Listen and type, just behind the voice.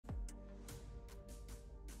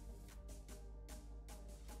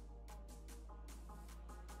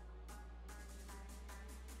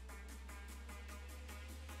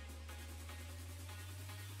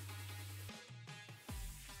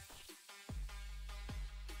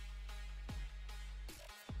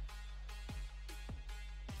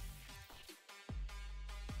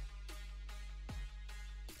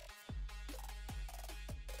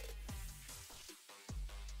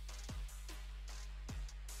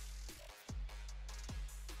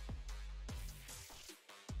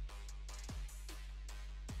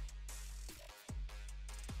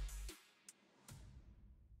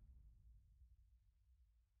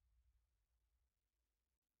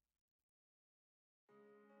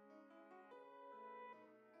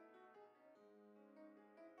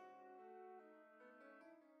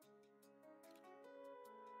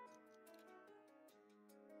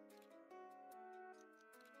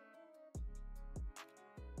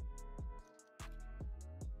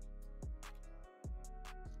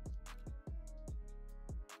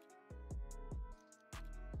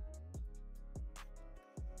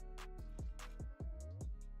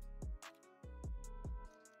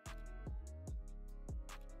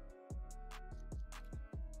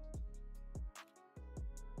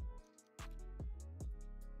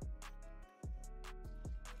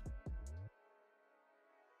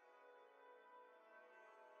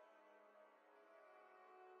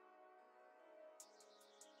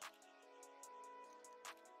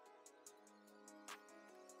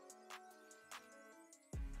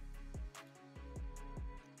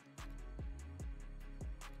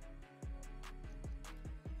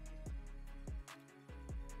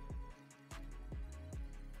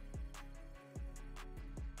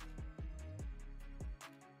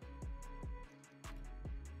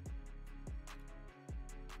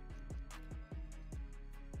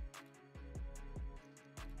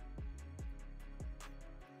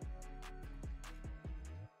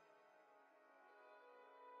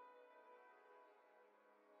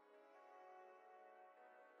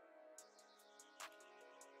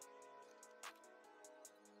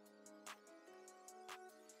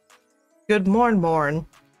Good morn.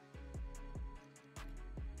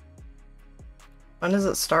 When does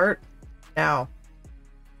it start? Now.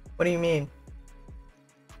 What do you mean?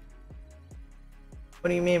 What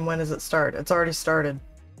do you mean, when does it start? It's already started.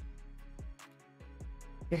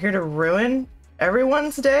 You're here to ruin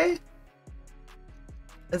everyone's day?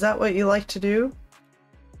 Is that what you like to do?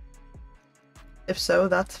 If so,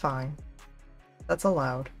 that's fine. That's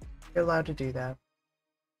allowed. You're allowed to do that.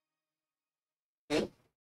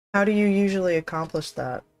 How do you usually accomplish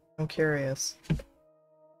that? I'm curious.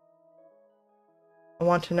 I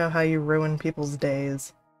want to know how you ruin people's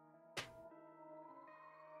days.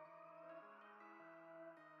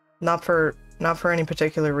 Not for any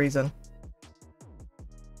particular reason.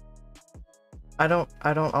 I don't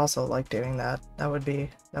also like doing that. That would be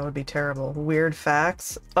terrible. Weird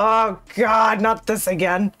facts. Oh god, not this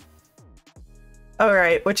again.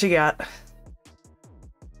 Alright, what you got?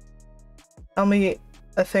 Tell me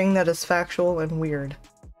a thing that is factual and weird.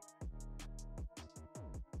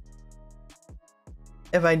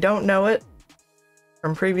 If I don't know it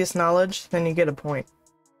from previous knowledge, then you get a point.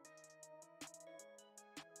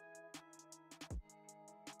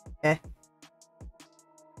 Okay.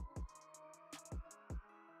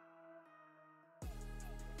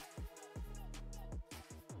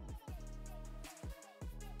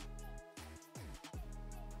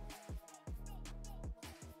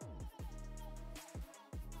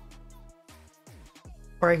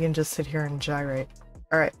 Or I can just sit here and gyrate.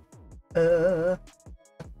 Alright. So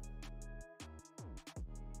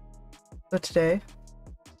today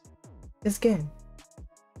is game.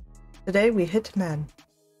 Today we Hitman.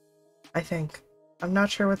 I think. I'm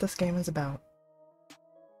not sure what this game is about.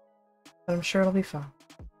 But I'm sure it'll be fun.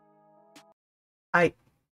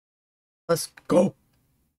 Let's go!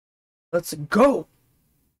 Let's go!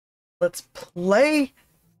 Let's play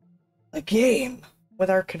a game with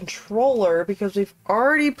our controller, because we've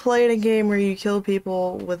already played a game where you kill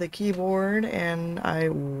people with a keyboard, and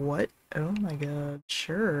what? Oh my god,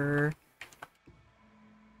 sure.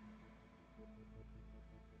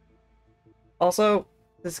 Also,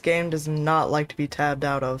 this game does not like to be tabbed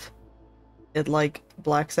out of. It, like,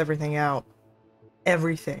 blacks everything out.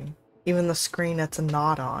 Everything. Even the screen it's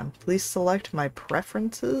not on. Please select my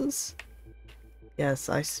preferences. Yes,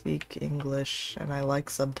 I speak English, and I like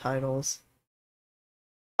subtitles.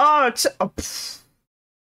 Oh, it's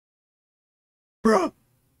bruh.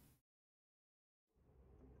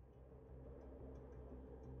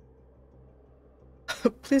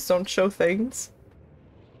 Please don't show things.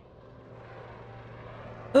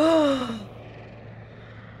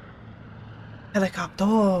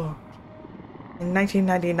 Helicopter. In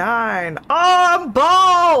 1999. Oh, I'm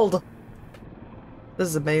bald! This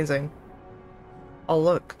is amazing. Oh,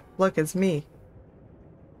 look. Look, it's me.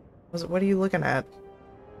 What are you looking at?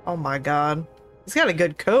 Oh my god. He's got a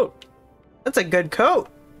good coat. That's a good coat.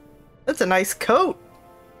 That's a nice coat.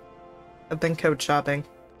 I've been coat shopping.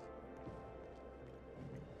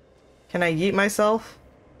 Can I yeet myself?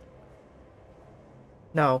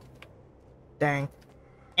 No. Dang.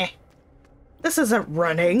 This isn't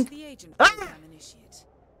running. The agent initiate.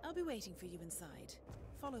 I'll be waiting for you inside.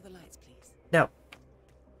 Follow the lights, please. No.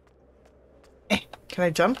 Can I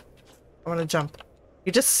jump? I want to jump.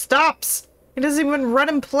 He just stops. He doesn't even run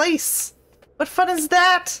in place. What fun is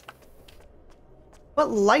that?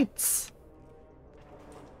 What lights?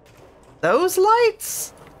 Those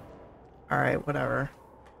lights? Alright, whatever.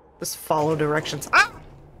 Just follow directions. Ah!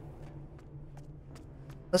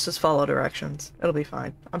 Let's just follow directions. It'll be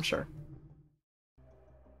fine, I'm sure.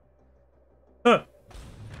 Huh.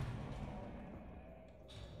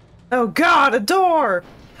 Oh god, a door!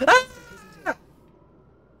 Ah!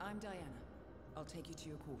 I'm Diana. I'll take you to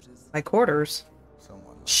your quarters. My quarters?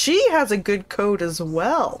 She has a good code as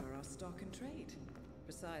well. Our stock and trade.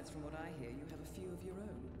 Besides, from what I hear, you have a few of your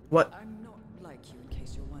own. What? I'm not like you, in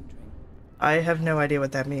case you're wondering. I have no idea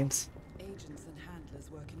what that means. Agents and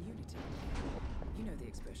handlers work in unity. You know the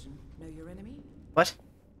expression, know your enemy? What?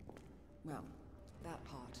 Well, that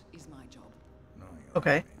part is my job. No,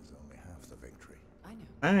 Okay. is only half the victory. I know.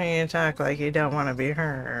 I know you talk like you don't want to be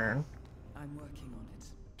heard. I'm working on it.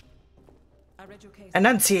 I read your case.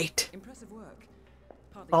 Enunciate! Impressive work.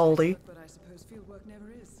 Partly Baldy. but I suppose field work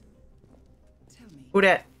never is. Tell me, Who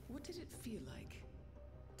dat? what did it feel like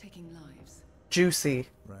taking lives? Juicy.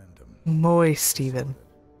 Random. Moist, Steven.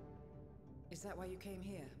 Is that why you came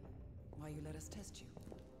here? Why you let us test you?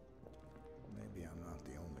 Maybe I'm not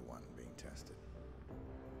the only one being tested.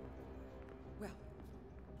 Well,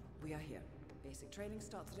 we are here. Basic training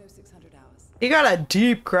starts at 0600 hours. You got a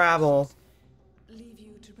deep gravel. Leave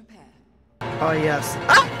you to prepare. Oh, yes.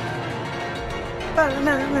 Ah!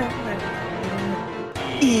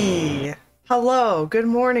 E. Hello, good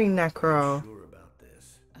morning, Necro. Sure about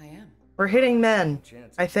this. I am. We're hitting men,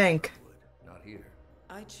 Chance I think. not here.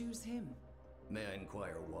 I choose him. May I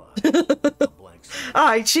inquire why? A blank slate.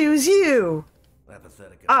 I choose you!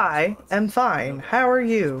 Apathetic I response. am fine. How are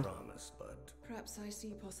you? Promise, but Perhaps I see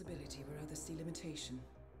possibility where others see limitation.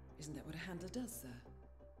 Isn't that what a handler does, sir?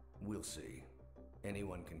 we'll see.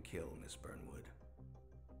 Anyone can kill Miss Burnwood.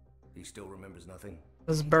 He still remembers nothing?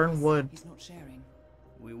 This burn wood. He's not sharing.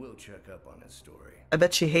 We will check up on his story. I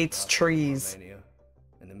bet she hates Possible trees. Romania.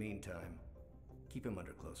 In the meantime, keep him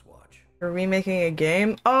under close watch. Are we making a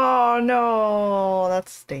game? Oh no, that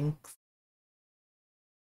stinks.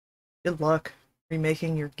 Good luck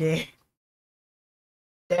remaking your game.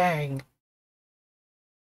 Dang.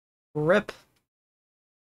 Rip.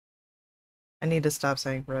 I need to stop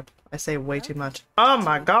saying rip. I say way too much. Oh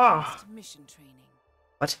my god! Mission training.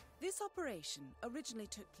 What? This operation originally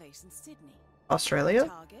took place in Sydney. Australia? The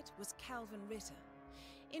target was Calvin Ritter,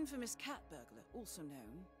 infamous cat burglar, also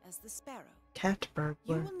known as the Sparrow. Cat You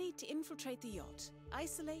burglar. will need to infiltrate the yacht,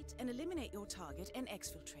 isolate and eliminate your target, and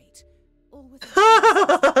exfiltrate. All with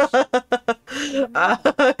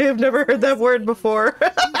I've never heard that word before.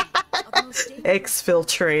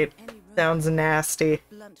 Exfiltrate. Sounds nasty.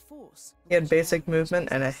 Blunt force. He had basic movement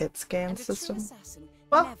and a hit scan And a true system. assassin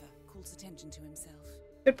Well. never calls attention to himself.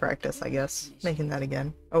 Good practice, I guess. Making that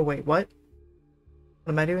again. Oh wait, what?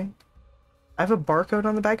 What am I doing? I have a barcode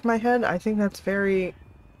on the back of my head? I think that's very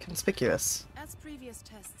conspicuous. As previous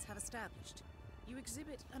tests have established, you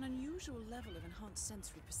exhibit an unusual level of enhanced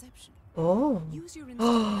sensory perception. Oh. Use your instinct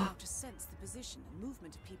now to sense the position and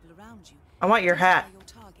movement of people around you. I want your hat. Identify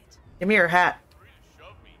your target. Give me your hat.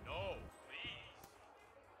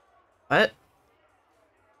 What?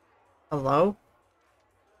 Hello?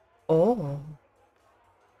 Oh.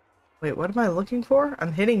 Wait, what am I looking for?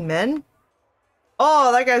 I'm hitting men?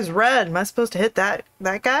 Oh, that guy's red. Am I supposed to hit that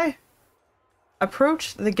guy?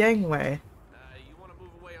 Approach the gangway. You want to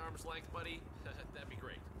move away arm's length, buddy? That'd be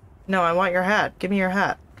great. No, I want your hat. Give me your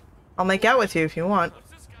hat. I'll make out with you if you want. What's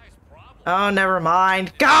this guy's problem? Oh, never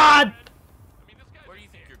mind. God! I mean, this guy. Where do you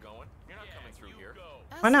think you're going? You're not coming through here.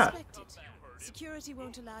 As Why not? suspected, security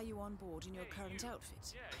won't allow you on board in your current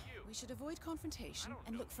outfit. We should avoid confrontation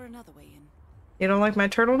and look for another way in. You don't like my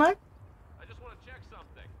turtleneck? I just want to check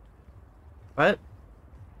something. What?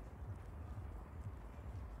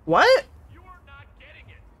 What? You are not getting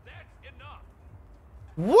it. That's enough.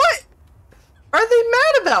 What are they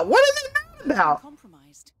mad about? What are they mad about?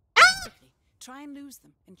 Compromised. Quickly, try and lose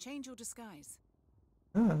them and change your disguise.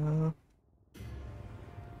 I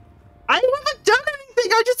haven't done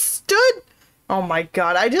anything. I just stood. Oh my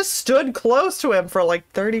god, I just stood close to him for like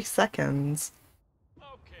 30 seconds.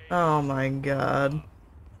 Okay. Oh my god.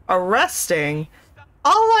 Arresting?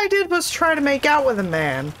 All I did was try to make out with a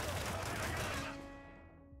man.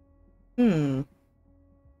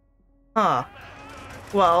 Huh.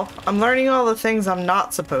 Well, I'm learning all the things I'm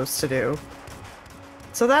not supposed to do.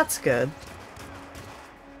 So that's good.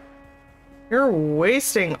 You're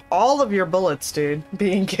wasting all of your bullets, dude.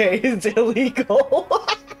 Being gay is illegal.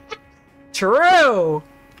 True!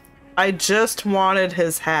 I just wanted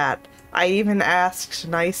his hat. I even asked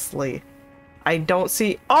nicely. I don't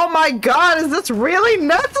see- Oh my god, is this really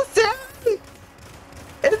necessary?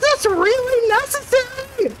 Is this really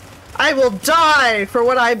necessary? I will die for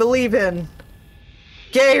what I believe in.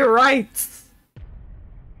 Gay rights.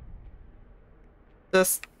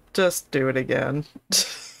 Just do it again.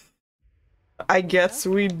 I guess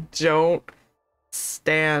we don't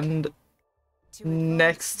stand To advance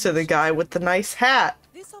next to the mission guy with the nice hat.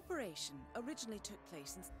 This operation originally took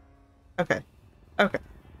place in... Okay. Okay.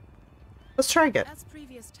 Let's try again. As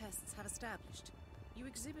previous tests have established, you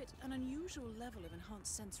exhibit an unusual level of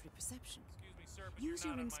enhanced sensory perception. Use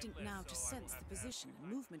your instinct now to sense the position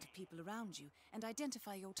and movement of people around you and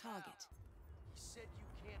identify your target.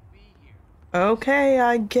 Okay,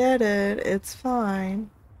 I get it. It's fine.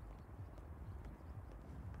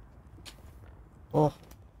 Oh,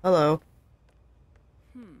 hello.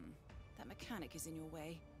 That mechanic is in your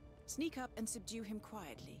way. Sneak up and subdue him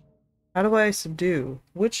quietly. How do I subdue?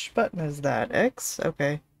 Which button is that? X?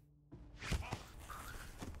 Okay.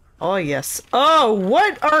 Oh, yes. Oh,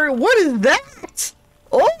 what is that?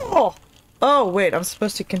 Oh! Oh, wait, I'm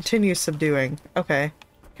supposed to continue subduing. Okay.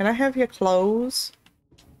 Can I have your clothes?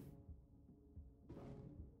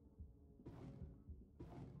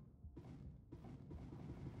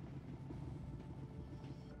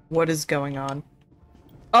 What is going on?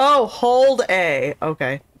 Oh, hold A.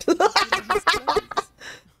 Okay. That's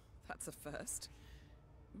a first.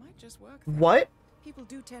 Might just work. Though. What? People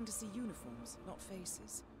do tend to see uniforms, not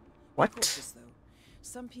faces. What? Cautious, though.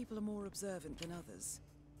 Some people are more observant than others.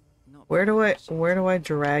 Not Where do very I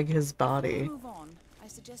drag his body? Move on. I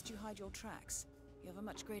suggest you hide your tracks. You have a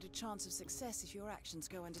much greater chance of success if your actions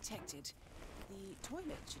go undetected. The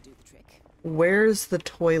toilet should do the trick. Where's the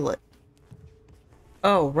toilet?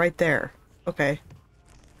 Oh, right there. Okay.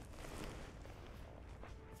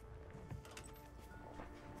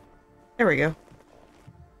 There we go.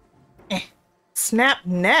 Snap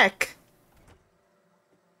neck?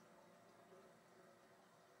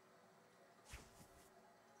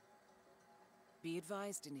 Be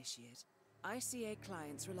advised, Initiate. ICA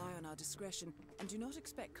clients rely on our discretion and do not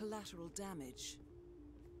expect collateral damage.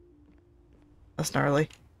 That's gnarly.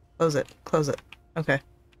 Close it. Close it. Okay.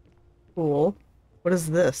 Cool. What is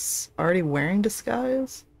this? Already wearing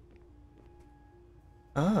disguise?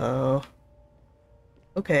 Oh.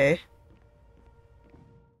 Okay.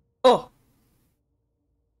 Oh!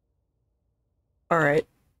 Alright.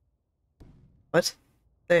 What?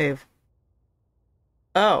 Save.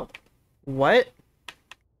 Oh. What?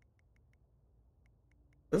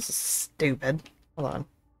 This is stupid. Hold on.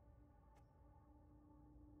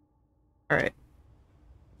 Alright.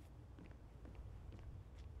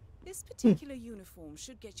 This particular uniform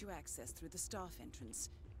should get you access through the staff entrance.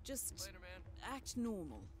 Just Later, man. act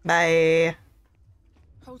normal. Bye.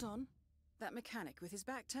 Hold on. That mechanic with his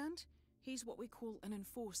back turned? He's what we call an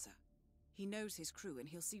enforcer. He knows his crew and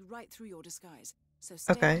he'll see right through your disguise. So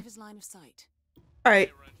stay out of his line of sight. Alright.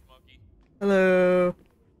 Hey, wrench monkey. Hello.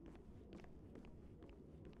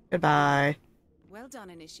 Goodbye. Well done,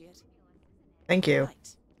 Initiate. Thank you.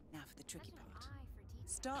 Right. Now for the tricky part.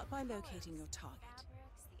 Start by locating your target.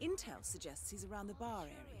 Intel suggests he's around the bar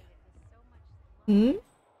area. Hmm?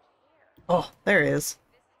 Oh, there he is.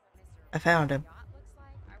 I found him.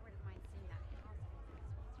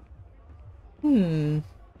 Hmm.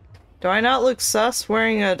 Do I not look sus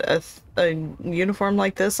wearing a uniform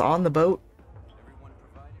like this on the boat?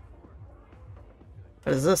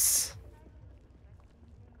 What is this?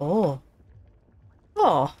 Oh.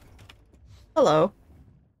 Oh. Hello.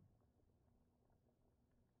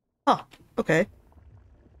 Huh. Okay.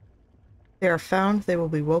 They are found, they will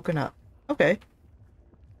be woken up. Okay.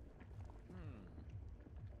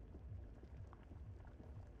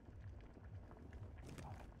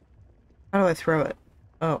 How do I throw it?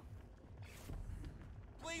 Oh.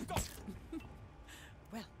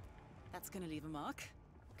 Well, that's gonna leave a mark.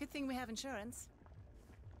 Good thing we have insurance.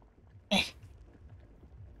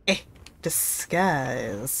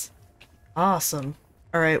 Disguise. Awesome.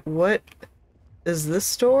 Alright, what is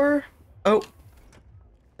this door? Oh.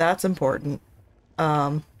 That's important.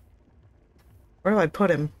 Where do I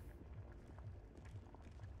put him?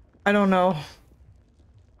 I don't know.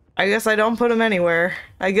 I guess I don't put him anywhere.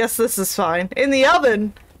 I guess this is fine. In the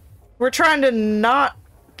oven! We're trying to not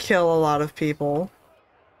kill a lot of people.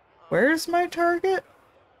 Where's my target?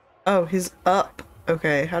 Oh, he's up.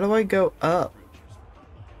 Okay, how do I go up?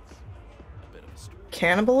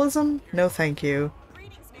 Cannibalism? No thank you. Enjoy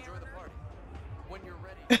the party. When you're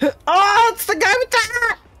ready, Oh, it's the guy with the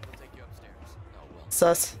hat! I'll take you upstairs. Oh, well,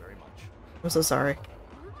 Sus. thank you very much. I'm so sorry.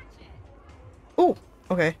 Oh,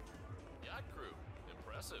 okay. Yacht crew.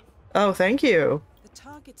 Impressive. Oh, thank you. The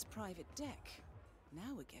target's private deck.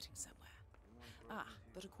 Now we're getting somewhere. Ah,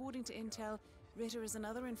 but according to Intel, Ritter is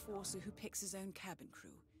another enforcer who picks his own cabin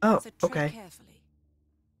crew. Oh, So tread okay. carefully.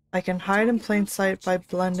 I can hide in plain sight by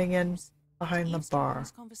blending in behind the Eavesdrop on bar.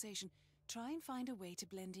 this conversation. Try and find a way to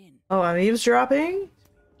blend in. Oh, I'm eavesdropping?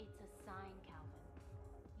 It's a sign, Calvin.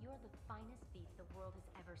 You're the finest thief the world has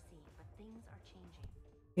ever seen, but things are changing.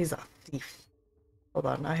 He's a thief. Hold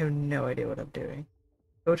on, I have no idea what I'm doing.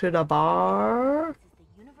 Go to the bar? This is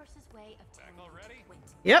the universe's way of telling you to quit.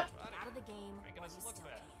 Yep. Out of the game while you still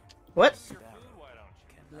can. What?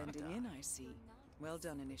 Blending in, I see. Well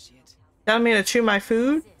done, Initiate. Telling me to chew my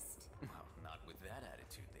food? Well, not with that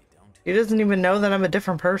attitude, they don't. He doesn't even know that I'm a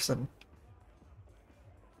different person.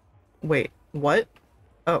 Wait, what?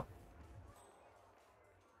 Oh.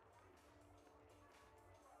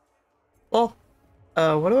 Well,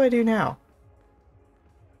 what do I do now?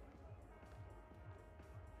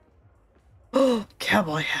 Oh,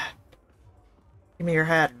 cowboy hat. Give me your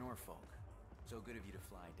hat. Norfolk. So good of you to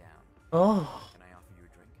fly down. Oh. Can I offer you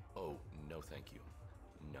a drink? Oh, no thank you.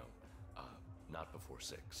 No. Not before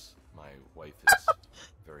 6. My wife is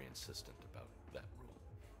very insistent about that rule.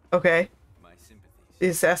 Okay. My sympathies. The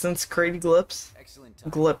Assassin's Creed glips. Excellent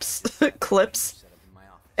time. Glips. Clips. Set up in my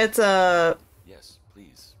office. It's a... Yes,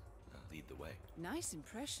 please, lead the way. Nice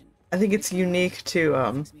impression. I think it's unique to,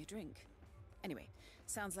 Fix me a drink. Anyway,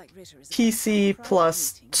 Sounds like Ritter is PC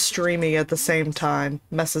plus streaming at the same time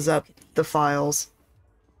messes up the files.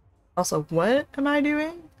 Also, what am I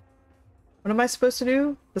doing? What am I supposed to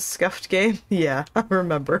do? The scuffed game? Yeah, I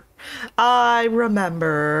remember. I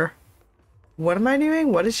remember. What am I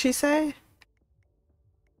doing? What did she say?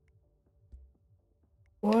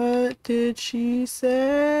 What did she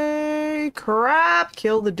say? Crap!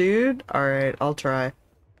 Kill the dude? Alright, I'll try.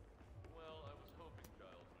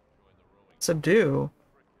 Subdue.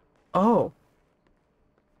 Oh.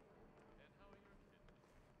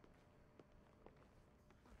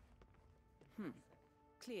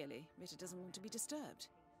 Clearly, Ritter doesn't want to be disturbed.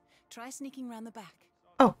 Try sneaking round the back.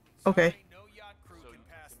 Oh, okay.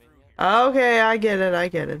 Okay, I get it, I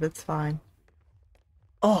get it. It's fine.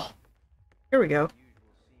 Oh, here we go.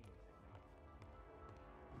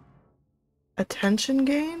 Attention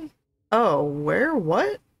gain? Oh, where?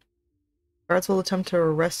 What? Guards will attempt to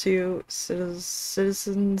arrest you.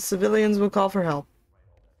 Civilians will call for help.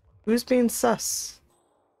 Who's being sus?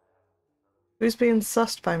 Who's being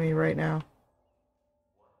sussed by me right now?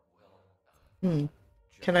 Can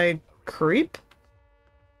I creep?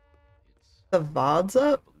 The VOD's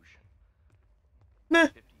up? Meh.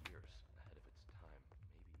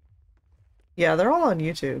 Yeah, they're all on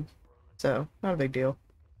YouTube, so not a big deal.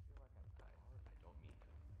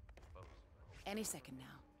 Any second now.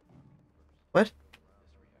 What?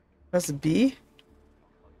 That's a B?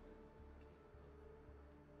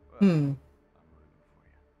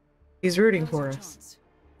 He's rooting for us. Chance.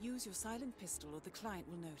 Use your silent pistol or the client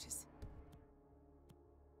will notice.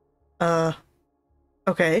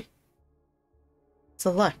 Okay.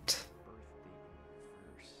 Select.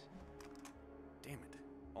 Damn it.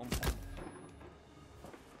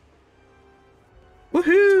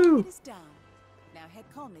 Woohoo! It is down. Now head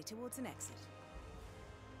calmly towards an exit.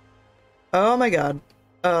 Oh my god.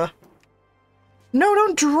 No,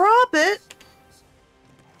 don't drop it!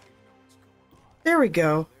 There we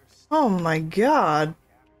go. Oh my god.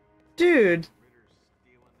 Dude.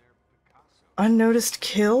 Unnoticed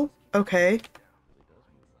kill? Okay.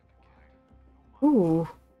 Ooh.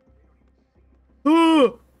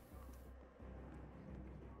 Ooh!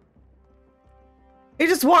 He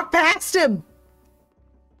just walked past him!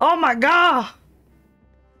 Oh my god!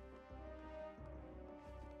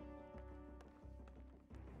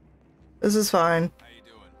 This is fine. How you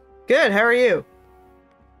doing? Good, how are you?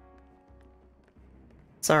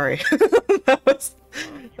 Sorry. that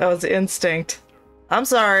was instinct. I'm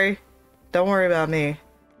sorry. Don't worry about me.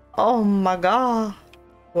 Oh my god.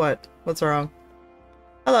 What? What's wrong?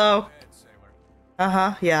 Hello.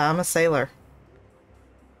 Uh-huh. Yeah, I'm a sailor.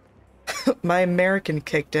 My American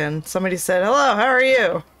kicked in. Somebody said, "Hello, how are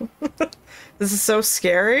you?" This is so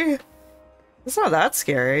scary. It's not that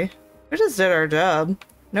scary. We just did our job.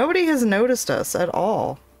 Nobody has noticed us at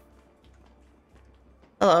all.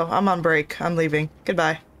 Hello, I'm on break. I'm leaving.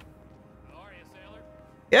 Goodbye. How are you, sailor?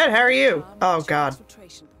 Good, how are you? Oh god.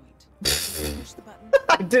 Filtration point. Push the button.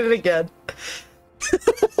 I did it again.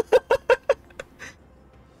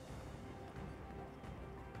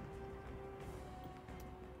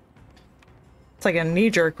 It's like a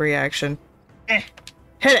knee-jerk reaction. Hit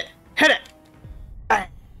it! Hit it!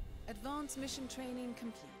 Advanced mission training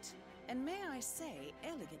complete. And may I say,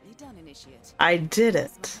 elegantly done, Initiate. I did My it.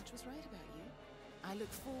 hunch was right about you. I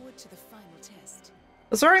look forward to the final test.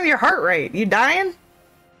 What's wrong with your heart rate? You dying?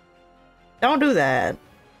 Don't do that.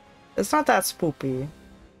 It's not that spoopy.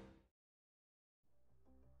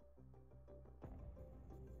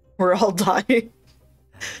 We're all dying. How did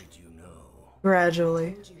you know?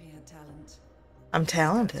 Gradually. Told you he had talent. I'm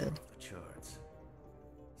talented. The charts.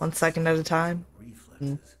 1 second at a time.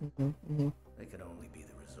 Reflexes. They could only be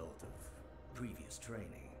the result of previous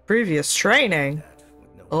training. Previous training? That,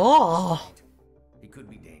 with no Oh. oversight. He could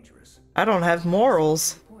be dangerous. I don't have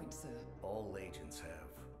morals. Point, sir. All agents have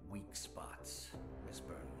weak spots, Miss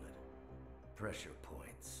Burnwood. Pressure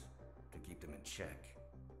points to keep them in check.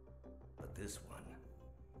 But this one...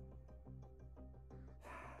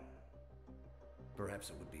 Perhaps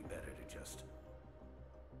it would be better to just...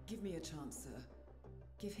 Give me a chance, sir.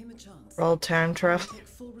 Give him a chance. We're all time travel. Take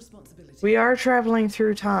full responsibility. We are traveling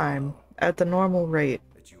through time at the normal rate.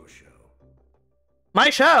 It's your show.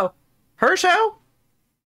 My show? Her show?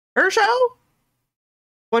 Her show?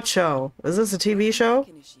 What show? Is this a TV show?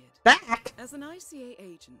 Initiate. Back! As an ICA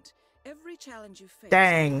agent, every challenge you face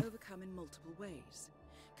Dang. can be overcome in multiple ways.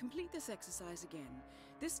 Complete this exercise again,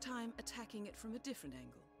 this time attacking it from a different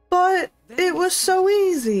angle. But it was so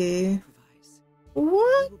easy. Improvise.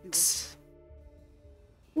 What?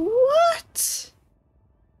 What?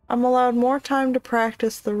 I'm allowed more time to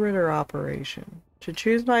practice the Ritter operation. To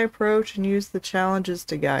choose my approach and use the challenges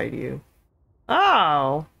to guide you.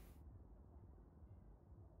 Oh!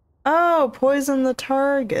 Oh, poison the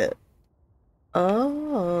target.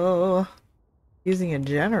 Oh. Using a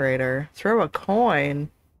generator. Throw a coin.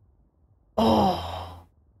 Oh.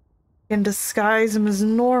 Can disguise him as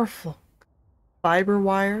Norfolk. Fiber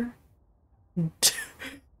wire. Give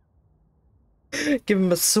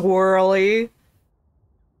him a swirly.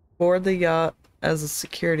 Board the yacht as a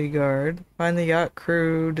security guard. Find the yacht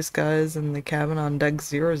crew disguised in the cabin on deck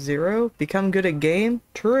 00. Become good at game?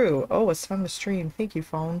 True. Oh, it's time to stream. Thank you,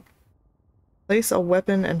 phone. Place a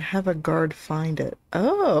weapon and have a guard find it.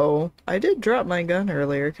 Oh, I did drop my gun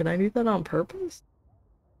earlier. Can I do that on purpose?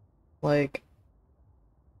 Like,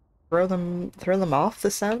 throw them off the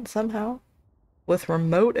scent somehow? With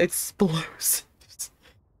remote explosives.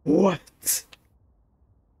 What?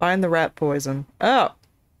 Find the rat poison. Oh!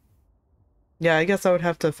 Yeah, I guess I would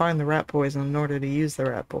have to find the rat poison in order to use the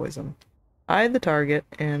rat poison. Hide the target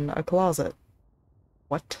in a closet.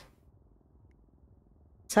 What?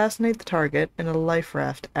 Assassinate the target in a life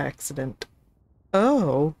raft accident.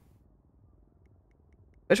 Oh.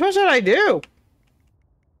 Which one should I do?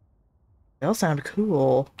 They all sound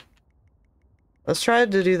cool. Let's try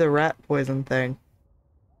to do the rat poison thing.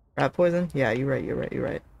 Rat poison? Yeah, you're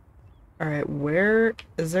right. Alright, where...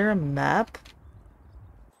 is there a map?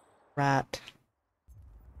 Rat.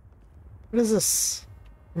 What is this?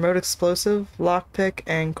 Remote explosive, lockpick,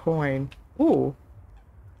 and coin. Ooh.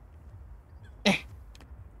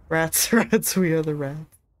 Rats, rats, we are the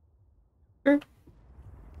rats. Now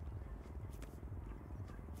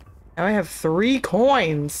I have 3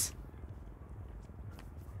 coins.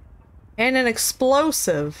 And an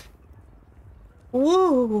explosive.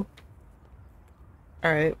 Woo!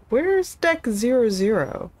 Alright, where's deck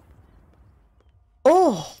 00?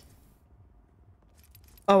 Oh!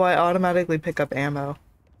 Oh, I automatically pick up ammo.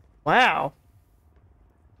 Wow.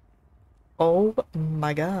 Oh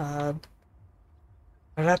my god.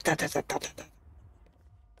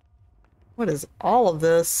 What is all of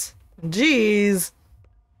this? Jeez.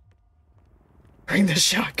 Bring the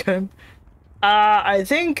shotgun. I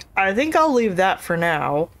think I'll leave that for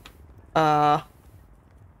now.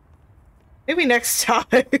 Maybe next time.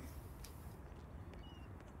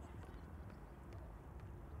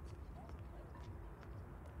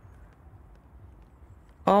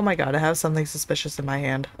 Oh my god, I have something suspicious in my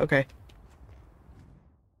hand. Okay.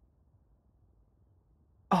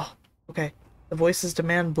 Oh, okay. The voices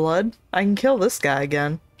demand blood. I can kill this guy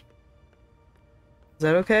again. Is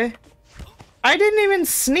that okay? I didn't even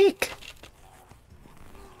sneak!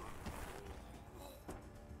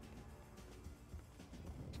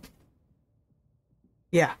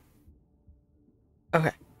 Yeah.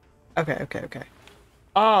 Okay. Okay.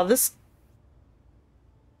 Oh, this...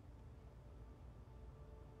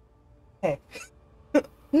 Hey.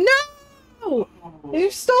 No!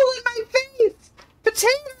 You've stolen my face!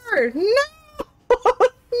 Potato! No!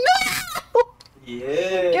 No!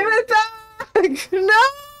 Yeah. Give it back!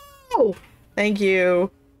 No! Thank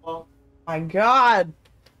you. Oh my god.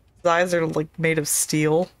 His eyes are like made of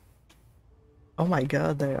steel. Oh my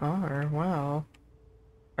god, they are. Wow.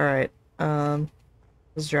 Alright.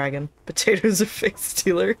 This dragon. Potato's a fake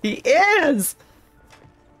stealer. He is!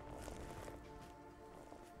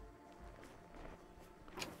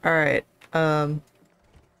 Alright. What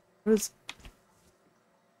is...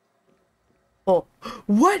 Oh.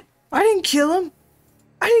 What? I didn't kill him!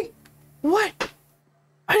 I didn't... What?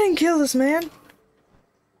 I didn't kill this man!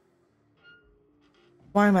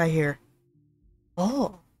 Why am I here?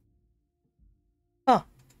 Oh. Huh.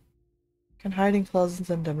 Can hide in closets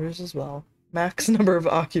and dumpsters as well. Max number of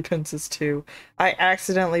occupants is 2. I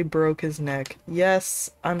accidentally broke his neck.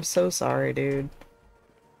 Yes, I'm so sorry, dude.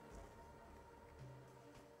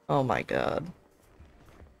 Oh my god.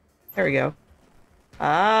 There we go.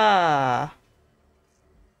 Ah!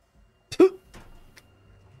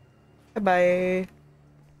 Bye-bye.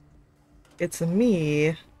 It's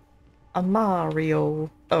me. A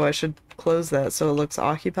Mario. Oh, I should close that so it looks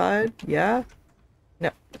occupied? Yeah?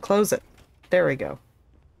 No, close it. There we go.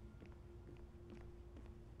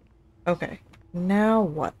 Okay. Now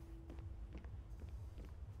what?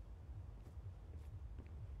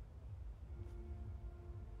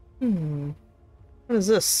 What is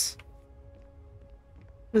this?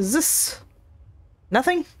 What is this?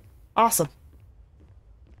 Nothing? Awesome.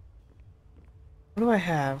 What do I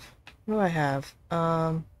have? What do I have?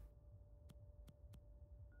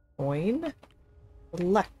 Coin?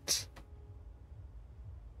 Select.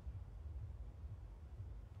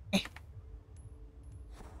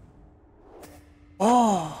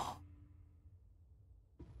 Oh!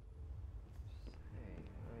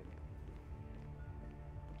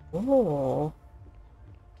 Oh.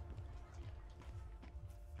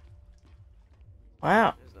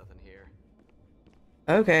 Wow. There's nothing here.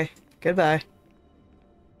 Okay. Goodbye.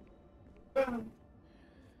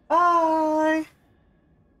 Bye.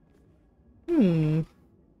 Hmm.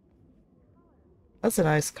 That's a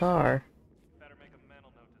nice car. Better make a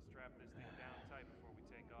mental note to strap this thing down tight before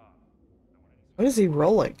we take off. What is he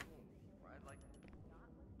rolling?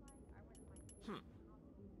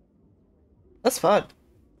 That's fun.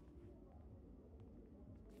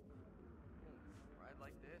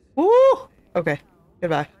 Woo! Okay.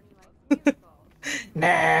 Goodbye.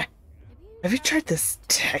 Nah. Have you tried this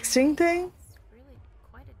texting thing? It's really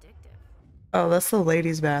quite addictive. Oh, that's the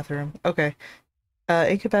ladies' bathroom. Okay.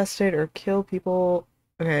 Incapacitate or kill people.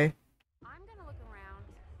 Okay. I'm gonna look around,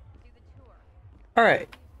 do the tour.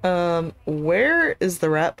 Alright. Where is the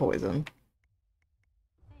rat poison?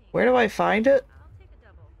 Where do I find it? I'll take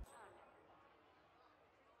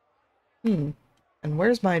a double. And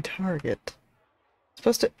where's my target?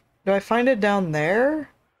 Supposed to... Do I find it down there?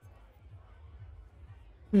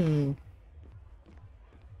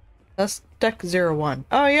 That's deck 01.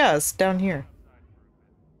 Oh yeah, it's down here.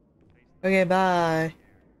 Okay, bye.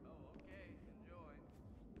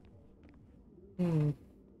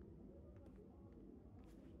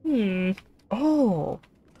 Oh.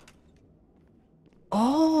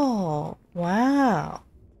 Oh, wow.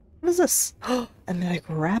 What is this? Oh, emetic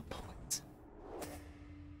rat poison.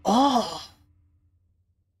 Oh.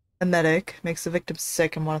 Emetic makes the victim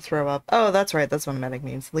sick and want to throw up. Oh, that's right. That's what emetic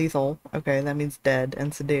means. Lethal. Okay, that means dead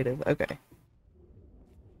and sedative. Okay.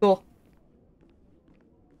 Cool.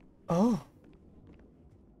 Oh.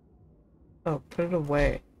 Oh, put it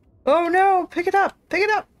away. Oh no! Pick it up! Pick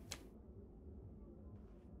it up!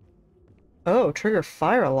 Oh, trigger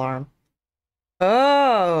fire alarm.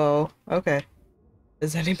 Oh, okay.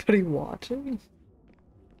 Is anybody watching?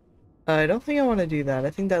 I don't think I want to do that.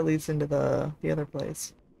 I think that leads into the other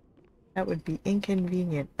place. That would be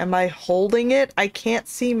inconvenient. Am I holding it? I can't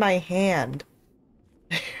see my hand.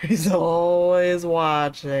 He's always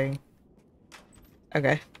watching.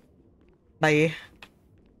 Okay. Bye.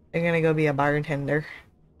 I'm gonna go be a bartender.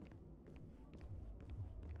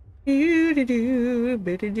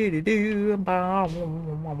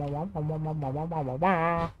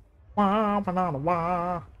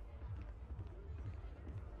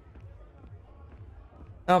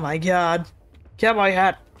 Oh my god. Cowboy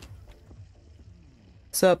hat.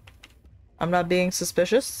 What's up? I'm not being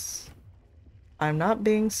suspicious. I'm not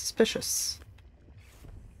being suspicious.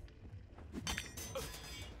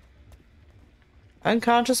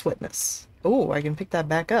 Unconscious witness. Oh, I can pick that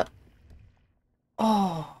back up.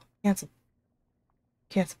 Oh, cancel.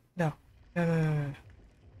 Cancel. No. No, no, no,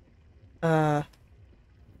 no.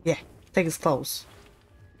 Yeah. Take his clothes.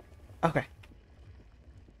 Okay.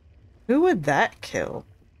 Who would that kill?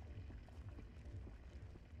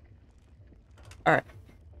 Alright.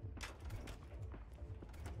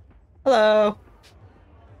 Hello.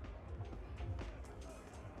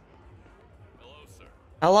 Hello, sir.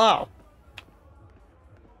 Hello.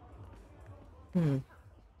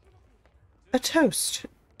 A toast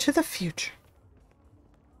to the future.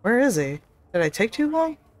 Where is he? Did I take too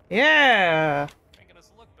long? Yeah. Making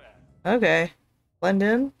us look bad. Okay. Blend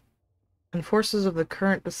in. And forces of the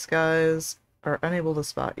current disguise are unable to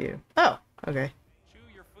spot you. Oh, okay. Chew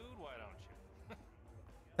your food, why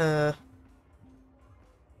don't you?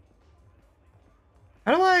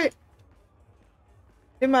 How do I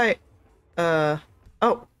do my oh.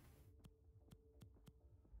 Oh.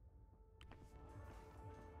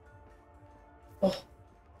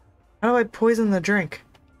 How do I poison the drink?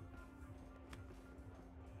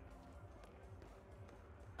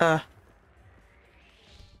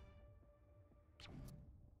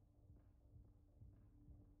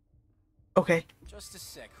 Okay. Just a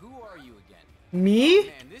sec. Who are you again? Me? Oh,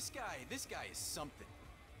 man, this guy is something.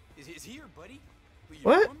 Is he your buddy? You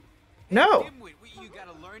What? know him? No. Dimwit, you got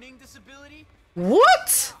a learning disability?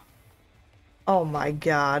 What? Oh my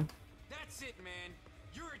god. That's it, man.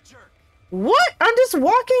 You're a jerk. What? I'm just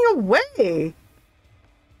walking away.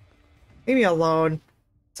 Leave me alone.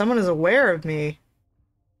 Someone is aware of me.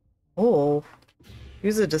 Oh.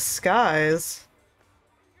 Use a disguise.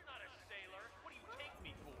 You're not a sailor. What do you take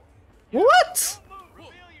me for? What?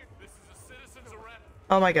 This is a citizen's arrest.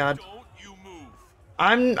 Oh my god. Don't you move.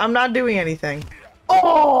 I'm not doing anything.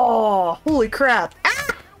 Oh! Holy crap.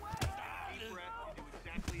 Ah! Deep breath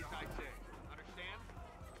and do exactly as I say.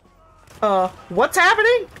 Understand? What's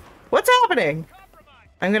happening? What's happening?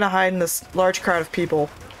 I'm gonna hide in this large crowd of people.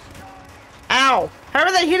 Ow! How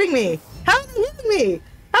are they hitting me? How are they hitting me?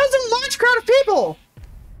 How is it a large crowd of people?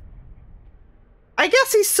 I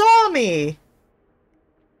guess he saw me!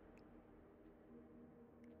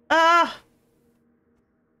 I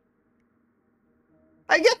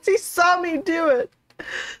guess he saw me do it.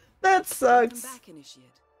 That Welcome sucks. back, Initiate.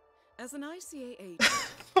 As an ICA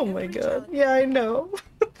agent, Oh my god. Yeah, I know.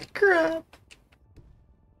 Crap.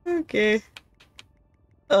 Okay.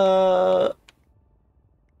 I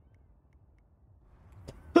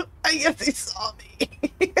guess he saw me.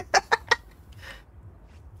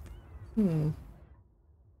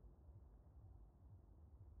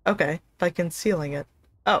 Okay, by concealing it.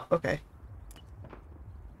 Oh, okay.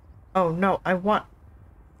 Oh no, I want...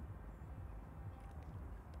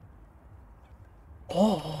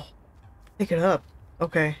 Oh! Pick it up.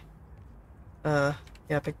 Okay. Yeah,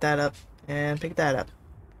 pick that up. And pick that up.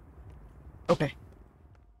 Okay.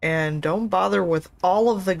 And don't bother with all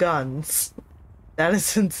of the guns. That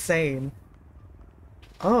is insane.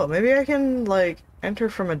 Oh, maybe I can, like, enter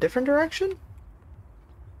from a different direction?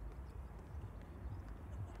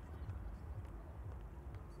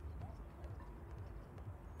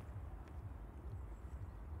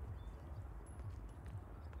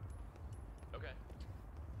 Okay.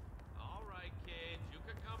 All right, kids, you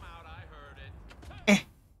can come out. I heard it.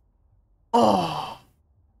 Oh!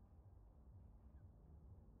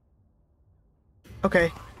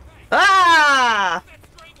 Okay. Ah!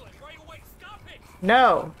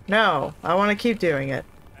 No, no. I want to keep doing it.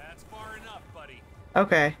 That's far enough, buddy.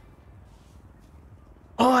 Okay.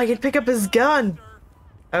 Oh, I can pick up his gun!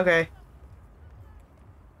 Okay.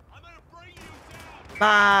 I'm gonna bring you down.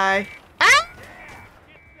 Bye. Ah!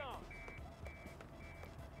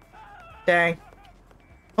 Dang.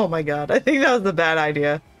 Oh my god, I think that was a bad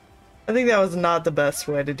idea. I think that was not the best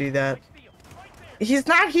way to do that. He's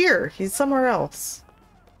not here. He's somewhere else.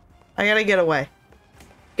 I gotta get away.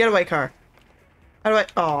 Get away, car. How do I...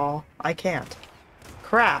 Oh, I can't.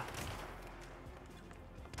 Crap.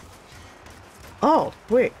 Oh,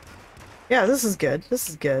 wait. Yeah, this is good. This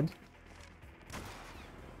is good.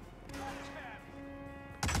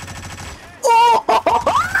 Oh!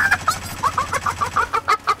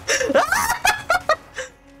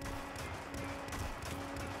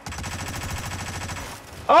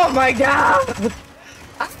 Oh my god!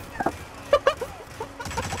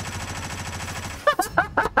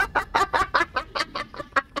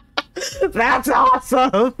 That's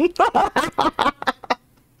awesome!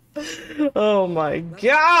 Oh my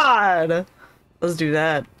god! Let's do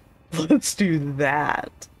that. Let's do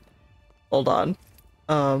that. Hold on.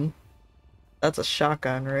 That's a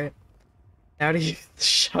shotgun, right? How do you use the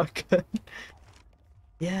shotgun?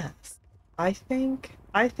 Yes. I think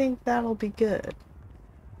that'll be good.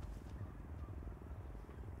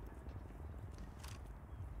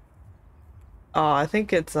 Oh, I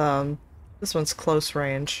think it's, this one's close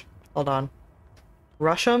range. Hold on.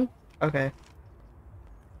 Rush him? Okay.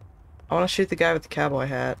 I want to shoot the guy with the cowboy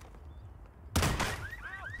hat.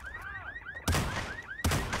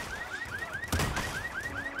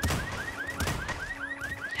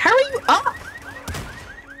 How are you up?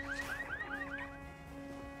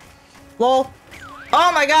 Lol.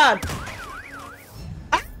 Oh my god!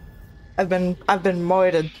 Ah! I've been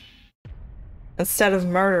moited. Instead of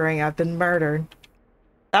murdering, I've been murdered.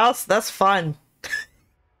 That's fun.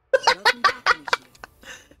 welcome back, Initiate.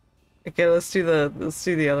 Okay, let's do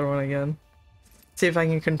the other one again. See if I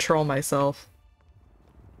can control myself.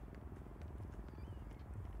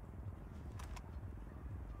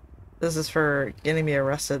 This is for getting me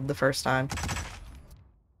arrested the first time.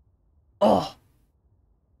 Oh!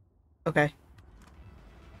 Okay.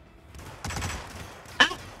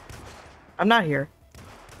 Ah! I'm not here.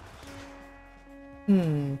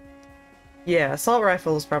 Yeah, assault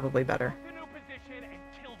rifle is probably better. The new position and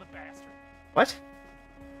kill the bastard. What?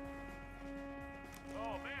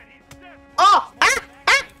 Oh man, he's dead. Oh! Ah!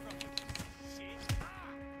 Ah! Shit.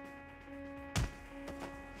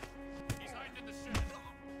 He's hiding in the shed.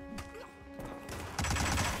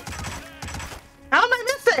 How am I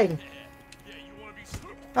missing? Yeah, you wanna be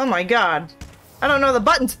Oh my god. I don't know the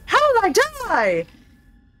buttons. How did I die?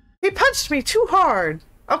 He punched me too hard.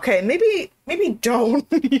 Okay, maybe don't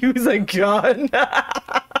use a gun.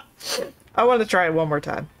 I want to try it one more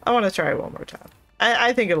time.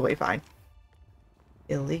 I think it'll be fine.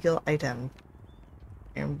 Illegal item.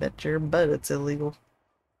 And bet your butt it's illegal.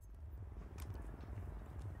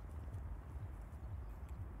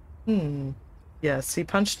 Yes, he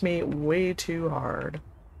punched me way too hard.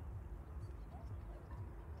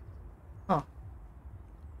 Huh.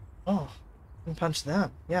 Oh, and punch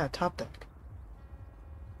them. Yeah, top deck.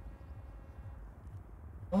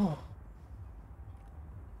 Oh.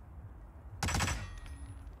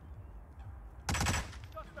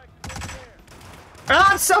 Oh,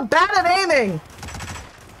 I'm so bad at aiming!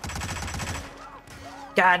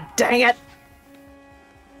 God dang it!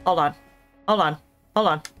 Hold on. Hold on. Hold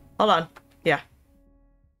on. Hold on. Yeah.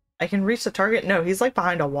 I can reach the target? No, he's like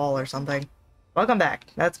behind a wall or something. Welcome back.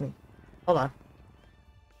 That's me. Hold on.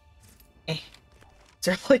 Eh. Is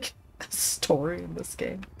there like a story in this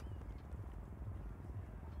game?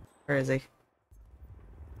 Where is he?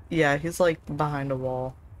 Yeah, he's like behind a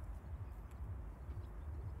wall.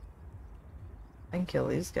 I can kill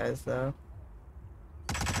these guys though.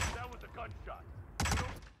 That was a gunshot.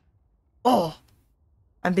 Oh!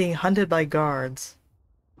 I'm being hunted by guards.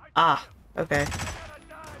 Ah, okay.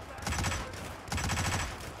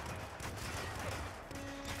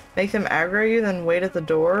 Make them aggro you, then wait at the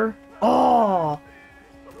door? Oh!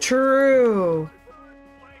 True!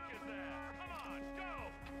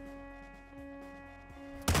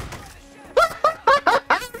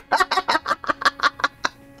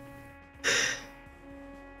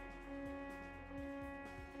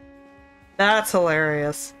 That's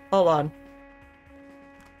hilarious. Hold on.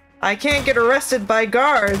 I can't get arrested by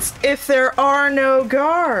guards if there are no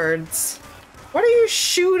guards. What are you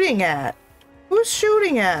shooting at? Who's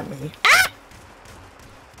shooting at me? Ah!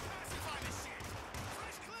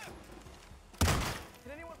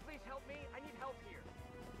 Can anyone please help me? I need help here.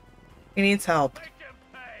 He needs help.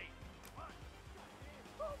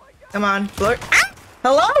 Come on, look. Ah!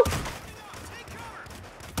 Hello?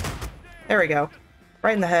 There we go.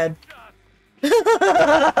 Right in the head.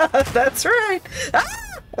 That's right. Ah!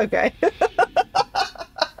 Okay.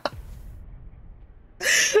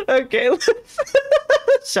 Okay.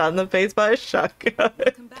 Shot in the face by a shotgun.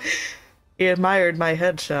 He admired my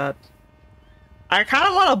headshot. I kind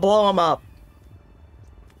of want to blow him up.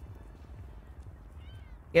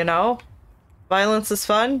 You know? Violence is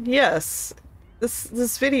fun? Yes.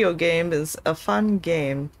 This video game is a fun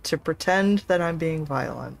game to pretend that I'm being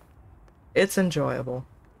violent. It's enjoyable.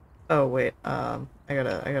 Oh wait, I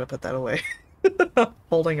gotta put that away.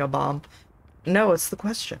 Holding a bomb. No, it's the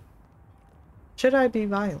question. Should I be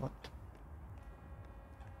violent?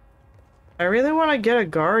 I really want to get a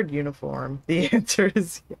guard uniform. The answer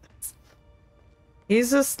is yes.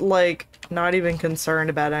 He's just, like, not even concerned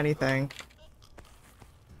about anything.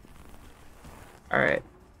 Alright.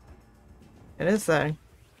 It is thing.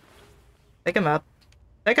 Pick him up.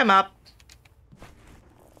 Pick him up!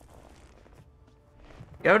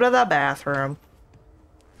 Go to the bathroom.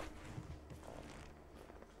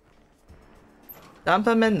 Dump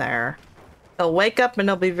him in there. He'll wake up and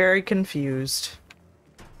he'll be very confused.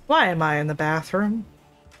 Why am I in the bathroom?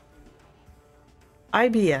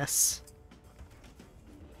 IBS.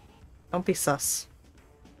 Don't be sus.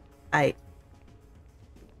 Hey,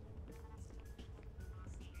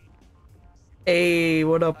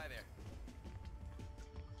 what up? Hi there.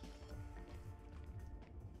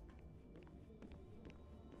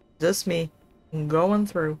 Just me. I'm going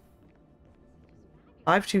through.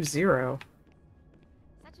 520.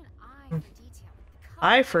 Such an eye for detail. The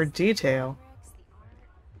Eye for colors, detail. fabrics, the art,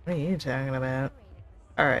 What are you talking about? curated with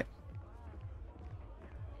Alright.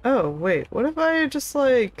 Oh, wait. What if I just,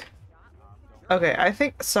 like... Okay, I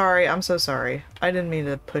think... Sorry, I'm so sorry. I didn't mean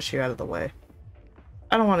to push you out of the way.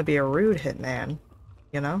 I don't want to be a rude hitman.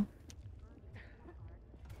 You know?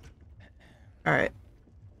 Alright.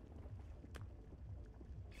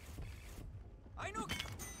 I know.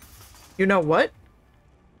 You know what?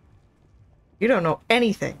 You don't know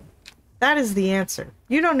anything. That is the answer.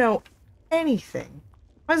 You don't know anything.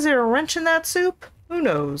 Was there a wrench in that soup? Who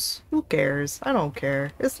knows? Who cares? I don't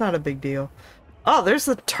care. It's not a big deal. Oh, there's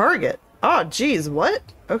the target. Oh, geez, what?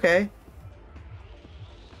 Okay.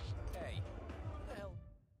 Hey, what the hell?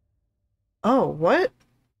 Oh, what?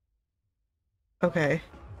 Okay.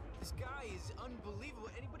 This guy is unbelievable.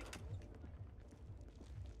 Anybody?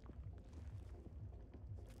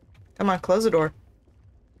 Come on, close the door.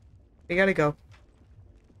 We gotta go.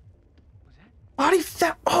 Body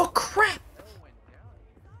fat. Oh, crap!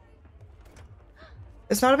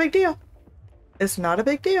 It's not a big deal. It's not a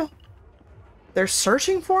big deal. They're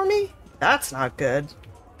searching for me? That's not good.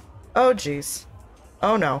 Oh, jeez.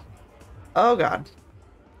 Oh, no. Oh, God.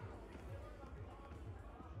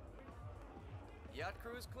 Yacht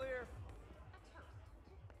crew is clear.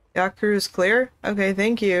 Yacht crew is clear? Okay,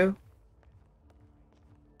 thank you.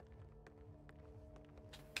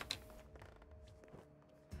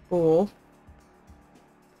 Cool.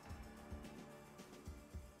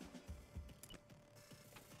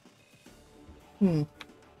 Hmm.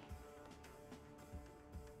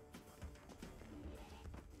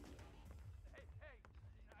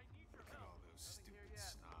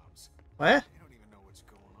 What?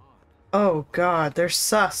 Oh god, they're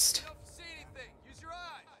sussed. See anything? Use your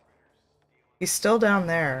He's still down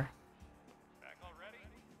there. Back already?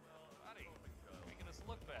 Well, buddy, making us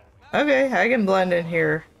look bad. Okay, I can blend in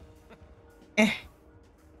here. Eh.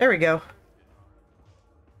 There we go.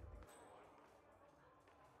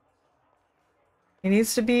 He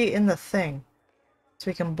needs to be in the thing,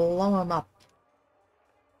 so we can blow him up.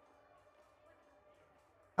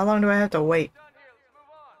 How long do I have to wait? Done here, let's move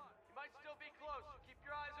on. You might still be close, so keep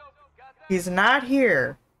your eyes open. Got that? He's not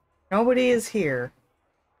here. Nobody is here.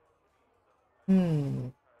 How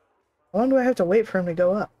long do I have to wait for him to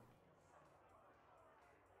go up?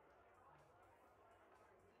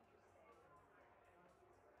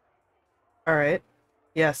 Alright.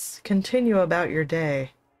 Yes, continue about your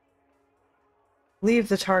day. Leave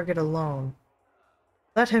the target alone.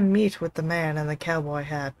 Let him meet with the man in the cowboy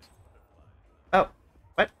hat. Oh,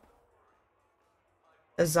 what?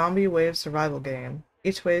 A zombie wave survival game.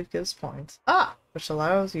 Each wave gives points. Ah! Which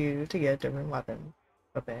allows you to get different weapon.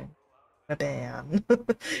 Weapon.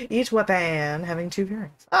 Each weapon having 2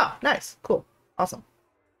 variants. Ah, nice. Cool. Awesome.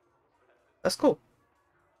 That's cool.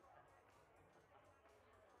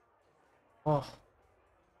 Oh.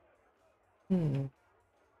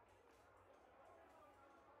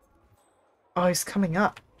 Oh, he's coming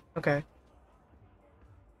up. Okay.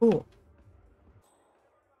 Cool.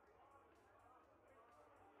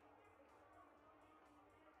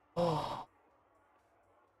 Oh.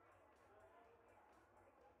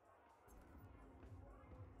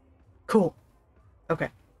 Cool. Okay.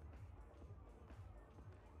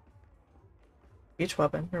 Each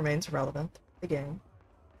weapon remains relevant to the game.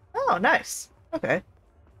 Oh, nice. Okay.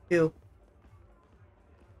 Ew.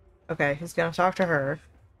 Okay, he's gonna talk to her.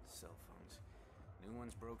 Cell phones. New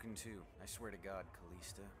one's broken too. I swear to God,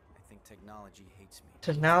 Callista, I think technology hates me.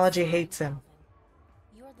 Technology hates him.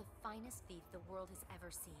 You're the finest thief the world has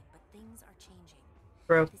ever seen, but things are changing.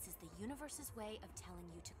 Bro. This is the universe's way of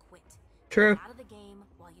telling you to quit. True. Get out of the game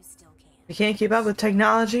while you still can. You can't keep up with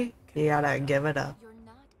technology? You gotta give it up. You're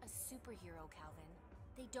not a superhero, Calvin.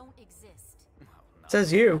 They don't exist.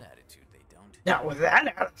 Says you. That attitude, they don't. Not with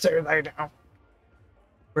that attitude, they don't.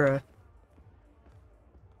 Bruh.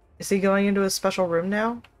 Is he going into his special room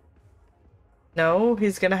now? No,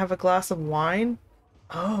 he's gonna have a glass of wine?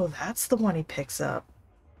 Oh, that's the one he picks up.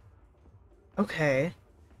 Okay.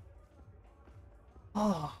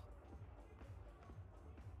 Oh.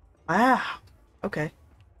 Wow. Okay.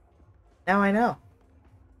 Now I know.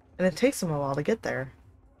 And it takes him a while to get there.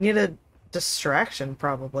 Need a distraction,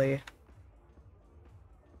 probably.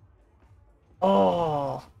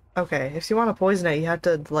 Oh. Okay, if you want to poison it, you have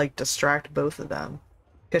to, like, distract both of them.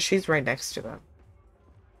 Because she's right next to him.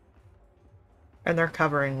 And they're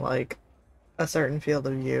covering, like, a certain field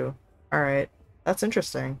of view. Alright. That's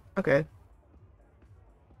interesting. Okay.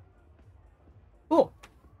 Cool.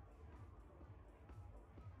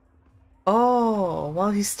 Oh,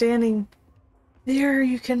 while he's standing there,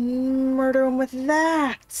 you can murder him with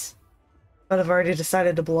that! But I've already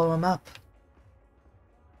decided to blow him up.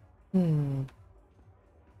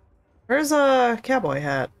 Where's a cowboy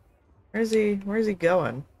hat? Where's he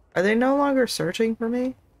going? Are they no longer searching for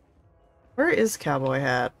me? Where is cowboy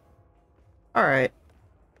hat? Alright.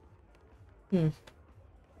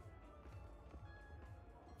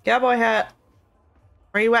 Cowboy hat!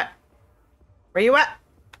 Where you at? Where you at?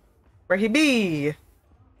 Where he be?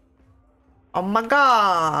 Oh my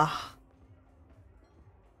god!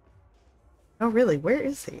 Oh really, where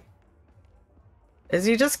is he? Is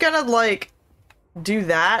he just gonna, like, do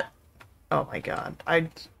that? Oh my god. I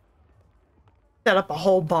set up a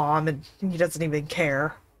whole bomb and he doesn't even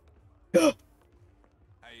care. How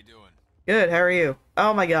you doing? Good, how are you?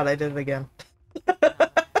 Oh my god, I did it again.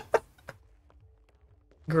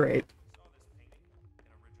 Great.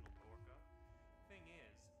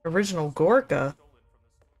 Original Gorka?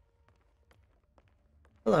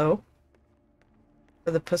 Hello.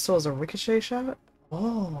 For the pistol is a ricochet shot?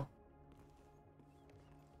 Oh.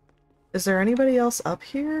 Is there anybody else up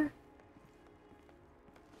here?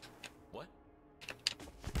 What?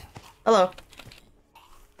 Hello.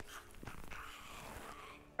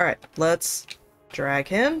 Alright, let's drag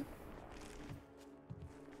him.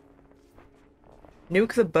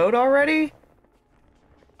 Nuke the boat already?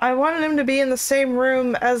 I wanted him to be in the same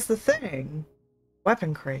room as the thing.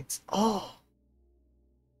 Weapon crates. Oh.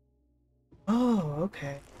 Oh,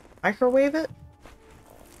 okay. Microwave it?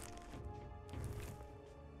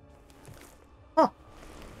 Huh.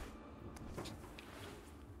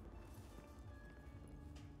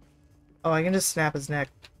 Oh, I can just snap his neck.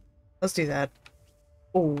 Let's do that.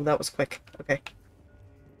 Oh, that was quick. Okay.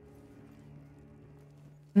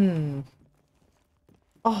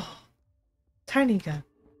 Oh. Tiny gun.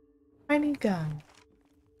 Tiny gun.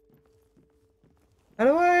 How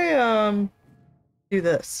do I, do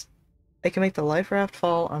this? I can make the life raft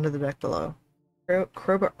fall onto the deck below.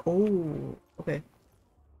 Crowbar. Oh, okay.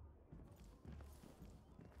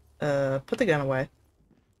 Put the gun away.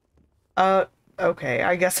 Okay.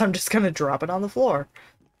 I guess I'm just gonna drop it on the floor.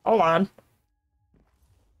 Hold on.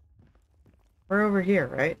 We're over here,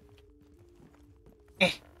 right? Eh.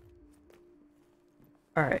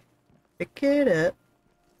 Alright. Pick it up.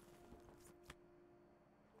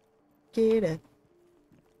 Get it.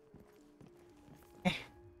 Eh.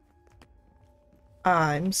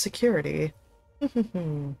 I'm security. I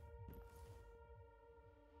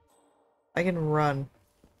can run.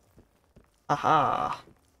 Aha.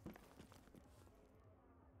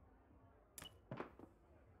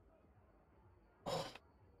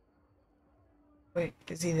 Wait,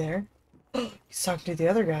 is he there? He's talking to the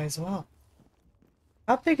other guy as well.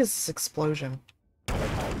 How big is this explosion?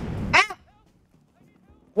 Ah!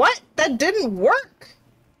 What? That didn't work!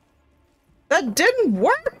 That didn't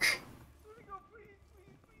work!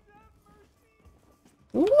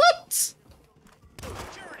 What?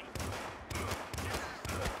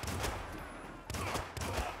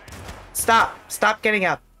 Stop. Stop getting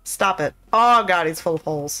up. Stop it. Oh god, he's full of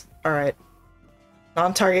holes. Alright.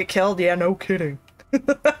 Non-target killed? Yeah, no kidding.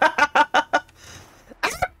 Can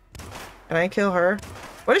I kill her?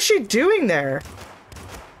 What is she doing there?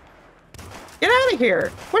 Get out of here!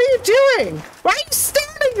 What are you doing? Why are you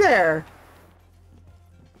standing there?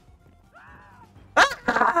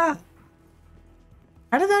 Ah!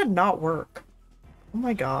 How did that not work? Oh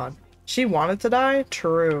my god. She wanted to die?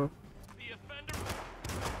 True.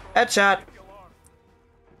 Headshot.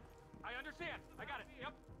 I understand. I got it.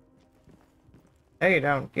 Yep. No, you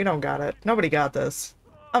don't. You don't got it. Nobody got this.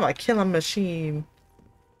 I'm a killing machine.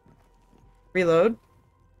 Reload.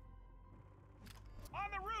 On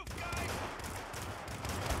the roof, guys.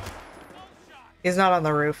 No shot. He's not on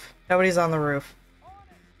the roof. Nobody's on the roof. No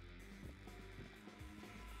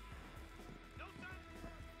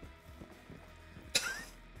sign.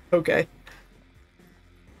 Okay.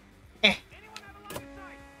 Eh. Anyone have a line of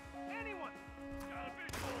sight? Anyone? Got a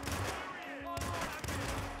visual.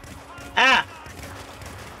 Ah!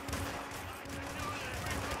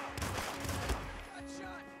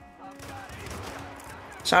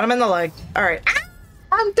 Shot him in the leg. Alright. Ah!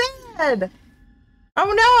 I'm dead!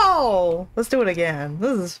 Oh no! Let's do it again.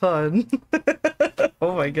 This is fun.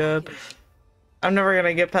 Oh my god. I'm never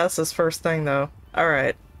gonna get past this first thing though.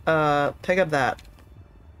 Alright. Pick up that.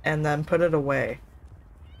 And then put it away.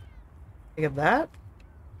 Pick up that?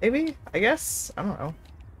 Maybe? I guess? I don't know.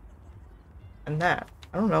 And that.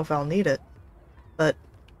 I don't know if I'll need it. But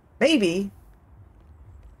maybe.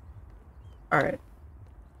 Alright.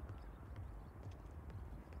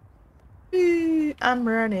 I'm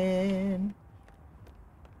running.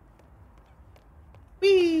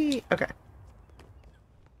 Whee! Okay.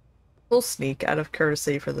 We'll sneak out of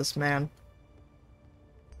courtesy for this man.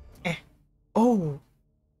 Eh. Oh.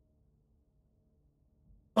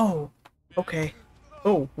 Oh. Okay.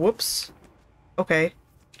 Oh, whoops. Okay.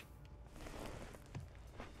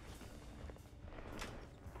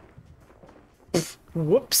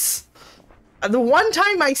 Whoops. The one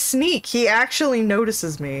time I sneak, he actually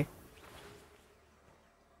notices me.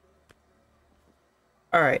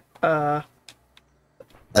 Alright,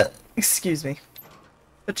 excuse me.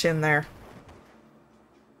 Put you in there.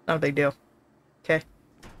 Not a big deal. Okay.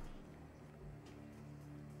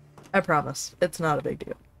 I promise. It's not a big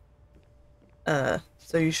deal.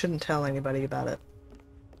 So you shouldn't tell anybody about it.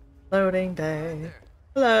 Loading bay.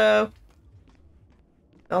 Hello.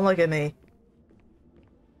 Don't look at me.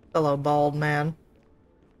 Hello, bald man.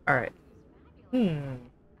 Alright. Such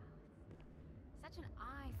an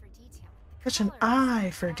eye for detail. Such an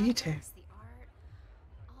eye for detail. The art,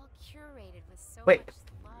 all curated with so Wait. much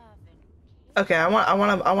love and Okay, I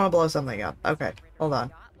wanna blow something up. Okay, hold on.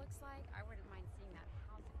 yacht looks like. I wouldn't mind seeing that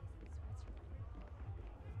house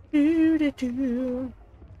in Switzerland.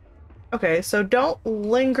 Okay, so don't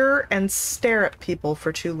linger and stare at people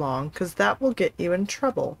for too long, because that will get you in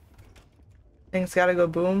trouble. Things gotta go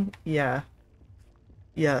boom? Yeah.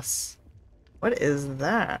 Yes. What is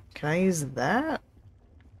that? Can I use that?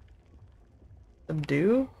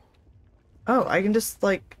 Subdue? Oh, I can just,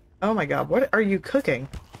 like... Oh my god, what are you cooking?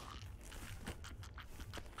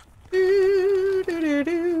 Give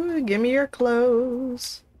me your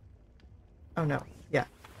clothes. Oh no. Yeah.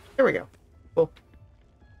 There we go. Cool.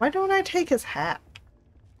 Why don't I take his hat?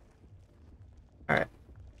 Alright.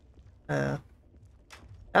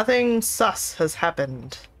 Nothing sus has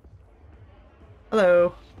happened.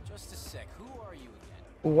 Hello. Just a sec. Who are you again?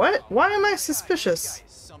 What? Why am I suspicious?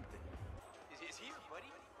 Something. Is he your buddy?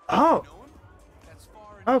 Oh. Know him? That's far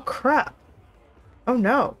Oh crap. Oh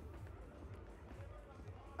no.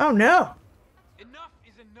 Oh no. Enough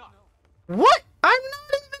is enough. What? I'm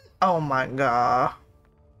not even. Oh my god.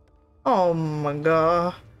 Oh my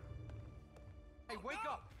god. Hey, wake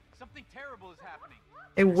up! Something terrible is happening.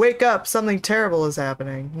 Hey, wake up. Something terrible is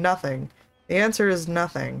happening. Nothing. The answer is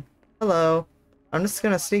nothing. Hello. I'm just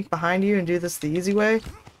gonna sneak behind you and do this the easy way.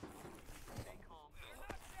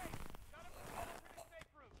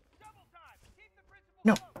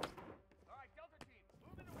 No.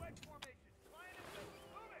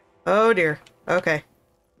 Oh dear. Okay.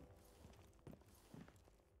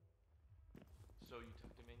 So you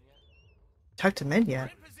tucked him in yet? Tucked him in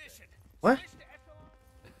yet? What?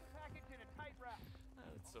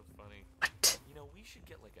 That's so funny. What You know, we should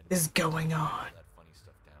get like a is going on? that funny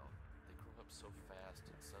stuff down. They grow up so fast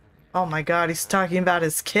and suddenly. Oh my god, he's talking about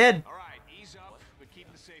his kid. All right, ease up, but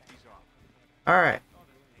keep the safeties off. Alright.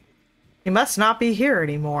 He must not be here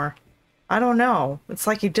anymore. I don't know. It's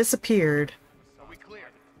like he disappeared. Are we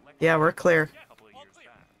clear? Yeah, we're clear.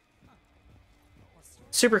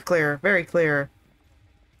 Super clear. Very clear.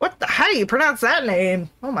 What the? How do you pronounce that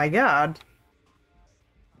name? Oh my god.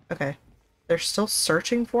 Okay. They're still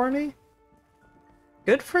searching for me?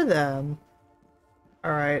 Good for them.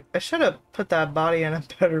 Alright. I should have put that body in a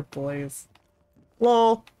better place.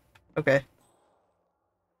 Lol. Okay.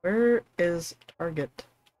 Where is Target?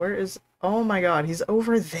 Where is... Oh my god, he's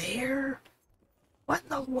over there? What in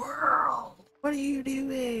the world? What are you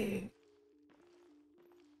doing?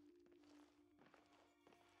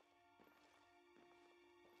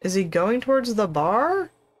 Is he going towards the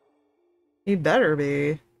bar? He better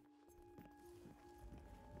be.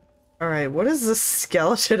 Alright, what is this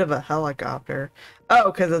skeleton of a helicopter?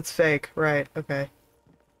 Oh, because it's fake. Right, okay.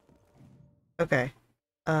 Okay.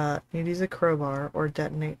 You'd use a crowbar or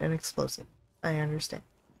detonate an explosive. I understand.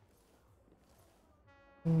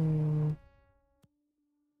 Hmm.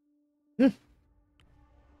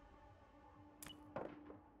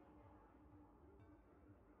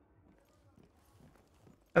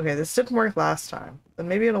 Okay, this didn't work last time, but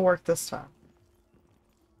maybe it'll work this time.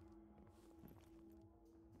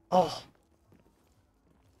 Oh.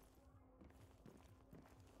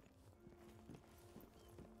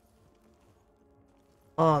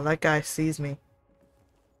 Oh, that guy sees me.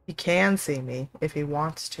 He can see me if he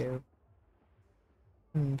wants to.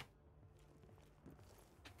 Hmm.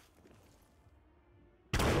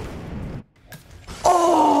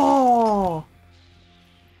 Oh!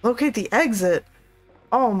 Locate the exit.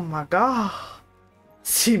 Oh my god.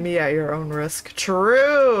 See me at your own risk.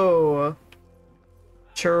 True.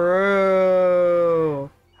 True.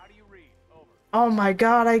 How do you read? Over. Oh my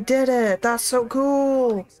god, I did it. That's so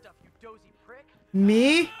cool. Stuff, you dozy prick.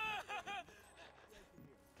 Me?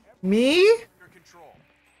 Me? Your control.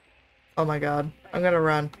 Oh my god. I'm gonna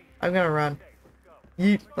run. I'm gonna run.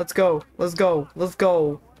 Yeet. Let's go. Let's go. Let's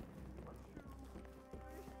go.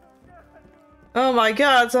 Oh my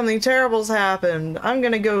god, something terrible's happened. I'm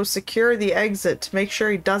gonna go secure the exit to make sure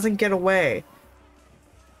he doesn't get away.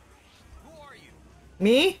 Who are you?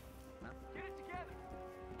 Me? Get it together.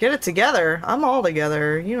 Get it together? I'm all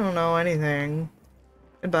together. You don't know anything.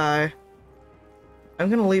 Goodbye. I'm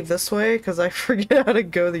gonna leave this way because I forget how to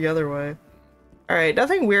go the other way. Alright,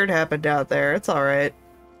 nothing weird happened out there. It's alright.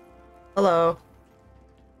 Hello.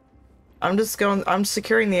 I'm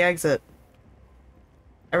securing the exit.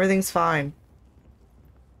 Everything's fine.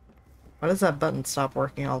 Why does that button stop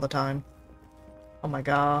working all the time? Oh my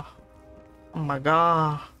god. Oh my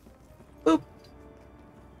god. Boop.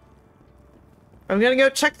 I'm gonna go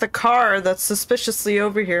check the car that's suspiciously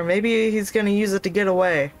over here. Maybe he's gonna use it to get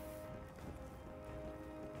away.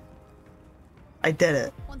 I did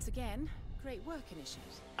it. Once again, great work, Initiate.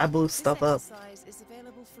 I blew This stuff up. exercise is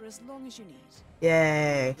available for as long as you need.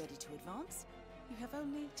 Yay. Ready to advance? You have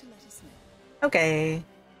only to let us know. Okay.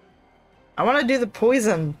 I want to do the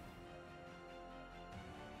poison.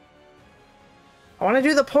 I want to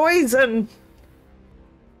do the poison.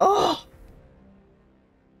 Oh.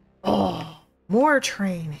 Oh. More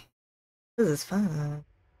training. This is fun.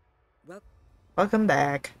 Welcome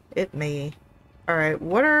back. It me. Alright,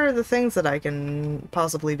 what are the things that I can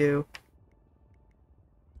possibly do?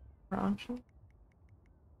 Options?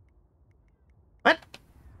 What?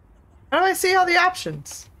 How do I see all the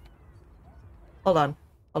options? Hold on.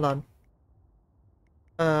 Hold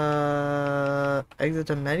on. Exit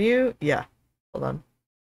to menu? Yeah. Hold on.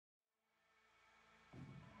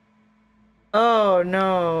 Oh,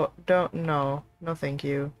 no. Don't, no. No, thank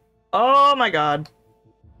you. Oh my god.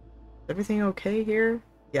 Is everything okay here?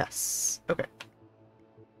 Yes. Okay.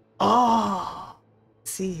 Oh!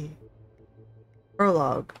 See.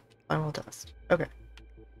 Prologue. Final test. Okay.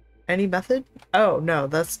 Any method? Oh, no,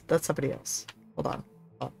 that's somebody else. Hold on.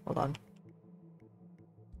 Oh, hold on.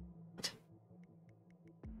 What?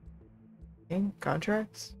 Okay,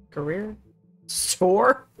 contracts? Career?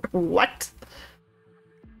 Store? What?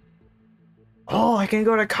 Oh, I can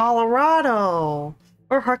go to Colorado!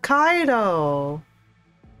 Or Hokkaido!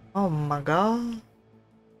 Oh my god.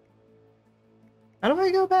 How do I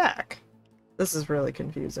go back? This is really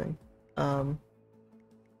confusing.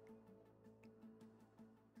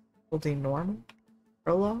 Holding normal?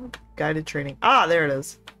 Prologue? Guided training. Ah, there it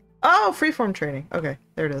is. Oh, freeform training. Okay,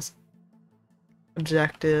 there it is.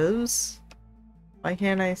 Objectives. Why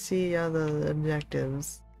can't I see the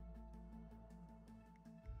objectives?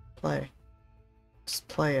 Play. Just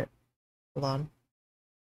play it. Hold on.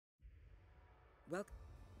 Well,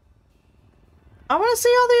 I want to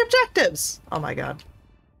see all the objectives! Oh my god.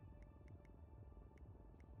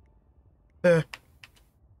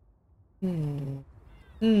 Hmm.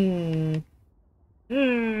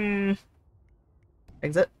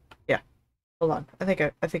 Exit? Yeah. Hold on. I think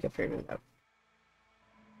I figured it out.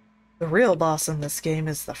 The real boss in this game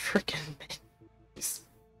is the frickin'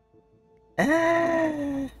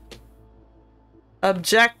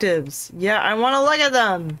 objectives. Yeah, I want to look at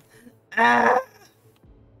them.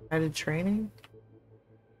 Guided training.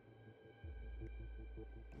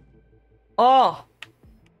 Oh.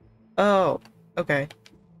 Oh. Okay.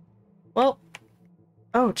 Well.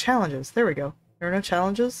 Oh, challenges. There we go. There are no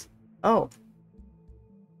challenges? Oh.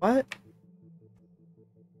 What?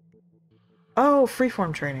 Oh,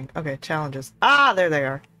 freeform training. Okay, challenges. Ah, there they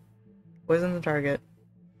are. Poison the target.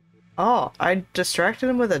 Oh, I distracted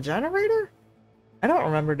him with a generator? I don't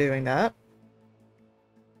remember doing that.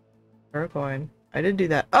 Throw a coin. I did do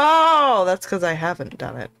that. Oh, that's because I haven't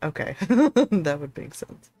done it. Okay. That would make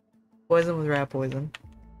sense. Poison with rat poison.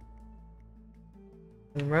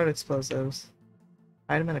 And road explosives.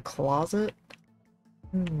 Item in a closet?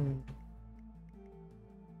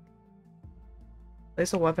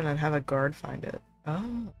 Place a weapon and have a guard find it.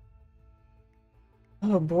 Oh.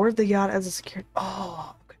 Oh, board the yacht as a security.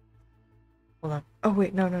 Oh, okay. Hold on. Oh,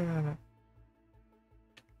 wait. No.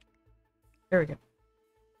 There we go.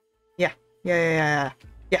 Yeah.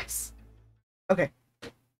 Yes. Okay.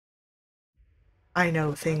 I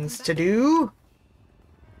know things to do.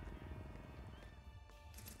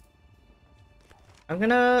 I'm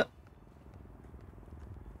gonna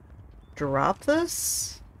drop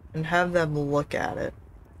this and have them look at it.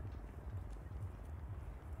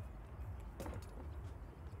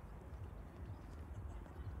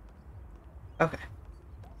 Okay.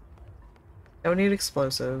 Don't need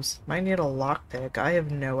explosives. Might need a lockpick. I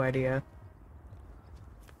have no idea.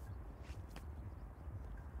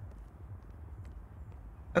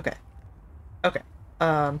 Okay. Okay.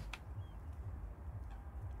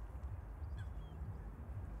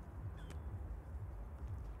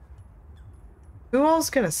 Who else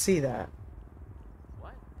gonna see that?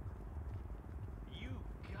 What? You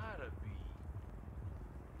gotta be.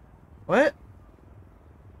 What?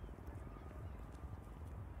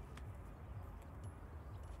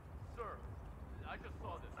 Sir, I just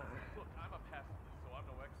saw this. Look, I'm a pacifist, so I'm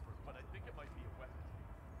no expert, but I think it might be a weapon.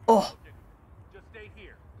 Oh. Okay, just stay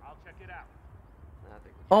here. I'll check it out.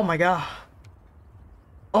 Oh my god.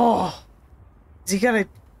 Oh. Is he gonna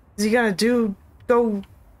go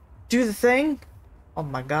do the thing? Oh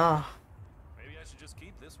my god. Maybe I should just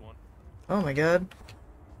keep this one. Oh my god.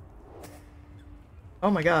 Oh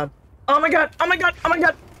my god. Oh my god. Oh my god. Oh my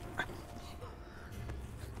god.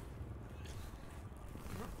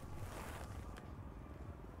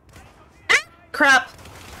 Ah, crap.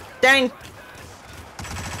 Dang.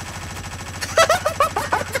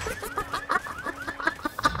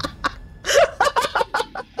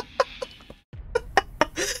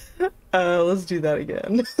 Let's do that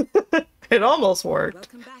again. It almost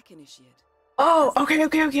worked. welcome back, Initiate. Oh,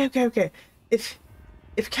 okay.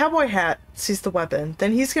 If Cowboy Hat sees the weapon,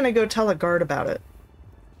 then he's gonna go tell a guard about it.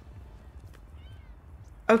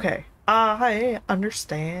 Okay, I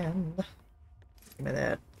understand. Give me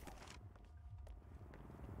that.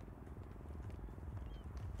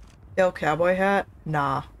 Kill Cowboy Hat?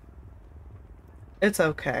 Nah. It's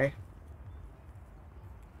okay.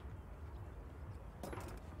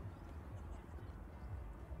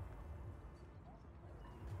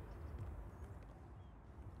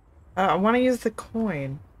 I want to use the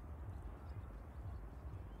coin.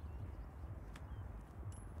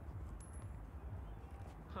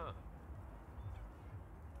 Huh.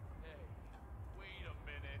 Hey, wait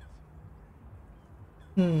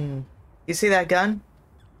a minute. You see that gun?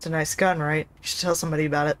 It's a nice gun, right? You should tell somebody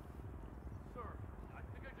about it. Sir, I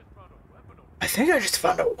think I just found a weapon over I think I just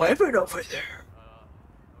found a weapon over there.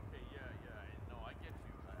 Okay,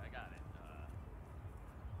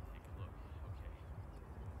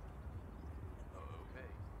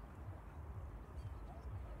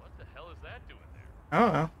 I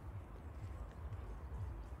don't know.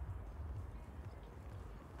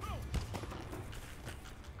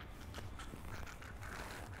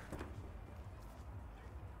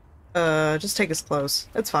 Just take his clothes.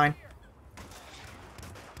 It's fine.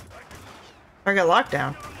 I got locked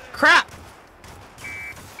down. Crap!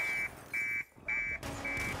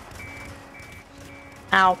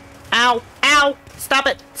 Ow. Ow. Ow! Stop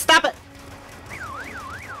it! Stop it!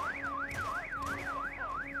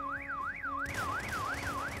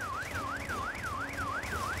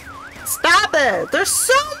 Stop it! There's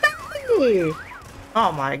so many!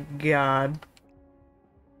 Oh my god.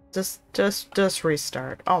 Just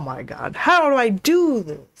restart. Oh my god. How do I do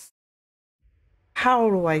this? How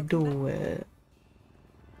do I do it?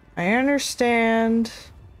 I understand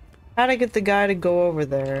how to get the guy to go over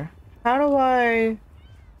there. How do I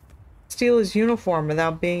steal his uniform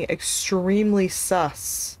without being extremely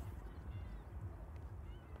sus?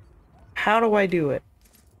 How do I do it?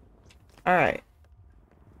 Alright.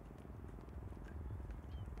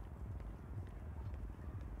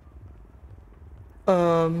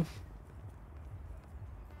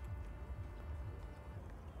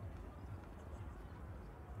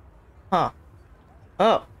 Huh.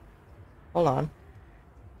 Oh. Hold on.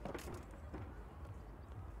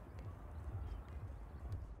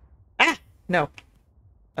 Ah! No.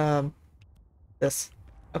 This.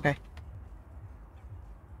 Okay.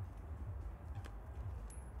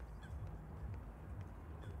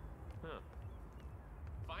 Huh.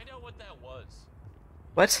 Find out what that was.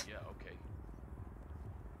 What? Yeah, okay.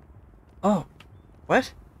 Oh.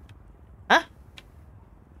 What? Huh?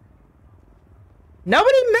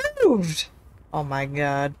 Nobody moved! Oh my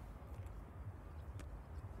god.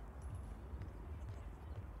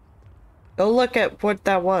 Go look at what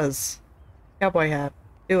that was. Cowboy hat.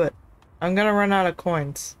 Do it. I'm gonna run out of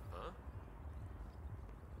coins. Huh?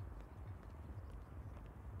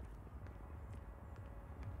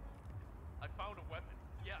 I found a weapon.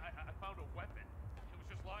 Yeah, I found a weapon. It was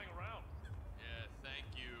just lying around. Yeah, thank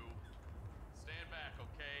you. Stand back,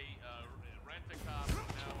 okay? Rent a cop from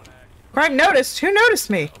now and act. Crime noticed! Who noticed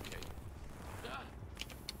me? Okay.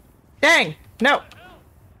 Dang! No!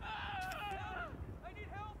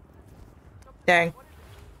 Dang. It's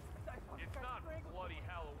not bloody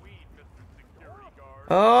Halloween, Mr. Security Guard.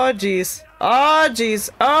 Oh jeez. Oh jeez.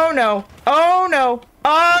 Oh no. Oh no.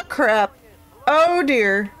 Oh crap. Oh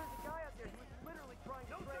dear.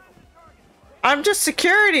 I'm just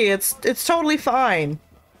security. It's totally fine.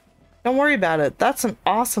 Don't worry about it. That's an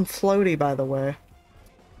awesome floaty, by the way.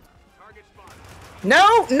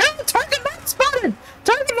 No! No! Target not spotted!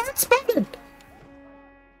 Target not spotted!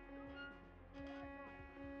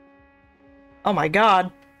 Oh my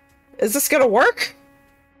god. Is this gonna work?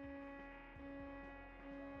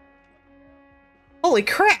 Holy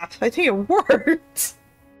crap! I think it worked!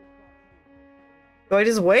 Do I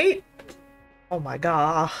just wait? Oh my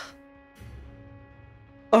god.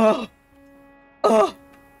 Oh. Oh.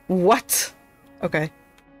 What? Okay.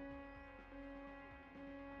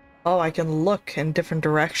 Oh, I can look in different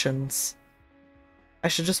directions. I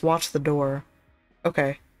should just watch the door.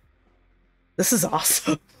 Okay. This is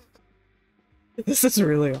awesome. This is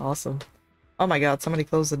really awesome. Oh my god, somebody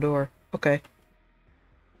closed the door. Okay.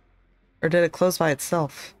 Or did it close by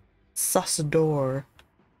itself? Sus door.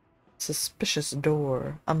 Suspicious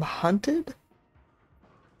door. I'm hunted?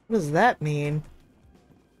 What does that mean?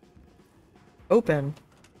 Open.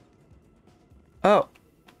 Oh.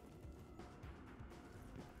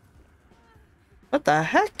 What the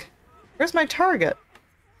heck? Where's my target?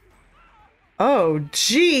 Oh,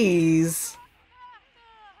 jeez.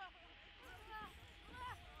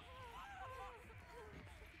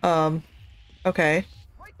 Okay.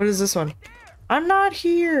 What is this one? I'm not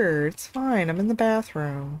here. It's fine. I'm in the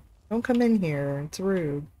bathroom. Don't come in here. It's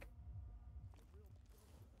rude.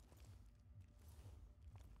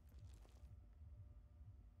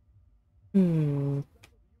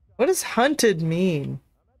 What does hunted mean?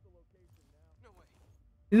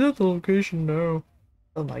 He's at the location now.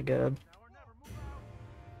 Oh my god.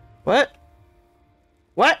 What?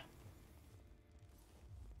 What?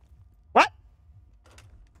 What?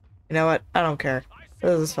 You know what? I don't care.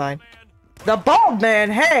 This is fine. The bald man,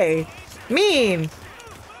 hey! Mean!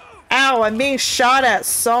 Ow, I'm being shot at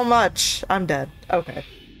so much. I'm dead. Okay.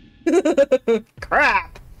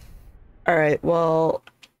 Crap! Alright, well,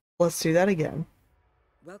 let's do that again.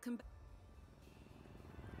 Welcome back.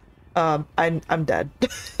 I'm dead.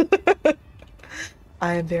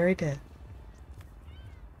 I am very dead.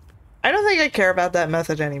 I don't think I care about that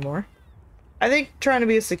method anymore. I think trying to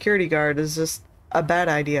be a security guard is just a bad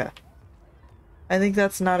idea. I think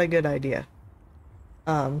that's not a good idea.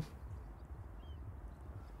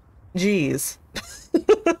 Jeez.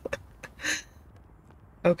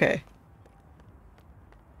 Okay.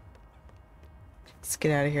 Let's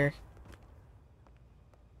get out of here.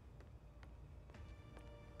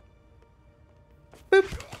 Boop.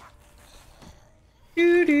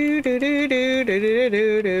 Do do do do do do do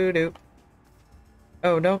do do do.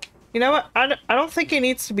 Oh no. You know what? I don't think he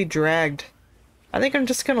needs to be dragged. I think I'm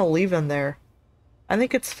just gonna leave him there. I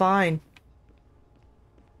think it's fine.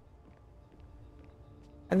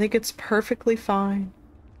 I think it's perfectly fine.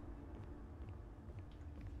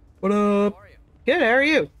 What up? Good, how are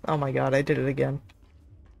you? Oh my god, I did it again.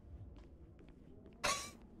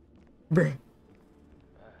 Bruh.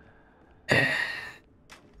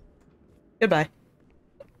 Goodbye.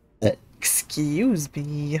 Excuse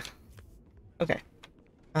me. Okay.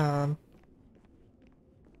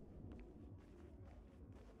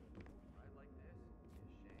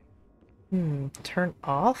 Turn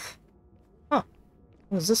off? Huh.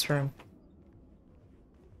 What is this room?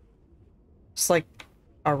 It's like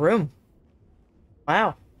a room.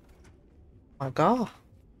 Wow. My god.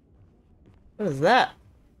 What is that?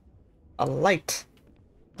 A light.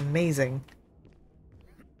 Amazing.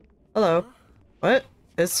 Hello. What?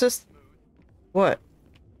 It's just... What?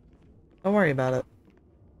 Don't worry about it.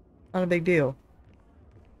 Not a big deal.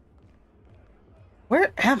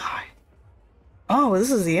 Where am I? Oh,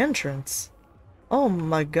 this is the entrance. Oh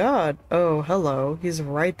my god. Oh, hello. He's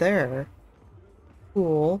right there.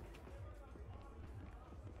 Cool.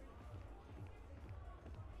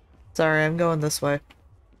 Sorry, I'm going this way.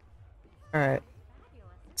 Alright.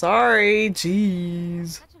 Sorry,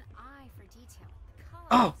 jeez. Such an eye for detail. The colors,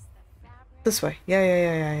 Oh! the fabric, This way. Yeah. all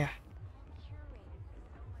curated for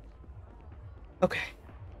so much. Okay.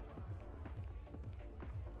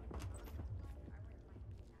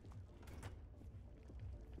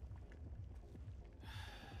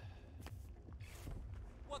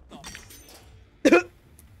 What the?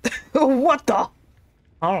 What the?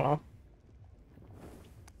 I don't know.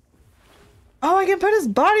 Oh, I can put his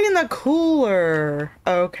body in the cooler.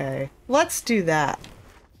 Okay. Let's do that.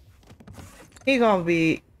 He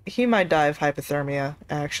might die of hypothermia,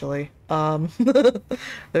 actually.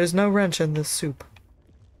 There's no wrench in this soup.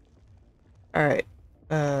 Alright.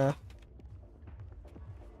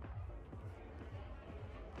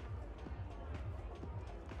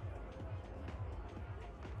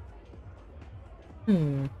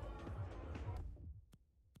 Hmm.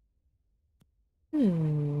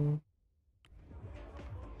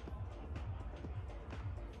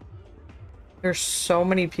 There's so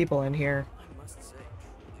many people in here.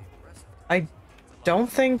 I don't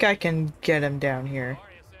think I can get him down here.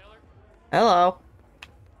 Hello.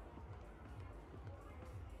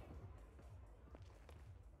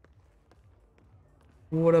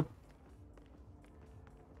 What up?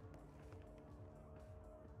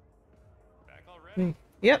 Back already?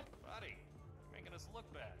 Yep. Buddy, making us look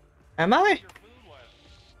bad. Am I? Your food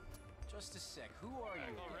went. Just a sec. Who are Back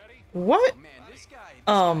you? already? What? Man, this guy.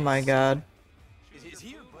 Oh my god. Is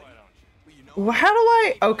here, buddy. Why don't you? Well, you know How do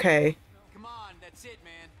I? Okay. Come on, that's it,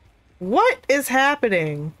 man. What is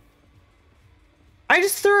happening? I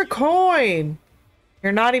just threw a coin.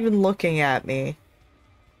 You're not even looking at me.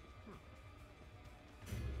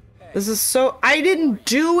 This is so... I didn't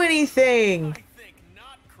do anything.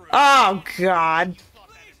 Oh, God.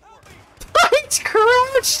 I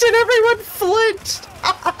crouched and everyone flinched.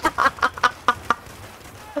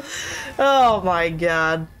 Oh, my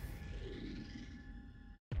God.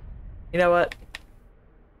 You know what?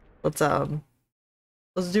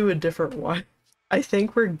 Let's do a different one. I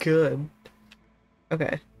think we're good.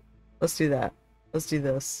 Okay. Let's do that. Let's do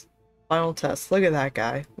this. Final test. Look at that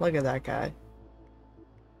guy. Look at that guy.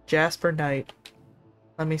 Jasper Knight.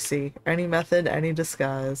 Let me see. Any method, any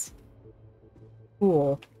disguise.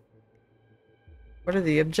 Cool. What are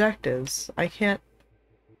the objectives? I can't...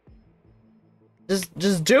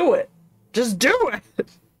 Just do it! Just do it!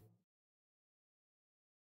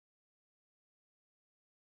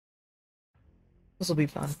 This will be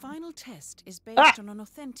fun. The final test is based on an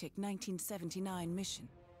authentic 1979 mission.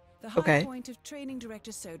 The high point of training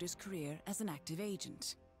Director Soda's career as an active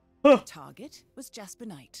agent. The target was Jasper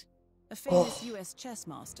Knight, a famous US chess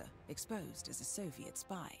master exposed as a Soviet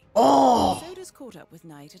spy. Soda's caught up with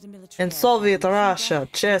Knight at a military In Soviet airfield Russia,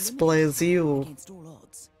 chess plays you. against all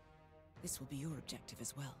odds. This will be your objective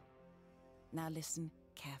as well. Now listen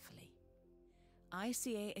carefully.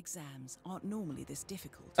 ICA exams aren't normally this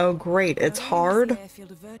difficult. Oh great, it's hard? The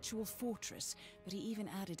airfield a virtual fortress, but he even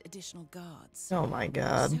added additional guards. Oh my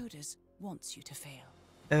god. Sodas wants you to fail.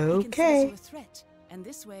 Okay. He considers you a threat, and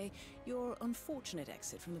this way, your unfortunate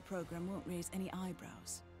exit from the program won't raise any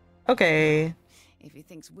eyebrows. Okay. If he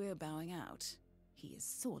thinks we're bowing out, he is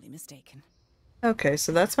sorely mistaken. Okay,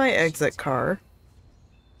 so that's my exit car.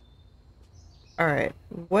 Alright,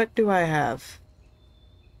 what do I have?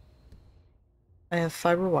 I have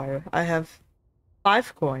fiber wire. I have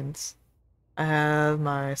 5 coins. I have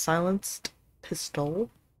my silenced pistol.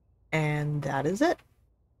 And that is it.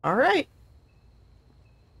 Alright.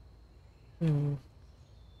 Hmm.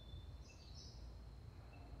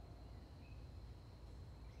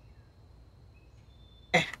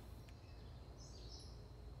 Eh.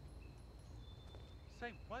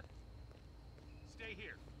 Say what? Stay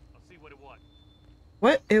here. I'll see what it was.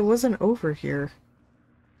 What? It wasn't over here.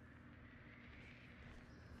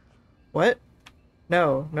 What?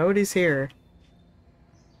 No, nobody's here.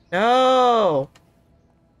 No!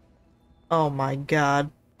 Oh my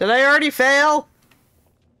god. Did I already fail?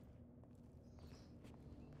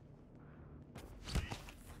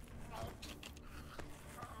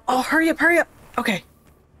 Oh, hurry up, hurry up! Okay.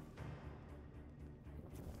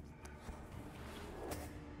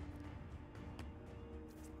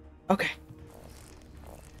 Okay.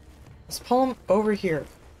 Let's pull him over here.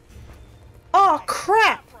 Oh,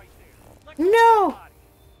 crap! No!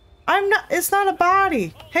 I'm not- it's not a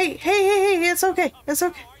body! Hey, hey, hey, hey, it's okay, it's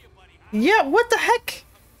okay. Yeah, what the heck?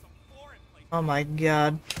 Oh my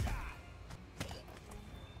god.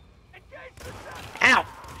 Ow!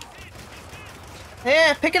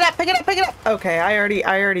 Yeah, pick it up, pick it up, pick it up! Okay, I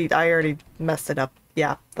already messed it up.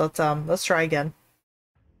 Yeah, let's try again.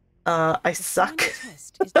 I suck.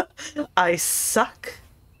 I suck.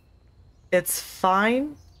 It's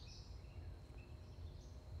fine.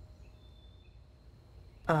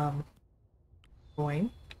 Coin.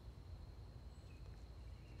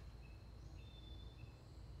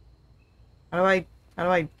 How do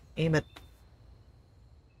I aim it?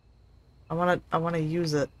 I wanna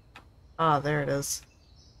use it. Ah, there it is.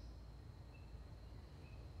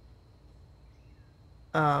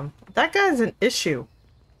 That guy's an issue.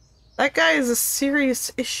 That guy is a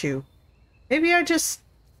serious issue. Maybe I just,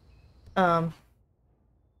 what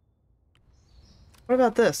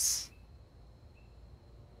about this?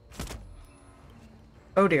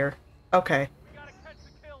 Oh dear. Okay.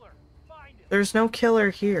 There's no killer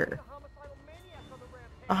here.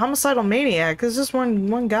 A homicidal maniac is just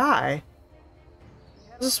one guy.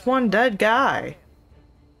 Just one dead guy.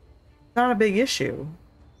 Not a big issue.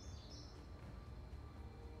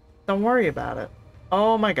 Don't worry about it.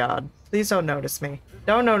 Oh my god. Please don't notice me.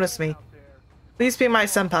 Don't notice me. Please be my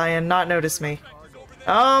senpai and not notice me.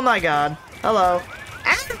 Oh my god. Hello.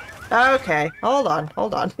 Ah! Okay. Hold on.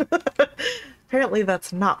 Hold on. Apparently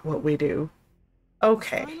that's not what we do.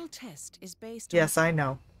 Okay. The final test is based Yes, on... I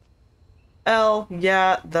know. L,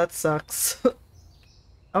 yeah, that sucks.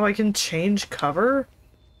 Oh, I can change cover?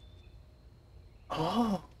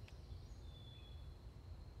 Oh.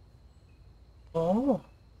 Oh.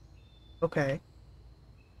 Okay.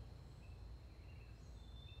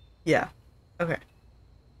 Yeah. Okay.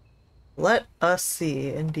 Let us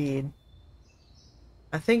see, indeed.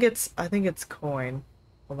 I think it's coin.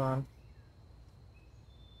 Hold on.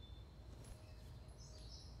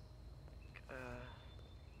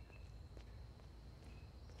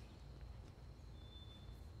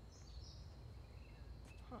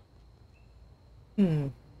 Hmm.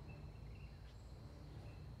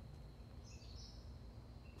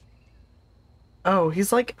 Oh,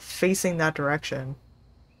 he's like facing that direction.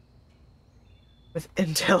 With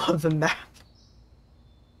intel of the map.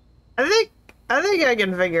 I think I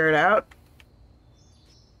can figure it out.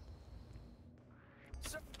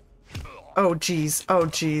 Oh jeez. Oh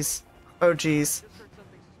jeez. Oh jeez.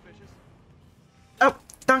 Oh,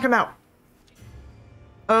 knock him out.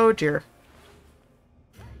 Oh dear.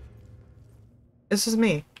 This is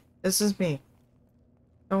me. This is me.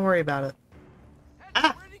 Don't worry about it.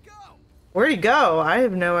 Ah! Where'd he go? I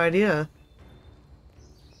have no idea.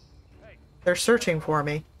 They're searching for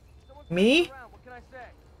me. Me?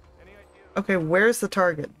 Okay, where's the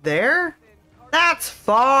target? There? That's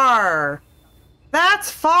far!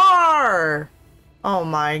 That's far! Oh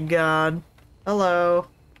my god. Hello.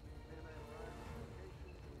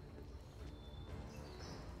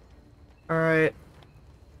 Alright.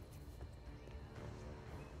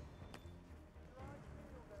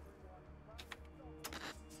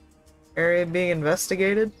 Area being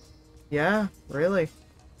investigated? Yeah, really.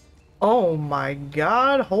 Oh my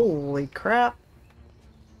god, holy crap.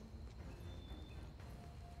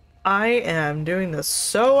 I am doing this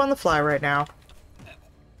so on the fly right now.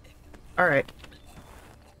 Alright.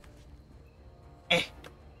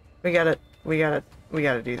 We gotta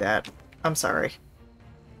do that. I'm sorry.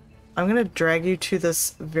 I'm gonna drag you to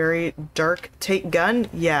this very dark take gun?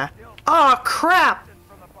 Yeah. Oh, crap!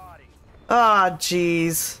 From the body. Ah,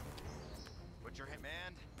 jeez. What's your hit,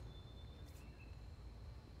 man?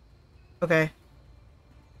 Okay.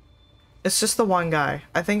 It's just the one guy.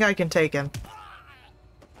 I think I can take him.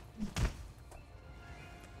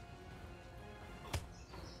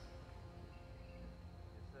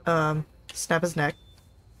 Snap his neck.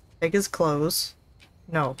 Take his clothes.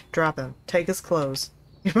 No, drop him. Take his clothes.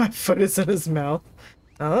 My foot is in his mouth.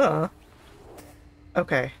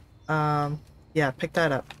 Okay. Yeah, pick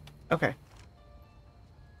that up. Okay.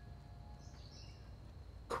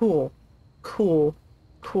 Cool. Cool.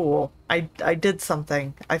 Cool. I did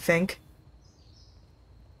something, I think.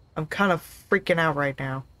 I'm kind of freaking out right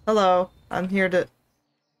now. Hello. I'm here to...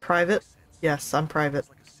 Private? Yes, I'm private. It's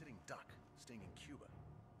like a sitting duck staying in Cuba.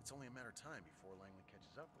 It's only a matter of time before Langley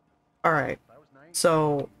catches up with them. Alright. If I was nice,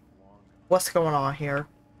 So, long what's going on here?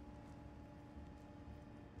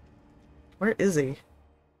 Where is he?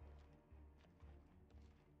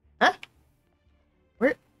 Huh?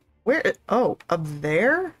 Where? Oh, up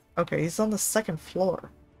there? Okay, he's on the second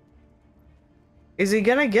floor. Is he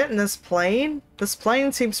gonna get in this plane? This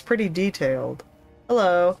plane seems pretty detailed.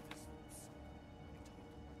 Hello.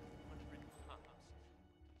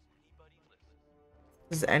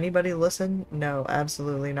 Does anybody listen? No,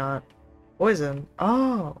 absolutely not. Poison.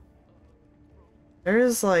 Oh. There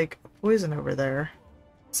is, like, poison over there.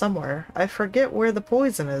 Somewhere. I forget where the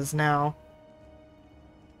poison is now.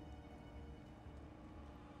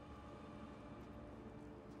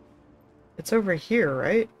 It's over here,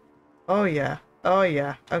 right? Oh, yeah. Oh,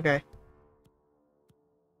 yeah. Okay.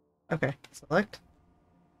 Okay. Select.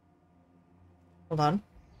 Hold on.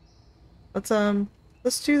 Let's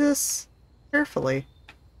do this carefully.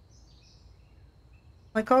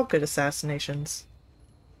 Like all good assassinations.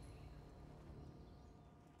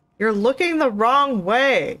 You're looking the wrong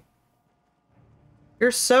way!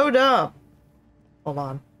 You're so dumb! Hold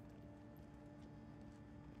on.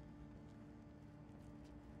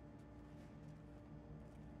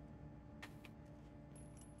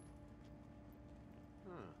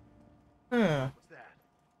 Huh. What's that?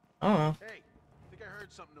 I don't know. Hey, I think I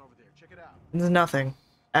heard something over there. Check it out. There's nothing.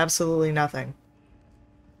 Absolutely nothing.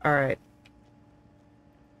 Alright.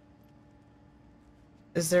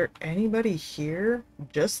 Is there anybody here?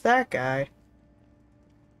 Just that guy.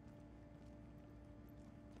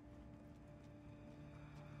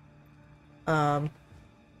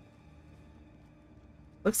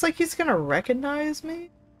 Looks like he's gonna recognize me?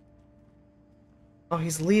 Oh,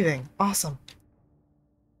 he's leaving. Awesome.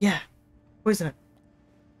 Yeah. Poison it.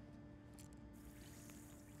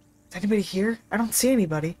 Is anybody here? I don't see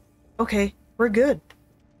anybody. Okay, we're good.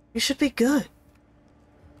 We should be good.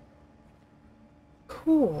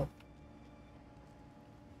 Cool.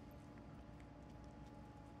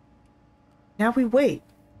 Now we wait.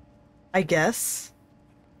 I guess.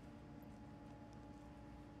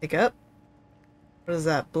 Pick up. What is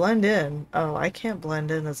that? Blend in. Oh, I can't blend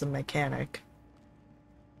in as a mechanic.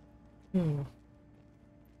 How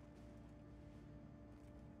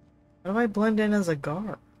do I blend in as a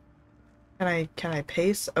guard? Can I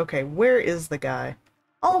paste? Okay, where is the guy?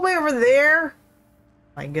 All the way over there?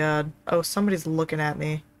 My god. Oh, somebody's looking at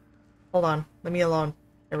me. Hold on. Leave me alone.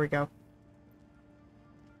 There we go.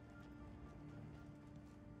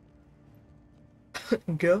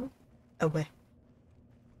 Go away.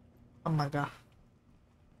 Oh my god.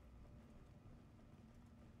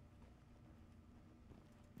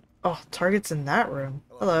 Oh, target's in that room.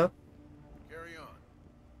 Hello. Carry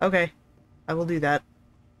on. Okay. I will do that.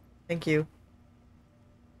 Thank you.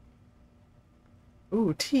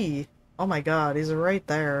 Ooh, tea. Oh my god, he's right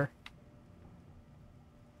there.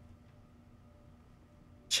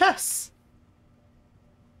 Chess!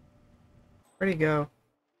 Where'd he go?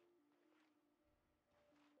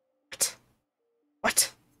 What?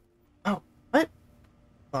 What? Oh, what?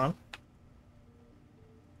 Hold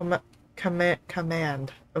on.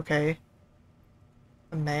 Command. Okay.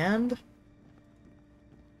 Command?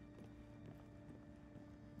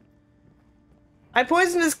 I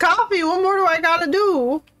poisoned his coffee! What more do I gotta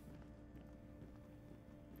do?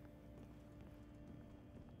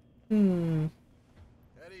 At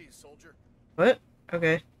ease, soldier. What?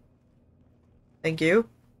 Okay. Thank you.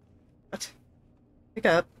 What? Pick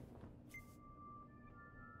up.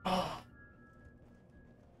 Oh.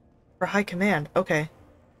 For high command. Okay.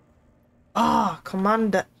 Ah,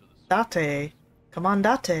 Commandate.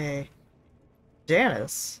 Commandate.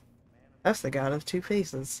 Janice. That's the god of two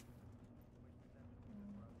faces.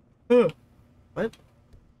 What?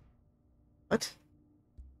 What?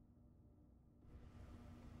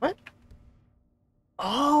 What?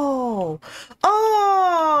 Oh!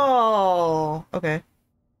 Oh! Okay.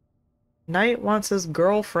 Knight wants his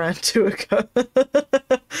girlfriend to accompany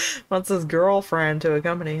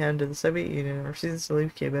him to the Soviet Union and refuses to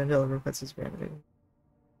leave Cuba until he requests his family.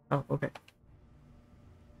 Oh, okay.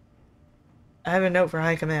 I have a note for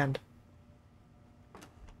High Command.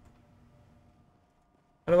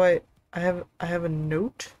 How do I have a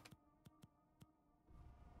note?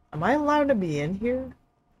 Am I allowed to be in here?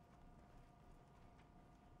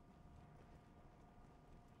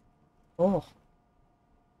 Oh.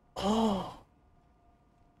 Oh.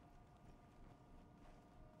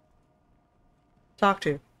 Talk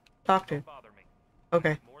to. Okay.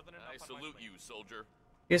 I salute you, soldier.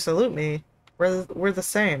 You salute me. We're the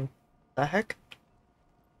same. The heck?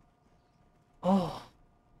 Oh.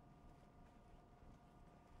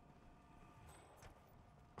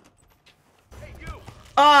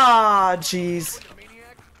 Ah, jeez.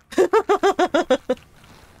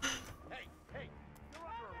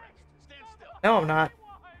 No, I'm not.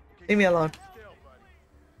 Leave me alone.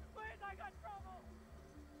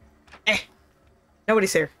 Eh.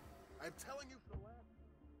 Nobody's here.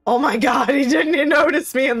 Oh my god, he didn't even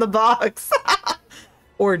notice me in the box.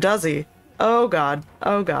 Or does he? Oh god.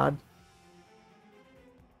 Oh god.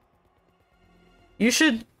 You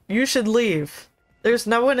should leave. There's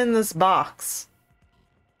no one in this box.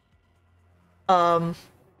 I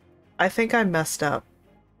think I messed up.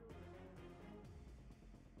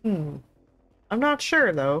 I'm not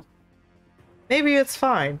sure though. Maybe it's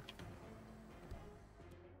fine.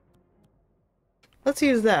 Let's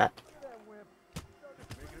use that.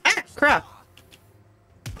 Ah, crap.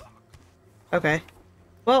 Okay.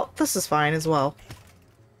 Well, this is fine as well.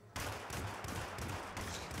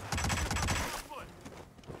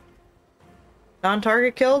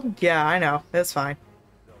 Non-target killed? Yeah, I know. It's fine.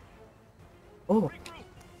 Oh.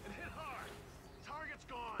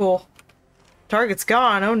 Cool. Target's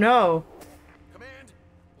gone. Oh no. Command,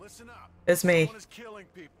 listen up. It's me. Someone is killing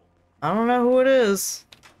people. I don't know who it is.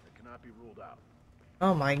 It cannot be ruled out.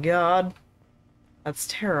 Oh my god. That's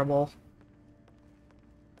terrible.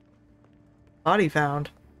 Body found.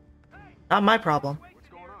 Not my problem. What's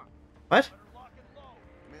going on? What?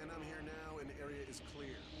 Command, I'm here now and the area is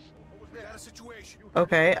clear. We got a situation.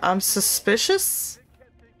 Okay, I'm suspicious?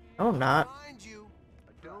 No, I'm not. Find you.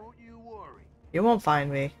 Don't you worry. You won't find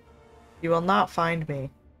me. You will not find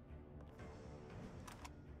me.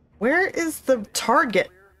 Where is the target?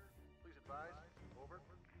 Please advise. Over.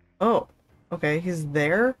 Oh, okay, he's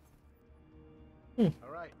there? All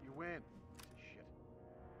right, you win. Shit.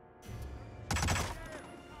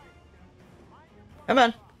 Come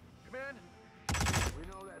on. Command. We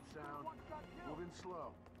know that sound. Moving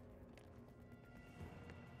slow.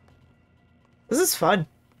 This is fun.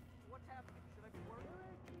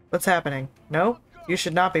 What's happening? No? You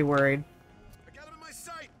should not be worried. I got him in my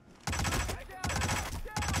sight.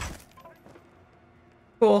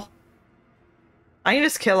 Cool. I can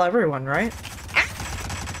just kill everyone, right?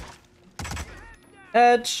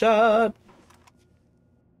 Headshot!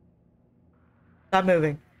 Stop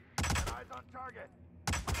moving. Eyes on target.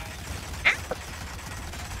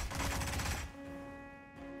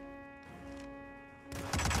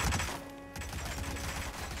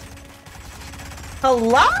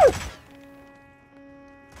 Hello?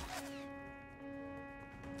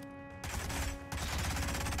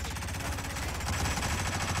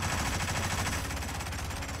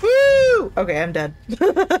 Woo! Okay, I'm dead.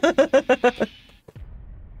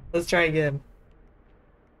 Let's try again.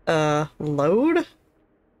 Load?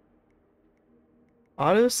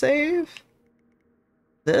 Autosave?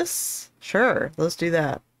 This? Sure, let's do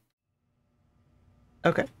that.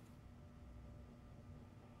 Okay.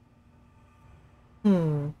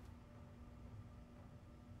 Do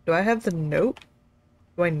I have the note?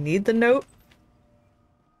 Do I need the note?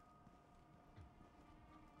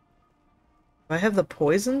 Do I have the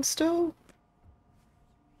poison still?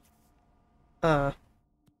 No,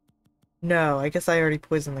 I guess I already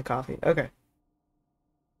poisoned the coffee. Okay.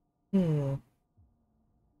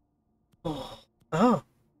 Oh. Oh.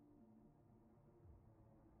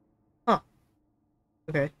 Huh.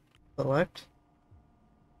 Okay. Select.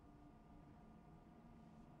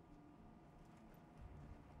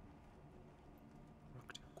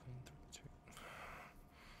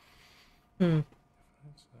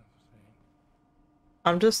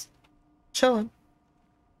 I'm just chilling.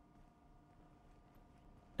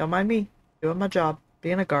 Don't mind me. Doing my job.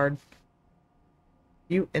 Being a guard.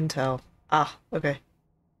 You intel. Ah, okay.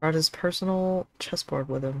 Brought his personal chessboard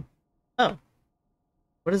with him. Oh.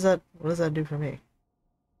 What does that do for me?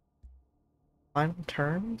 Final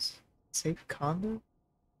terms? Safe conduct?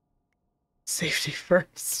 Safety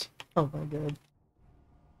first. Oh my god.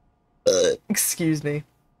 Excuse me.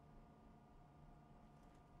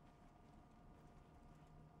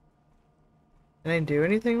 Can I do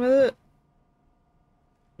anything with it?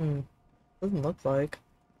 Doesn't look like.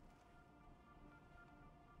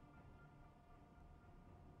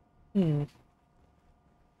 What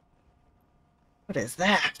is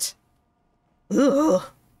that? Ugh.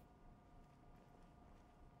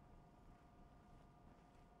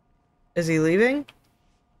 Is he leaving?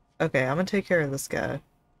 Okay, I'm gonna take care of this guy.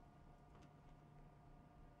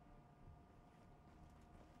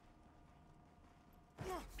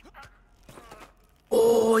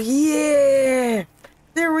 Oh, yeah!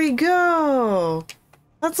 There we go!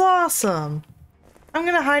 That's awesome! I'm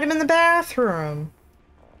gonna hide him in the bathroom.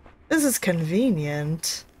 This is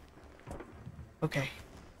convenient. Okay.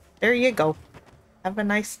 There you go. Have a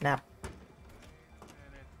nice nap.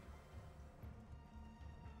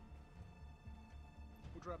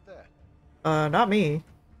 Who dropped that? Not me.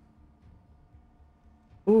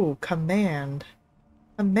 Ooh, command.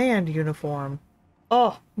 Command uniform.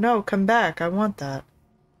 Oh, no, come back. I want that.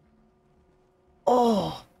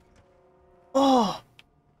 Oh. Oh.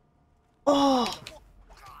 Oh.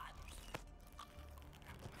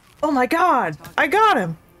 Oh my god! I got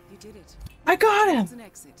him! You did it. I got him! There's an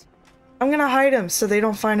exit. I'm gonna hide him so they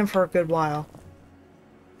don't find him for a good while.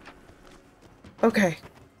 Okay.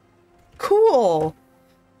 Cool!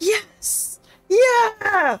 Yes!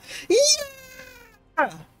 Yeah!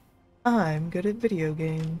 Yeah! I'm good at video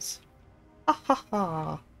games. Ha ha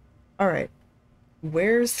ha. Alright.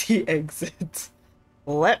 Where's the exit?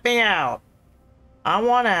 Let me out! I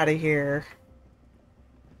want out of here.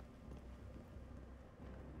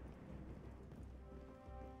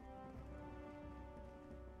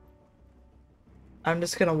 I'm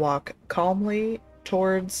just gonna walk calmly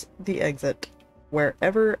towards the exit,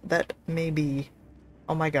 wherever that may be.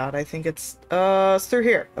 Oh my god, I think it's through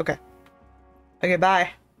here. Okay. Okay,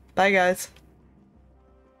 bye. Bye, guys.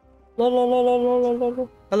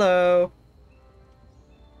 Hello.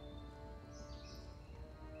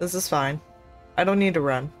 This is fine. I don't need to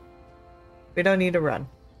run. We don't need to run.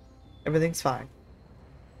 Everything's fine.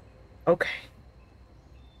 Okay.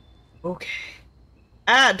 Okay.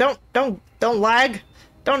 Ah, don't lag.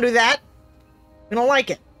 Don't do that. I don't like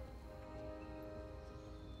it.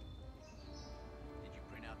 Did you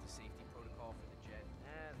print out the safety protocol for the jet?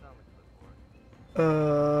 It's not like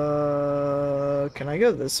Can I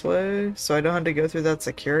go this way? So I don't have to go through that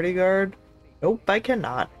security guard? Nope, I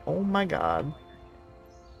cannot. Oh my god.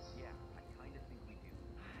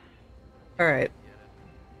 Alright.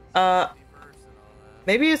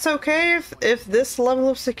 Maybe it's okay if this level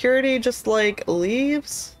of security just, like,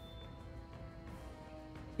 leaves?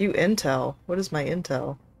 You intel. What is my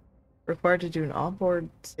intel? Required to do an onboard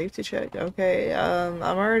safety check? Okay, I'm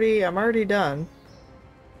already done.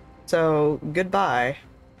 So, goodbye.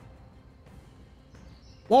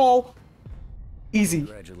 Lol. Easy.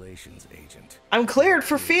 Congratulations, Agent. I'm cleared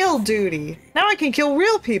for field duty! Now I can kill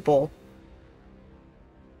real people!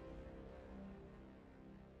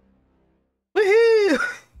 Woohoo!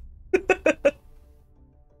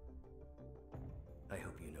 I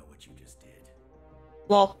hope you know what you just did.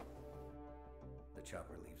 Lol. The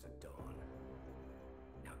chopper leaves at dawn.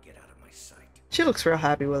 Now get out of my sight. She looks real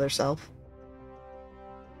happy with herself.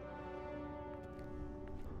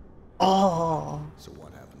 Oh. So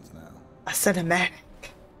what happens now? A cinematic.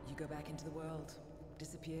 You go back into the world,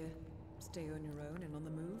 disappear, stay on your own and on the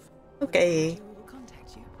move. Okay. We will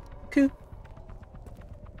contact you. Cool.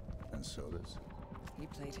 And so does. He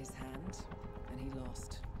played his hand, and he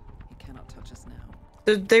lost. He cannot touch us now.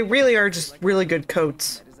 They really are just really good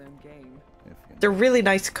coats. At his own game. They're really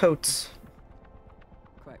nice coats.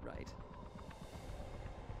 Quite right.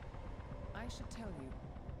 I should tell you,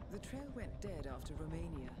 the trail went dead after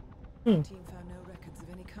Romania. The team found no records of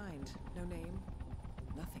any kind. No name.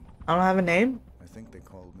 Nothing. I don't have a name? I think they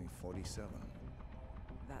called me 47.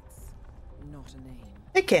 That's not a name.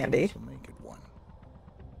 It can be. So make it one.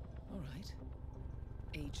 All right.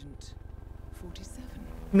 Agent 47.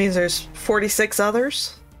 Means there's 46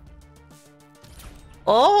 others?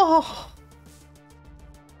 Oh!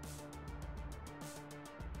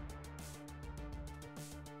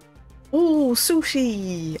 Ooh,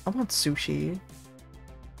 sushi! I want sushi.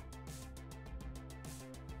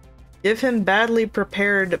 Give him badly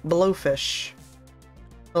prepared blowfish.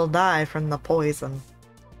 He'll die from the poison.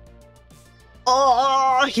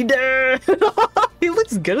 Oh, he did! He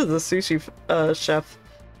looks good as a sushi chef.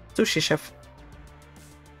 Sushi chef.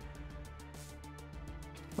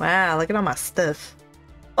 Wow, look at all my stuff.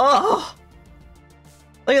 Oh!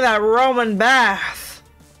 Look at that Roman bath!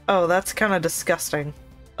 Oh, that's kind of disgusting.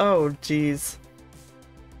 Oh, jeez.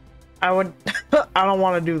 I would... I don't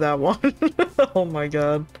want to do that one. Oh my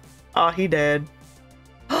god. Oh, he dead.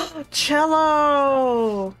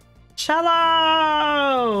 Cello!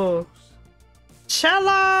 Cello!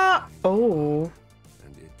 Cello! Oh.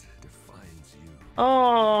 And it defines you.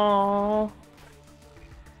 Oh.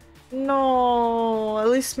 No. At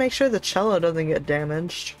least make sure the cello doesn't get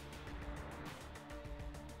damaged.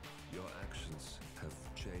 Your actions have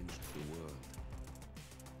changed the world.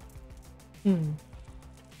 Hmm.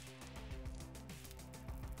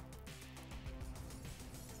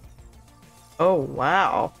 Oh,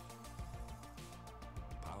 wow.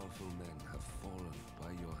 Powerful men have fallen by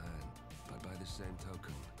your hand, but by the same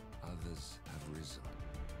token, others have risen.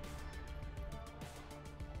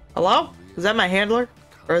 Hello? Is that my handler?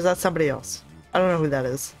 Or is that somebody else? I don't know who that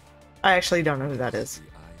is. I actually don't know who that is.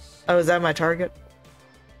 Oh, is that my target?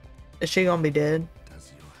 Is she gonna be dead?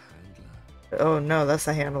 Does your handler? Oh no, that's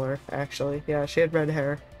the handler, actually. Yeah, she had red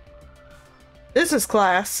hair. Business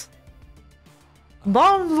class!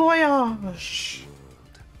 Bon voyage!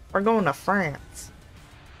 We're going to France.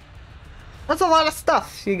 That's a lot of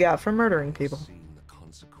stuff you got for murdering people. I've seen the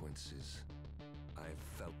consequences. I've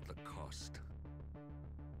felt the cost.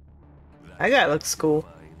 That guy looks cool.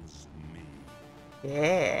 Defines me.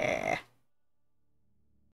 Yeah.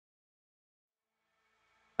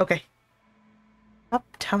 Okay. Stop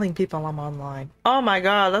telling people I'm online. Oh my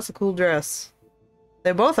god, that's a cool dress.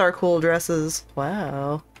 They both are cool dresses.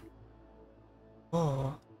 Wow.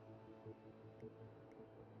 Oh.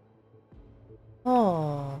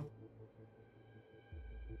 Oh.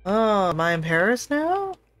 Oh, am I in Paris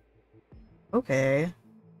now? Okay.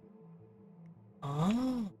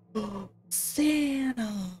 Oh.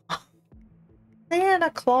 Santa. Santa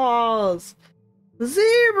Claus.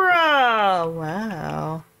 Zebra.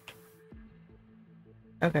 Wow.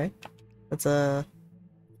 Okay. Let's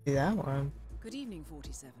see that one. Good evening,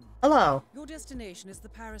 47. Hello. Your destination is the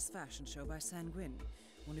Paris Fashion Show by Sanguine,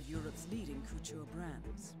 one of Europe's leading couture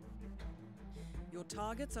brands. Your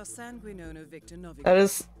targets are Sanguine owner Victor Novikov, That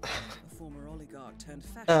is a former oligarch turned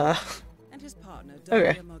fashion, and his partner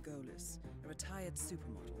Daria Margolis, a retired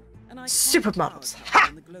supermodel. An iconic Supermodels. powerhouse Ha!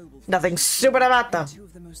 in the global Nothing fashion stupid about them. two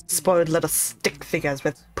of the most Spoiled little stick figures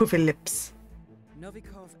with poofy lips.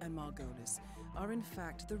 Novikov and Margolis are in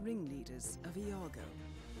fact the ringleaders of Iago,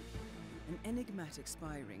 an enigmatic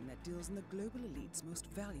spy ring that deals in the global elite's most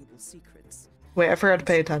valuable secrets. Wait, I forgot to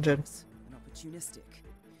pay attention. And opportunistic.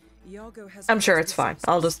 Iago has I'm sure it's fine.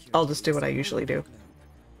 I'll just do what I usually do.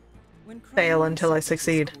 Fail until I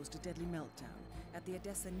succeed.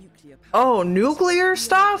 Oh, nuclear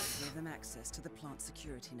stuff? Gave them access to the plant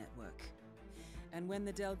security network. And when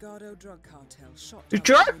the Delgado drug cartel shot The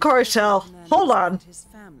drug cartel? Hold on. his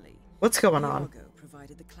family, What's going on? Iago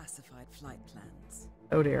provided the classified flight plans.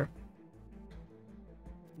 Oh dear.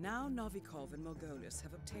 Now Novikov and Margolis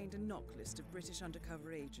have obtained a knock list of British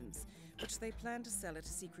undercover agents, which they plan to sell at a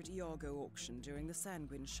secret Iago auction during the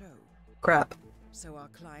Sanguine show. Crap. So our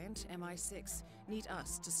client, MI6, need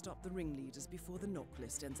us to stop the ringleaders before the knock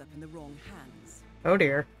list ends up in the wrong hands. Oh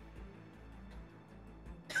dear.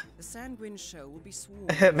 The Sanguine show will be sworn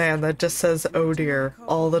A hitman that just says oh dear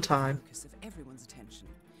all the time. Focus of everyone's attention,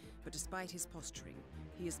 but despite his posturing,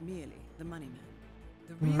 he is merely the money man.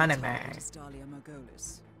 The real Money target man. is Daria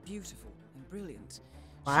Margolis, beautiful and brilliant.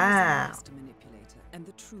 Wow. She's a master manipulator and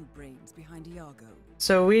the true brains behind Iago.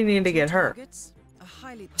 So we need to get her. Targets, a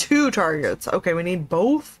highly Two targets. Okay, we need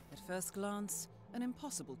both? At first glance, an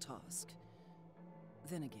impossible task.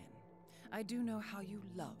 Then again, I do know how you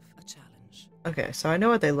love a challenge. Okay, so I know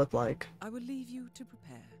what they look like. I will leave you to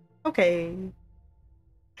prepare. Okay.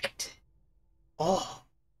 Right. Oh.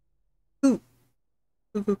 Ooh.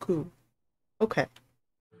 Ooh, ooh, ooh. Okay.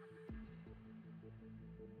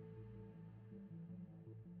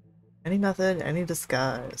 Any method, any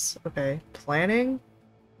disguise. Okay. Planning?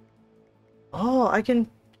 Oh, I can...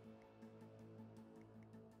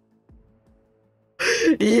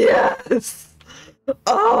 Yes!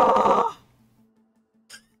 Oh!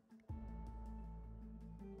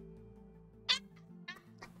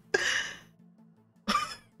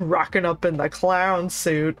 Rocking up in the clown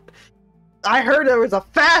suit. I heard there was a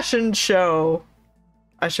fashion show!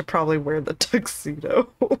 I should probably wear the tuxedo.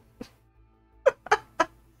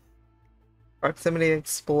 Proximity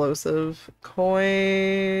explosive.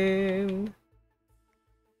 Coin.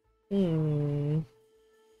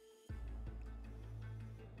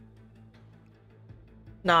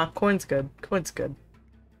 Nah, coin's good. Coin's good.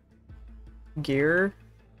 Gear.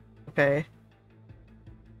 Okay.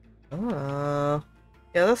 Yeah,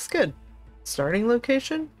 that's good. Starting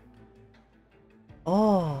location?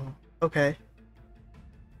 Oh, okay.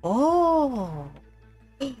 Oh.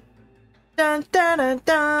 Dun dun dun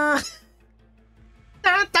dun.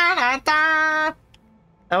 Dun dun dun dun.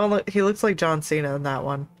 That one, he looks like John Cena in that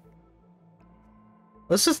one.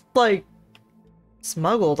 Let's just, like,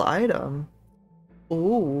 smuggled item.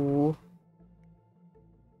 Ooh.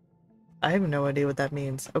 I have no idea what that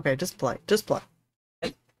means. Okay, just play. Just play.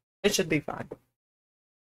 It should be fine.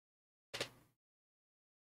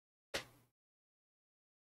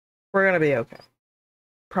 We're gonna be okay.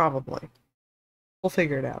 Probably. We'll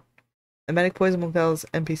figure it out. The medic poison will cause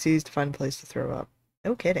NPCs to find a place to throw up.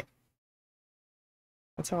 No kidding.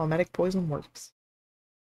 That's how a medic poison works.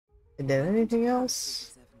 And then anything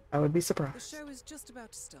else, I would be surprised. The show is just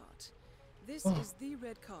about to start. This is the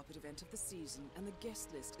red carpet event of the season, and the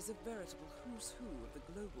guest list is a veritable who's who of the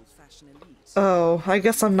global fashion elite. Oh, I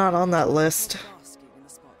guess I'm not on that list. Basking in the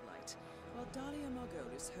spotlight, while Dahlia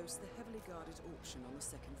Margolis hosts the heavily guarded auction on the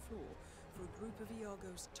second floor for a group of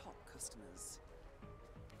Iago's top customers.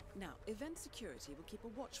 Now, event security will keep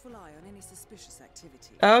a watchful eye on any suspicious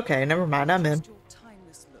activity. Okay, never mind, I'm in. Your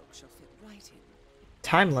timeless look shall fit right in.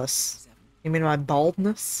 Timeless? You mean my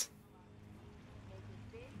baldness?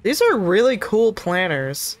 These are really cool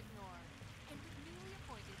planners.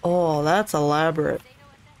 Oh, that's elaborate.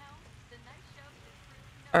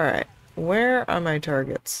 Alright, where are my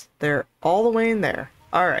targets? They're all the way in there.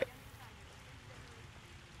 Alright.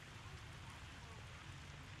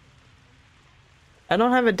 I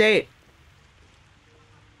don't have a date.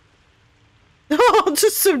 Oh,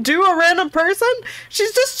 just subdue a random person?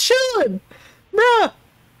 She's just chilling. Bruh.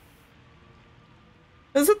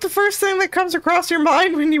 Is it the first thing that comes across your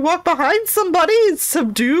mind when you walk behind somebody? Is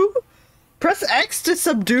subdue? Press X to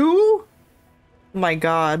subdue? Oh my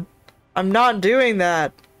god. I'm not doing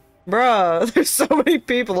that. Bruh, there's so many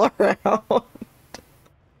people around.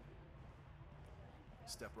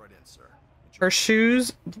 Step right in, sir. Her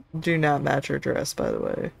shoes do not match her dress, by the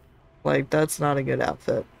way. Like, that's not a good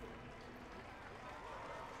outfit.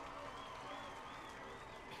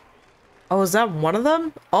 Oh, is that one of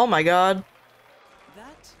them? Oh my god.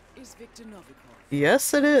 That is Victor Novikov.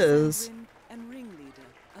 Yes, it is. And ringleader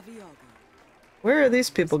of Iago. Where are these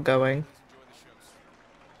people going?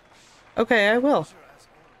 Okay, I will.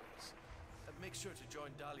 Make sure to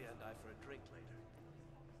join Dahlia and I for a drink later.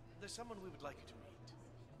 There's someone we would like you to meet.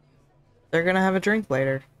 They're gonna have a drink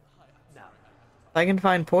later. Now, If I can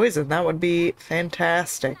find poison, that would be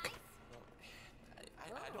fantastic.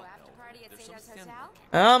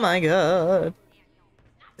 Oh my god.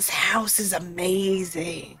 This house is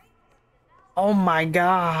amazing. Oh my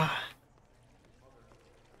god.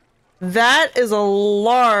 That is a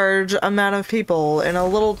large amount of people in a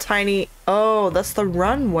little tiny... Oh, that's the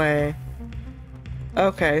runway.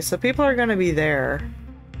 Okay, so people are gonna be there.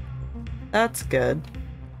 That's good.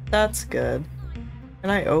 That's good. Can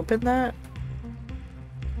I open that?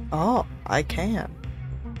 Oh, I can.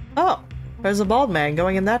 Oh, there's a bald man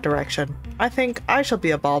going in that direction. I think I shall be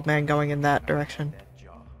a bald man going in that direction.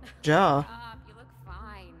 Jaw. You look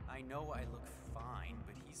fine. I know I look fine,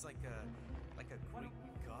 but he's like a Greek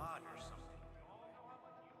god or something.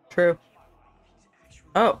 True.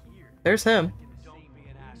 Oh, there's him.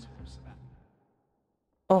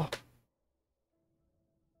 Oh.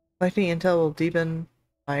 Collecting intel will deepen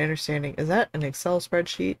my understanding. Is that an Excel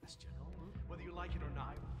spreadsheet?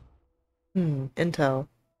 Intel.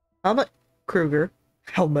 Helmut Kruger.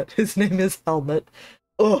 Helmut. His name is Helmut.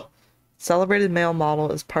 Ugh. Celebrated male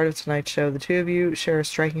model is part of tonight's show. The two of you share a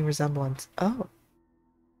striking resemblance. Oh.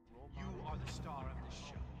 You are the star of this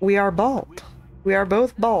show. We are bald. We are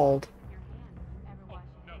both bald. No,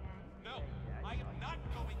 I am not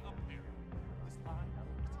going up there. This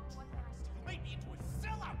line, you made me into a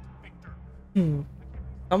sellout, Victor.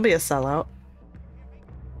 Don't be a sellout.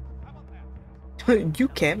 How about that? You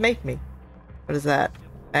can't make me. What is that?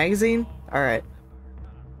 Magazine? Alright.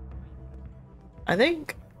 I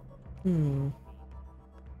think... Speaking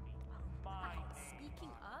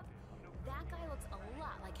of, that guy looks a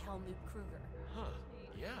lot like Helmut Kruger. Huh.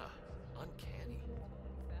 Yeah.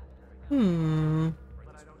 Uncanny.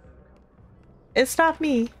 It's not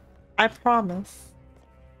me. I promise.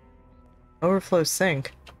 Overflow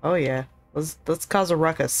sink. Oh yeah. Let's cause a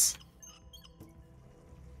ruckus.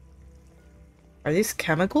 Are these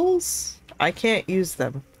chemicals? I can't use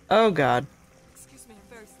them. Oh god. Excuse me, I'm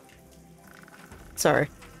very Sorry. sorry.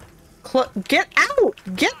 Get out!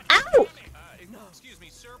 Get out! Excuse me,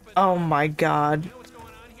 sir, but Oh my god. you know what's going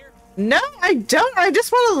on here? No, I don't! I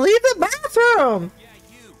just want to leave the bathroom! Yeah,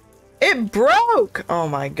 you. It broke! Oh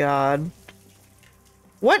my god.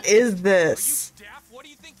 What is this? Daft, what do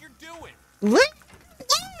you think you're doing?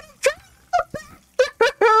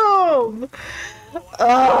 Bathroom!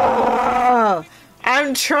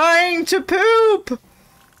 I'm trying to poop!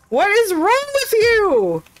 What is wrong with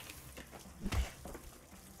you?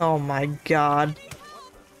 Oh my god.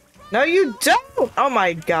 No, you don't! Oh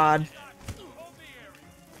my god.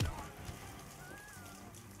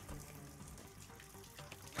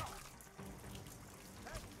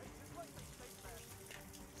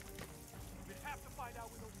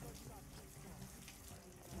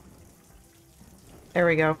 There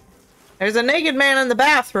we go. There's a naked man in the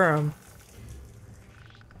bathroom.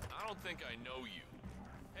 I don't think I know you.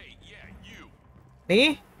 Hey, yeah, you.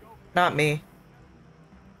 Me? Not me.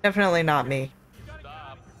 Definitely not me.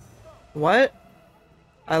 Stop. What?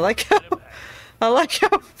 I like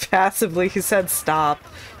how passively he said stop.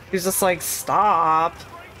 He's just like, stop.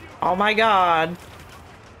 Oh my god.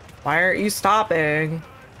 Why aren't you stopping?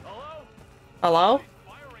 Hello?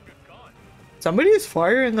 Somebody's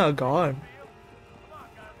firing a gun.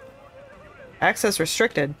 Access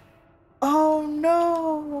restricted. Oh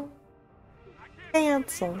no.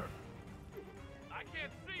 Cancel. I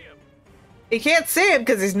can't see him. He can't see him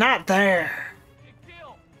because he's not there.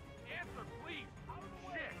 Kill. Answer, please.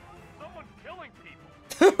 Shit. Someone's killing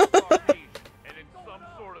people. And in some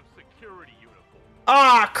sort of security uniform.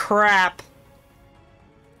 Ah, crap.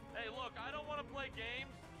 Hey, look, I don't want to play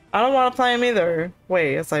games. I don't want to play him either.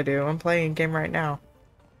 Wait, yes I do. I'm playing a game right now.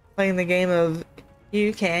 Playing the game of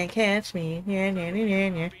You Can't Catch Me. Yeah, yeah, yeah,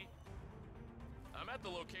 yeah. I'm at the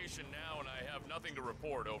location now and I have nothing to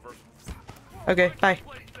report, over. Okay, bye.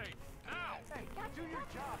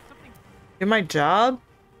 Do my job?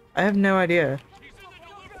 I have no idea.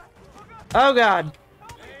 Oh god.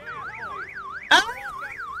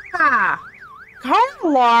 Ah! Car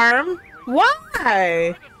alarm?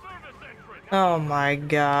 Why? Oh my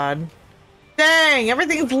god. Dang,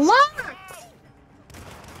 everything's locked!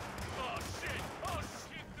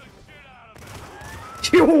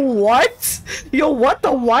 You what? You what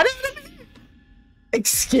the what?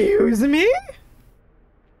 Excuse me?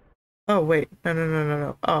 Oh wait,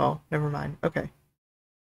 no. Oh, never mind. Okay.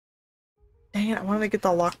 Dang it, I wanted to get the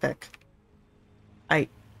lockpick.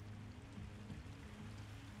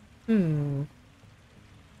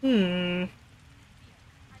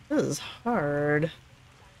 This is hard.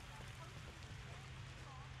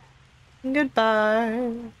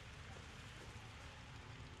 Goodbye.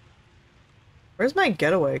 Where's my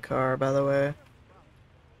getaway car, by the way?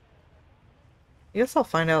 I guess I'll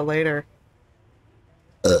find out later.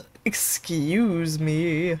 Excuse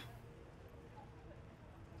me.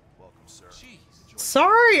 Welcome, sir.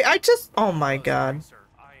 Sorry, I just... Oh my god. Sir,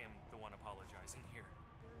 I am the one apologizing here.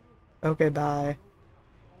 Okay, bye.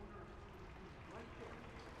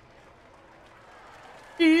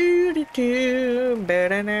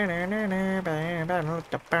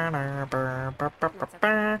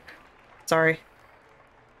 Sorry.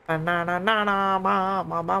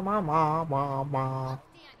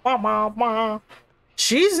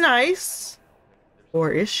 She's nice.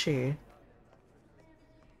 Or is she?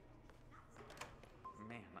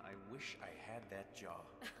 Man, I wish I had that jaw.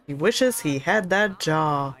 He wishes he had that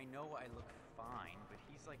jaw. I know I look fine, but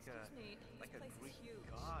he's like a Greek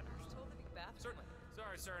god or something. Certainly.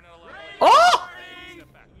 Sorry, sir, not allowed. Oh!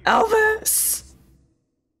 Elvis!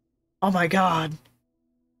 Oh my god.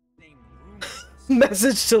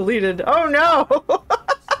 Message deleted. Oh no!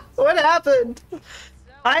 What happened?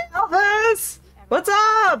 Hi, Elvis! What's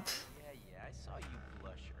up? Yeah, I saw you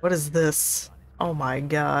blush. What is this? Oh my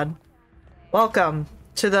god. Welcome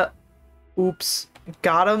to the... Oops.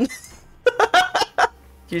 Got him?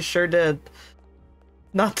 You sure did.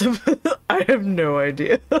 Not the... I have no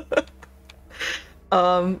idea.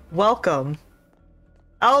 Welcome.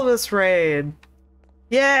 Elvis Raid.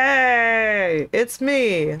 Yay! It's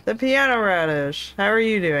me, the Piano Radish. How are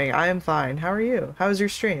you doing? I am fine. How are you? How was your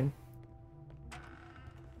stream?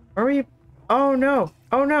 Where were you? Oh no!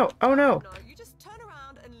 Oh no! Oh no! No, you just turn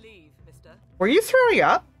around and leave, mister. Were you throwing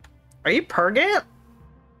up? Are you purgant?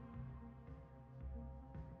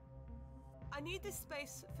 I need this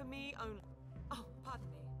space for me only. Oh, pardon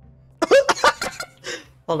me.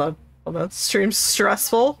 Hold on. Hold on. Stream's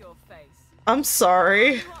stressful. Your face. I'm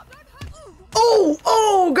sorry. Oh!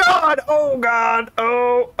 Oh god! Oh god!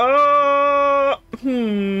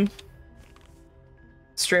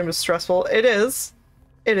 Stream is stressful. It is.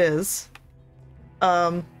 It is.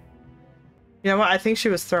 You know what? I think she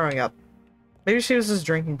was throwing up. Maybe she was just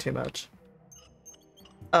drinking too much.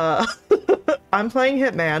 I'm playing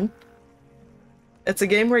Hitman. It's a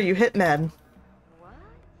game where you hit men. What?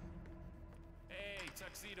 Hey,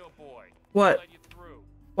 tuxedo boy. What? Let you through.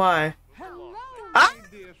 Why? Hello, Ah! my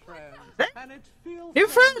dear friend. And it feels New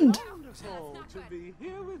friend! so wonderful to be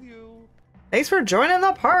here with you. Thanks for joining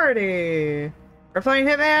the party! We're playing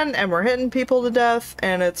Hitman, and we're hitting people to death,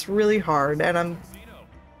 and it's really hard, and I'm... Tuxedo.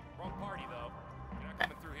 Wrong party, though. You're not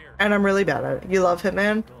coming through And I'm really bad at it. You love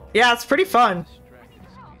Hitman? Yeah, it's pretty fun.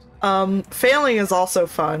 Failing is also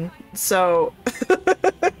fun, so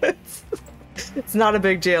it's not a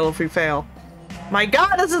big deal if we fail. My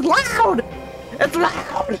god, this is loud! It's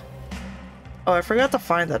loud! Oh, I forgot to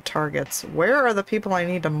find the targets. Where are the people I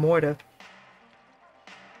need to mortar?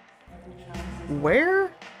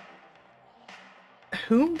 Where?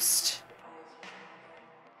 Whomst?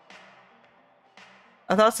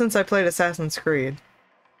 I thought since I played Assassin's Creed.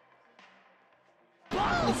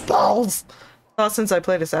 Balls! I thought since I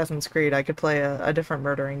played Assassin's Creed, I could play a different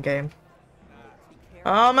murdering game.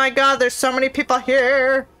 Oh my god, there's so many people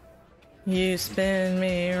here! You spin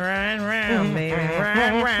me right round, baby,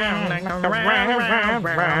 right round, like a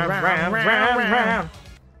round.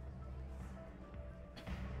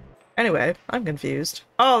 Anyway, I'm confused.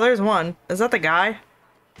 Oh, there's one. Is that the guy?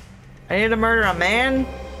 I need to murder a man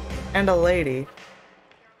and a lady.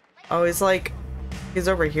 Oh, he's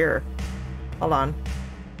over here. Hold on.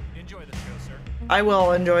 Enjoy the show, sir. I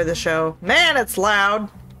will enjoy the show. Man, it's loud!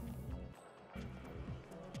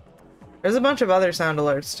 There's a bunch of other sound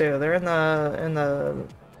alerts too. They're in the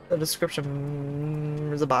description.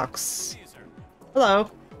 There's a box.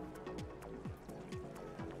 Hello.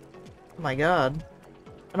 Oh my god.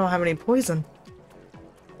 I don't have any poison.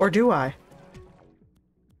 Or do I?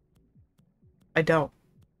 I don't.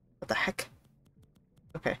 What the heck?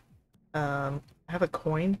 Okay. I have a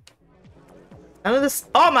coin. None of this.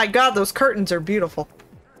 Oh my god, those curtains are beautiful.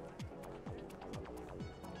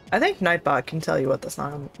 I think Nightbot can tell you what the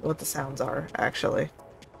sounds are, actually.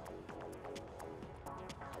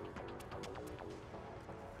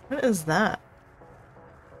 What is that?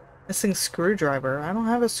 Missing screwdriver. I don't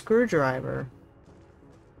have a screwdriver.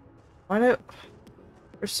 Why do...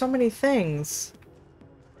 There's so many things.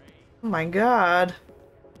 Oh my god.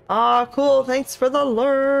 Ah, cool. Thanks for the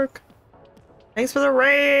lurk. Thanks for the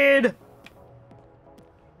raid.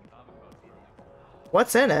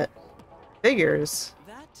 What's in it? Figures.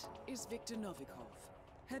 That is Victor Novikov,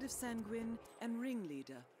 head of Sanguine and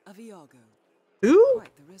ringleader of Iago. Who?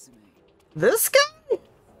 Quite the resume. This guy? It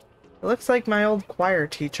looks like my old choir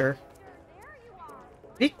teacher.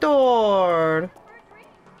 Victor!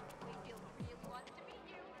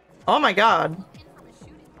 Oh my god.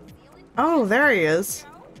 Oh, there he is.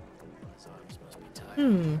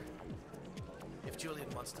 Hmm. If Julian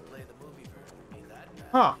wants to play the movie version of me that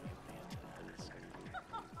bad, Huh.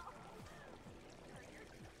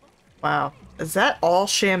 Wow. Is that all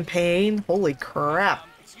champagne? Holy crap.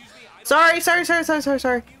 Sorry. Sorry.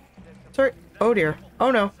 Oh dear.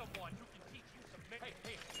 Oh no.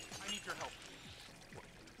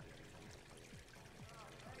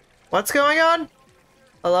 What's going on?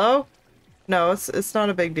 Hello? No, it's not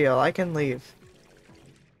a big deal. I can leave.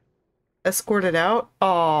 Escorted out?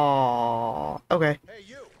 Aww. Okay. Hey,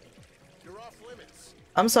 you! You're off limits.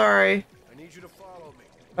 I'm sorry. I need you to follow me.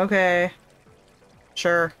 Okay.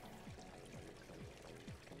 Sure.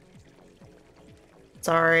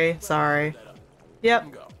 Sorry. Yep,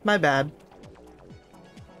 my bad.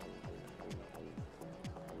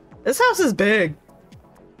 This house is big.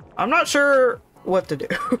 I'm not sure what to do.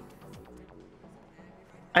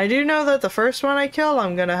 I do know that the first one I kill,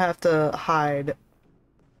 I'm gonna have to hide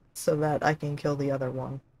so that I can kill the other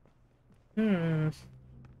one.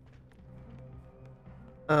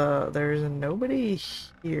 There's nobody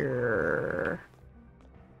here.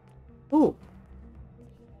 Ooh.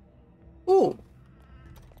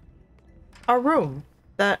 A room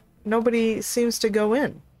that nobody seems to go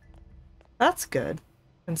in. That's good.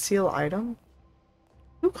 Conceal item?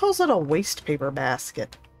 Who calls it a waste paper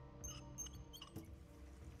basket?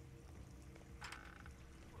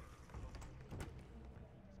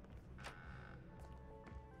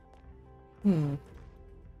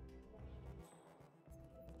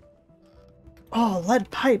 Oh, lead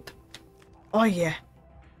pipe. Oh yeah.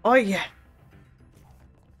 Oh yeah.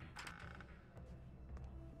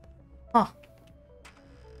 Huh.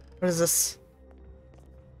 What is this?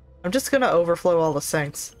 I'm just gonna overflow all the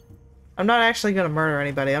sinks. I'm not actually gonna murder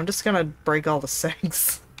anybody. I'm just gonna break all the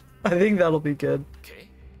sinks. I think that'll be good.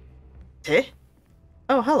 Okay.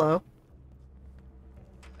 Oh, hello.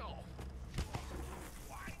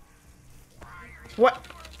 What?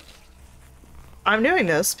 I'm doing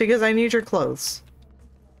this because I need your clothes.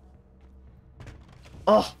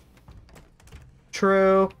 Oh.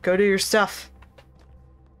 True. Go do your stuff.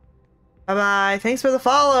 Bye-bye. Thanks for the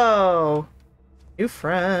follow. New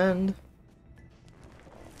friend.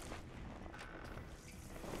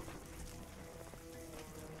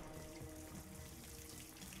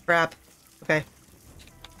 Crap. Okay.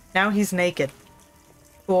 Now he's naked.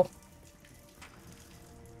 Cool.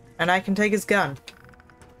 And I can take his gun.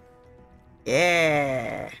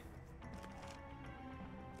 Yeah.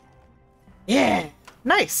 Yeah.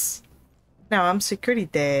 Nice. Now I'm security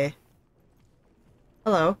day.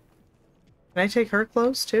 Hello. Can I take her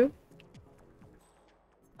clothes too?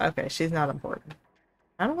 Okay, she's not important.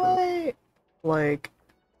 How do I, like,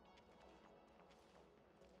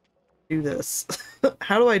 do this?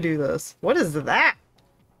 How do I do this? What is that?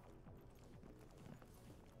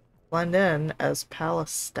 Blend in as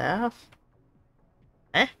palace staff?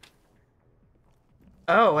 Eh?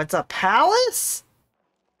 Oh, it's a palace?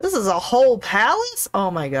 This is a whole palace?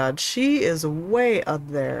 Oh my god, she is way up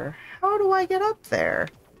there. How do I get up there?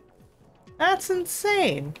 That's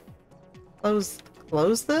insane.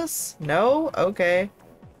 Close this? No? Okay.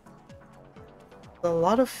 There's a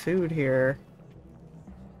lot of food here.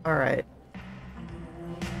 Alright.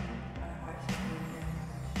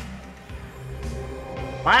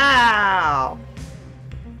 Wow!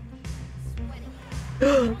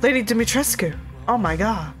 Lady Dimitrescu! Oh my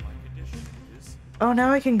god. Oh,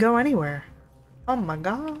 now I can go anywhere. Oh my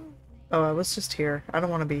god. Oh, I was just here. I don't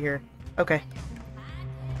want to be here. Okay.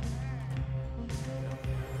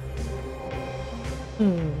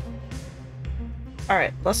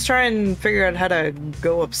 Alright, let's try and figure out how to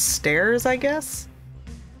go upstairs, I guess?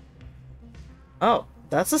 Oh,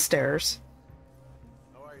 that's the stairs.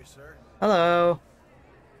 How are you, sir? Hello.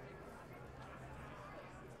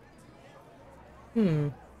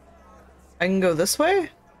 I can go this way?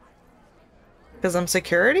 Because I'm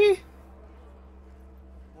security?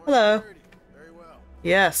 Hello. Security. Very well.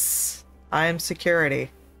 Yes, I am security.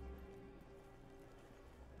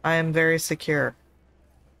 I am very secure.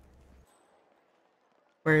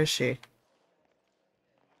 Where is she?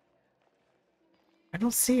 I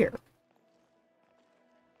don't see her.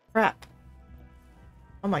 Crap.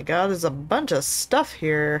 Oh my god, there's a bunch of stuff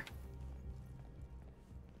here.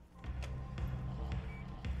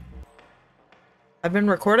 I've been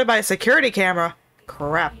recorded by a security camera.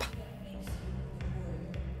 Crap.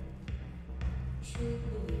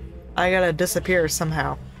 I gotta disappear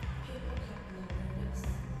somehow.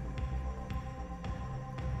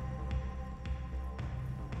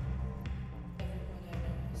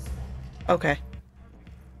 Okay.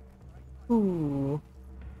 Ooh.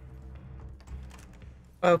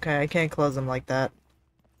 Okay, I can't close them like that.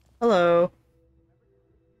 Hello.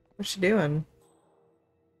 What's she doing?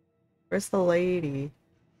 Where's the lady?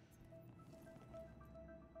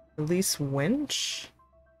 Release winch?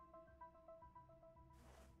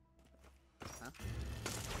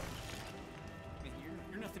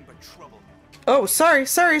 You're nothing but trouble. Oh, sorry.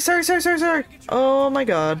 Oh my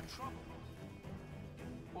god.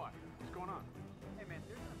 What? What's going on? Hey man,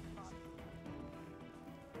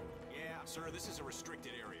 yeah, sir, this is a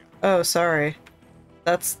restricted area. Oh, sorry.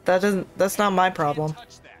 That's not my problem.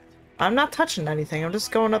 I'm not touching anything. I'm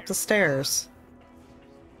just going up the stairs.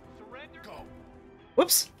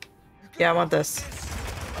 Whoops. Yeah, I want this.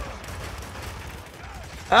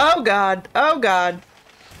 Oh god. Oh god.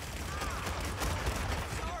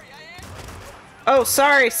 Oh,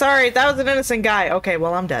 sorry. That was an innocent guy. Okay,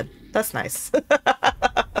 well, I'm dead. That's nice.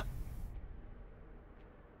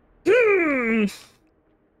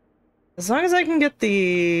 As long as I can get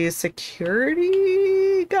the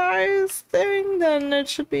security guys thing, then it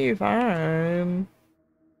should be fine.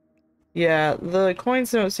 Yeah, the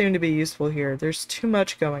coins don't seem to be useful here. There's too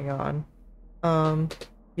much going on.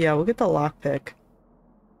 Yeah, we'll get the lockpick. Is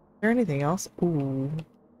there anything else? Ooh.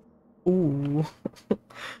 Ooh.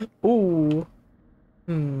 Ooh.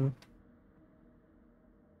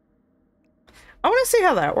 I want to see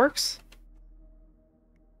how that works.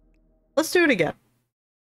 Let's do it again.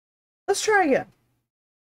 Let's try again.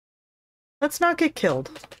 Let's not get killed.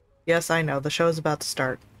 Yes, I know. The show's about to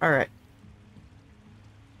start. Alright.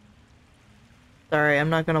 Sorry, I'm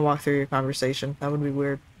not gonna walk through your conversation. That would be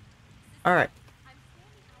weird. Alright.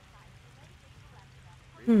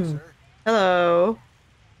 Hello.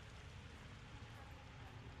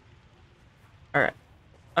 Alright.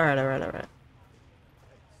 Alright.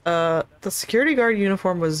 The security guard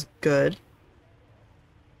uniform was good.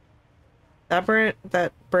 That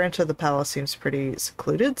branch of the palace seems pretty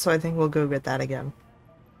secluded, so I think we'll go get that again.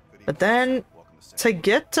 But then, to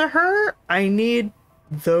get to her, I need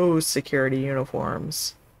those security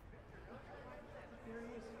uniforms.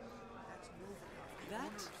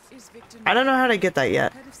 I don't know how to get that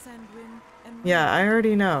yet. Yeah, I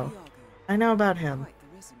already know. I know about him.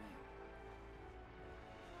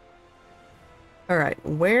 Alright,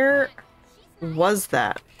 where was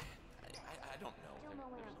that?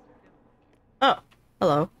 Oh,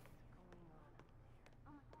 hello.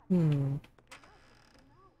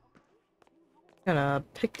 Gonna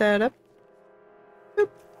pick that up. Boop.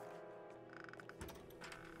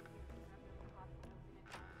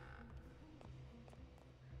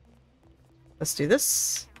 Let's do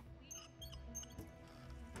this.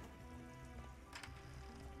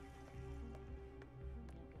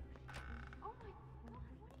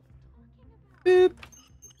 Boop.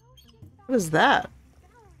 What is that?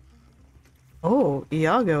 Oh,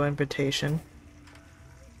 Iago invitation.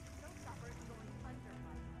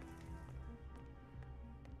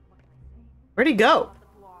 Where'd he go?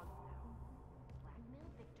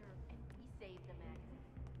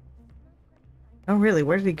 Oh, really?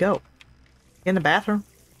 Where did he go? In the bathroom?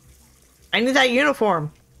 I need that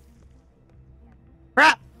uniform!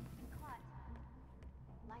 Crap!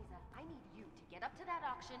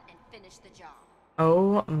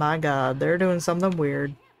 Oh my god, they're doing something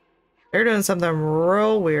weird. They're doing something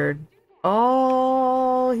real weird.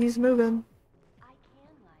 Oh, he's moving.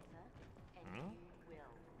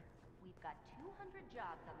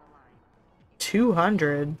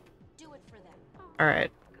 200?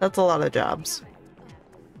 Alright, that's a lot of jobs.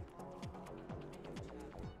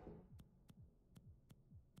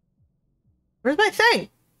 Where's my thing?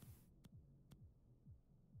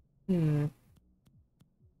 Didn't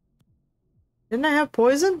I have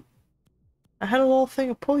poison? I had a little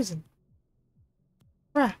thing of poison.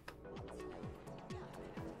 Crap.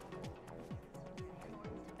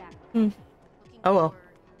 Oh well.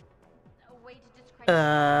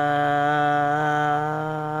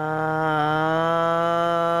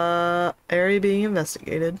 Area being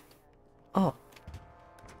investigated. Oh.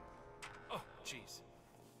 Oh, jeez.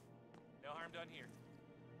 No harm done here.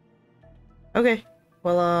 Okay.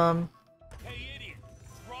 Well, Hey, idiot!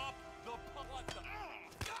 Drop the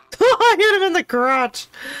I hit him in the crotch!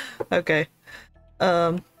 Okay.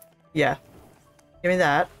 Yeah. Give me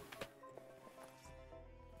that.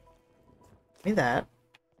 Give me that.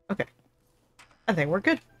 Okay. I think we're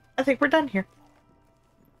good. I think we're done here.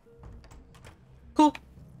 Cool.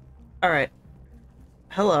 Alright.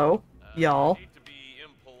 Hello, y'all. I hate to be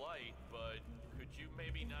impolite, but could you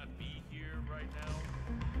maybe not be here right now?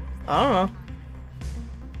 I don't know.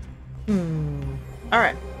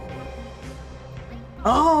 Alright.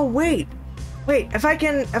 Oh, wait! Wait, if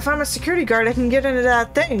I'm a security guard, I can get into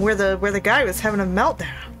that thing where the guy was having a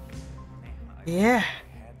meltdown. Yeah.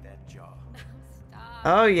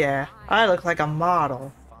 Oh yeah, I look like a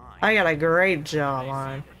model. I got a great job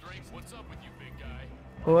on.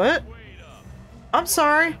 What? I'm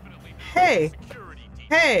sorry. Hey.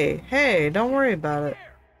 Hey, hey, don't worry about it.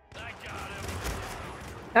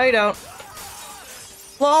 No, you don't.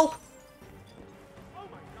 Lol.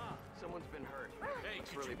 Someone's been hurt. Hey, Looks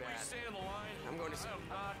could really you bad. please stay on the line? I'm going to see. I'm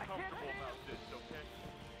not comfortable about this, okay?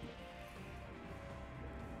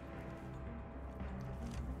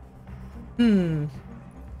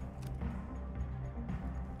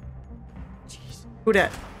 Who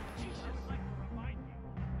dat?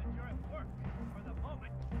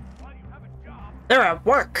 They're at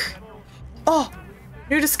work. Oh,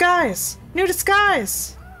 new disguise. New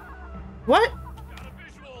disguise. What?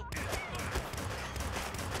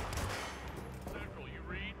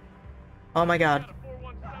 Oh my god.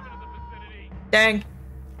 Dang.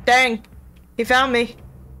 Dang. He found me.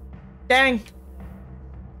 Dang.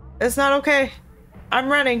 It's not okay. I'm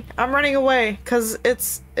running. I'm running away cuz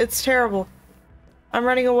it's terrible. I'm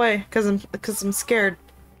running away cuz I'm scared.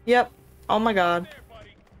 Yep. Oh my god.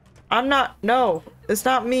 I'm not. No, it's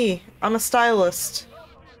not me. I'm a stylist.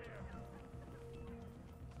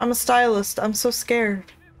 I'm a stylist. I'm so scared.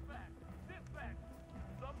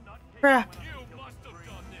 Crap.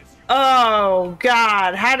 Oh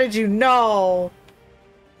god, how did you know?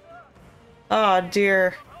 Oh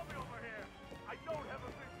dear.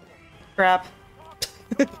 Crap.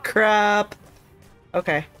 Crap.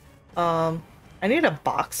 Okay. I need a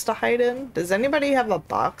box to hide in. Does anybody have a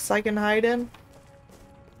box I can hide in?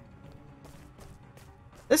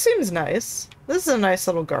 This seems nice. This is a nice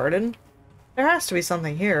little garden. There has to be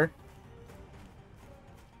something here.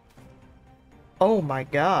 Oh my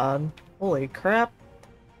god. Holy crap.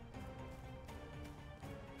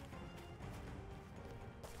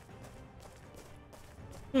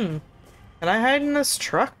 Can I hide in this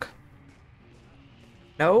truck?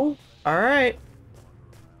 No? Alright.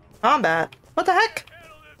 Combat. What the heck?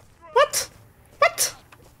 What? What?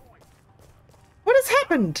 What has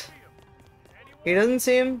happened? He doesn't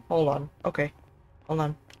see him? Hold on. Okay. Hold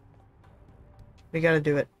on. We gotta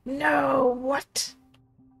do it. No! What?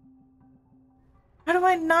 How do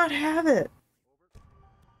I not have it?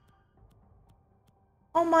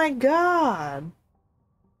 Oh my god.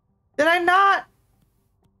 Did I not?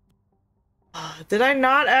 Did I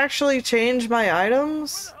not actually change my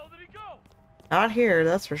items? Not here,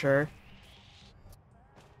 that's for sure.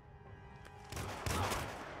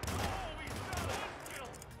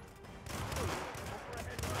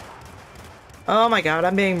 Oh my god,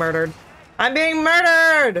 I'm being murdered. I'm being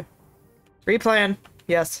murdered! Replan.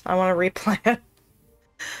 Yes, I want to replan.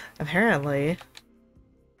 Apparently,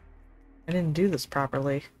 I didn't do this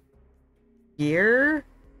properly. Gear?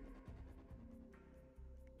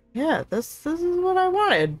 Yeah, this is what I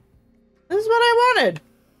wanted. This is what I wanted!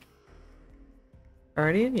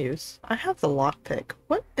 Already in use. I have the lockpick.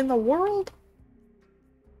 What in the world?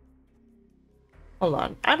 Hold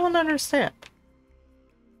on. I don't understand.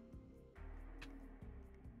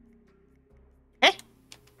 Eh?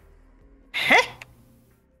 Heh?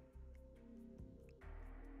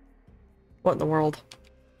 What in the world?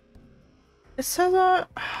 It says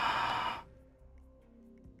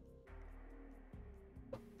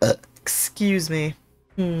excuse me.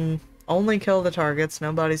 Only kill the targets.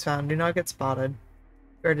 No bodies found. Do not get spotted.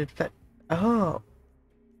 Guarded fit. Oh.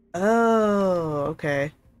 Oh,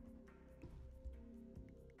 okay.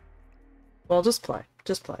 Well, just play.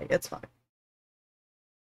 Just play. It's fine.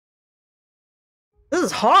 This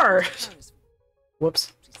is hard!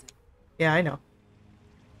 Whoops. Yeah, I know.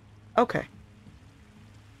 Okay.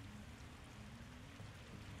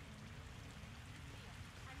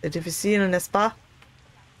 Did you see in a spa?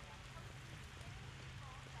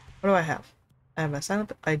 What do I have? I have my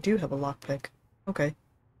silent. I do have a lockpick. Okay.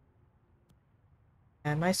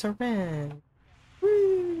 And my syringe.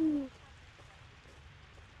 Woo!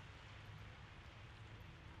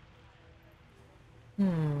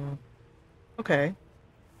 Okay.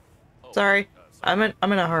 Sorry. I'm in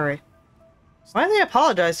a hurry. Why do they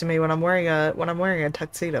apologize to me when I'm wearing a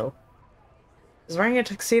tuxedo? Does wearing a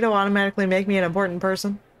tuxedo automatically make me an important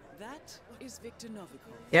person? That is Victor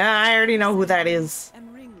Novikov. Yeah, I already know who that is.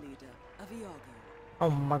 And ringleader of Iago. Oh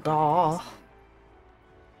my god.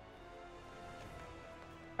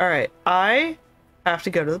 Alright, I have to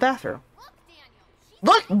go to the bathroom.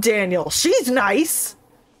 Look, Daniel, she's nice!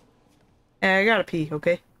 And I gotta pee,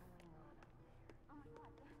 okay?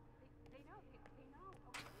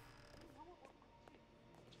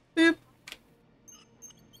 Boop.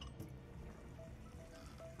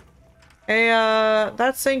 Hey,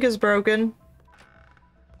 that sink is broken.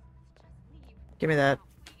 Give me that.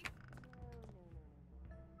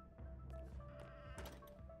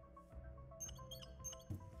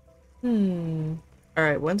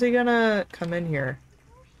 Alright, when's he gonna come in here?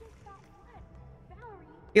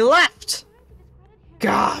 He left!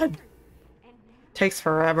 God! Takes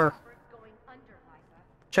forever.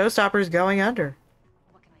 Showstopper's going under.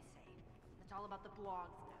 What can I say? It's all about the blogs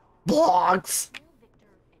now. Blogs!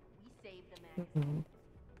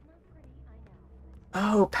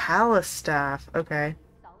 Oh, palace staff. Okay.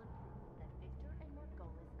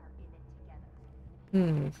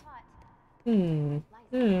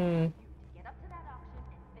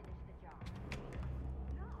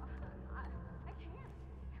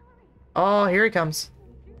 Oh, here he comes.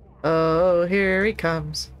 Oh, here he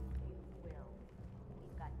comes.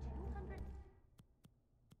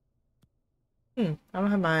 I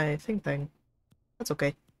don't have my thing. That's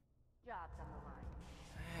okay.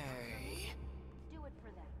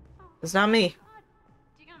 It's not me.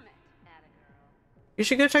 You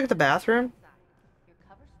should go check the bathroom.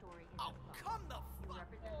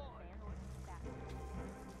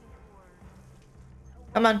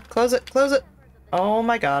 Come on, close it, close it. Oh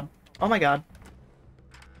my god. Oh my god.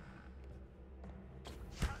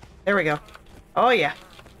 There we go. Oh yeah.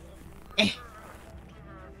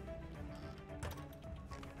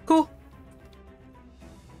 Cool.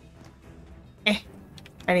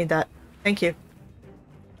 I need that. Thank you.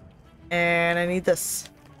 And I need this.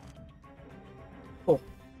 Cool.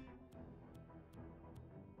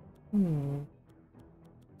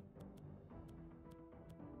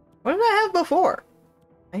 What did I have before?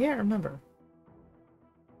 I can't remember.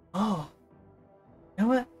 Oh. You know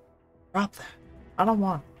what? Drop that. I don't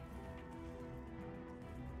want it.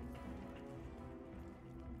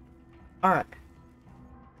 Alright.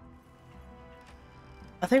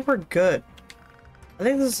 I think we're good. I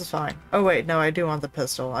think this is fine. Oh wait, no, I do want the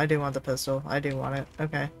pistol. I do want the pistol. I do want it.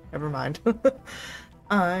 Okay, never mind.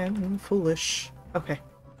 I'm foolish. Okay.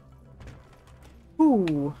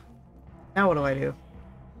 Ooh. Now what do I do?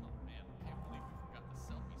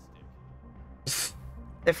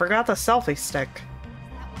 They forgot the selfie stick.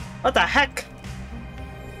 What the heck?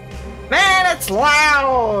 Man, it's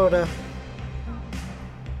loud!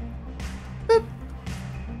 Boop.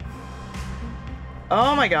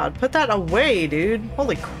 Oh my god, put that away, dude.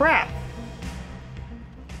 Holy crap.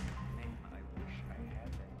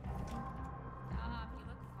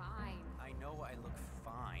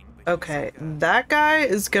 Okay, that guy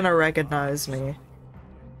is gonna recognize me.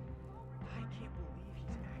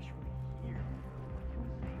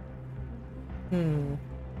 Hmm.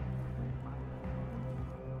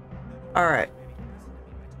 Alright.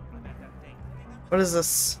 What is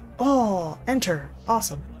this? Oh, enter.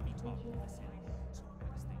 Awesome.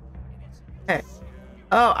 Okay.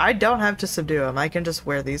 Oh, I don't have to subdue him. I can just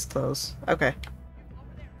wear these clothes. Okay.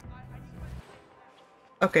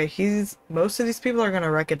 Okay, most of these people are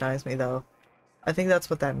gonna recognize me, though. I think that's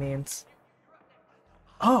what that means.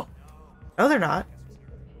 Oh! No, they're not.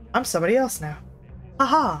 I'm somebody else now.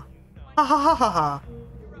 Haha! Ha ha ha ha ha!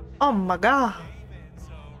 Oh my god!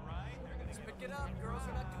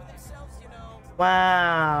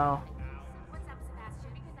 Wow.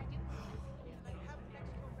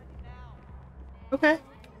 Okay.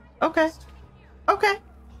 Okay. Okay.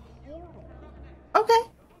 Okay.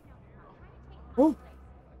 Oh.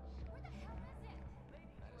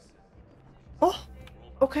 Oh.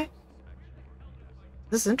 Okay.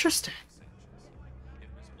 This is interesting.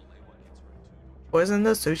 Poison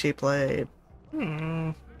the sushi plate.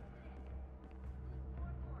 Hmm.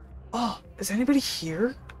 Oh, is anybody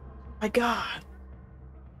here? My god.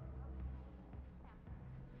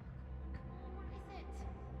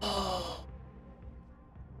 Oh.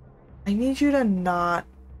 I need you to not...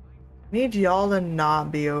 I need y'all to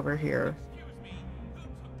not be over here.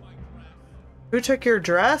 Who took your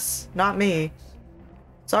dress? Not me.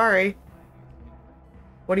 Sorry.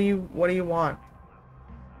 What do you want?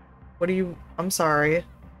 I'm sorry.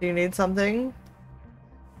 Do you need something?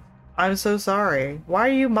 I'm so sorry. Why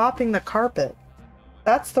are you mopping the carpet?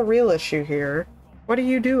 That's the real issue here. What are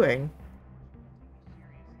you doing?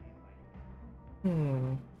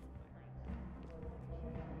 Hmm.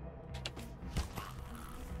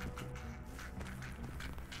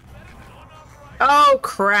 Oh,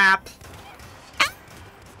 crap.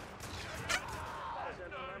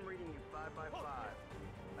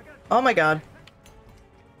 Oh my god.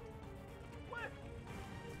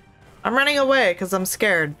 I'm running away because I'm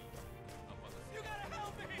scared.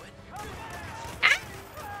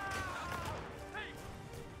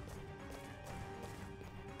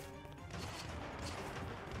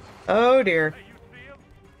 Oh dear.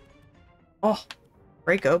 Oh,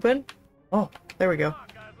 break open? Oh, there we go.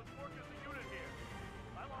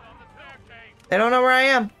 They don't know where I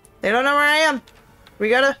am. They don't know where I am.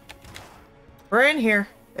 We're in here.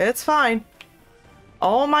 It's fine.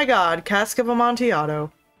 Oh my god, Cask of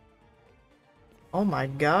Amontillado. Oh my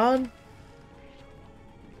god.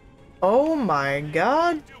 Oh my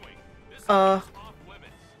god.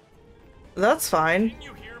 That's fine.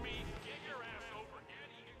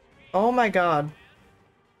 Oh my god.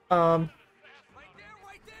 Oh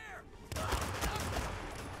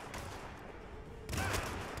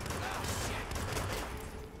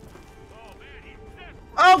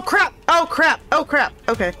crap! Oh crap! Oh crap!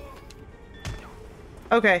 Okay.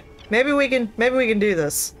 Okay. Maybe we can do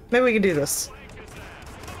this. Maybe we can do this.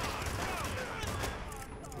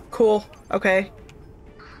 Cool. Okay.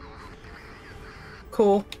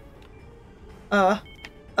 Cool.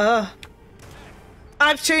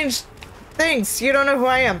 I've changed things. You don't know who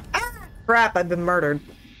I am. Ah, crap, I've been murdered.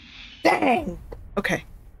 Dang! Okay.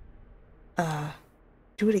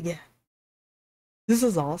 Do it again. This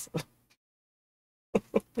is awesome.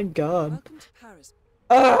 Oh my god. Welcome to Paris.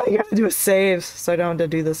 You gotta do a save so I don't have to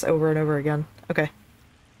do this over and over again. Okay.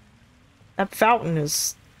 That fountain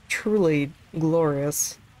is truly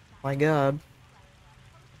glorious. My god.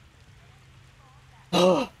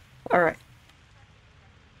 Oh, alright.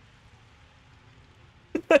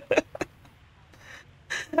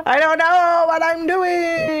 I don't know what I'm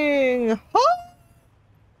doing! Huh?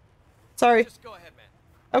 Sorry. Just go ahead, man.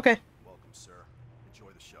 Okay. Welcome, sir.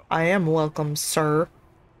 Enjoy the show. I am welcome, sir.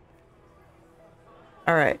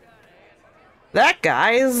 Alright. That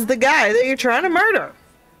guy is the guy that you're trying to murder!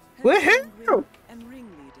 Woohoo! And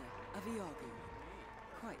ringleader of Iago.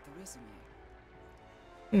 Quite the resume.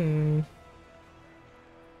 Hmm.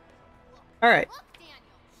 Alright.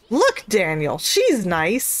 Look, Daniel! She's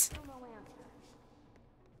nice!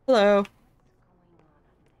 Hello.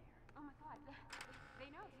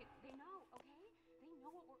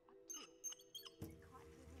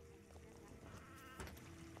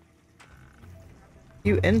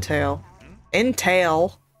 You intel.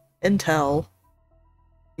 Intel.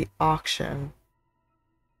 The auction.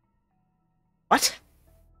 What?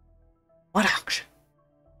 What auction?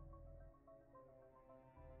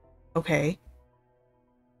 Okay.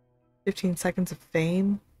 15 seconds of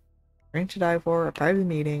fame. Range to die for, a private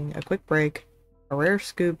meeting, a quick break, a rare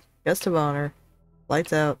scoop, guest of honor,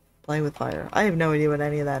 lights out, playing with fire. I have no idea what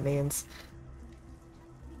any of that means.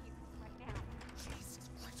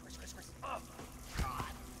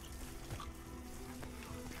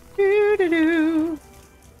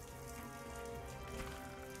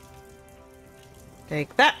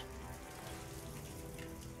 Take that.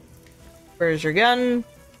 Where's your gun?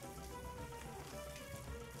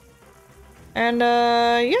 And,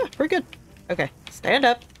 yeah, we're good. Okay, stand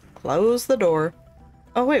up. Close the door.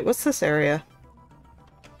 Oh, wait, what's this area?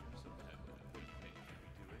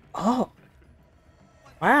 Oh.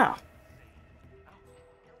 Wow.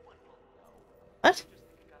 What?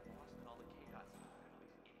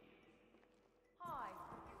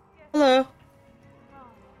 Hello.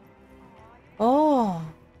 Oh.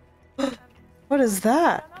 What is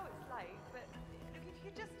that? I know it's late, but if you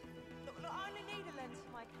could just look, I only need a lens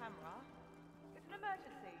for my camera. It's an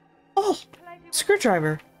emergency. Oh,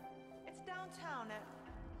 screwdriver. It's downtown at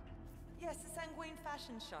yes, the Sanguine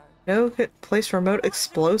Fashion Show. No place remote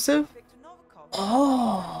explosive?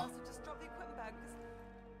 Oh. Just drop the equipment bag.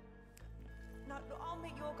 No, look, I'll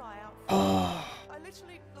meet your guy out. Oh. I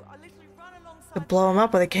literally run alongside. Could blow him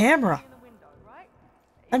up with a camera.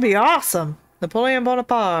 That'd be awesome. Napoleon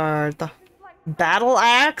Bonaparte. The battle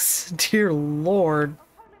axe? Dear lord.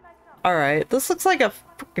 Alright, this looks like a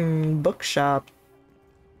freaking bookshop.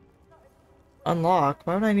 Unlock.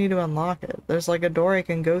 Why would I need to unlock it? There's like a door I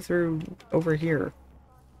can go through over here.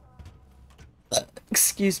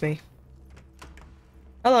 Excuse me.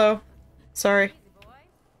 Hello. Sorry.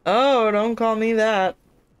 Oh, don't call me that.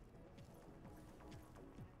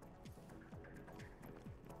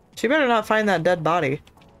 She better not find that dead body.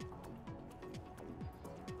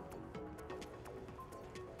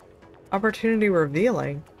 Opportunity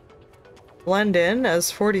revealing. Blend in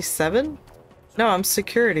as 47? No, I'm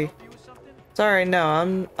security. Sorry,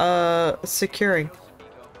 no, I'm, securing.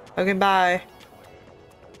 Okay, bye.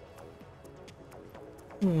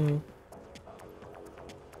 I'm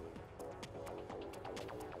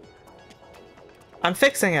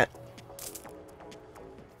fixing it.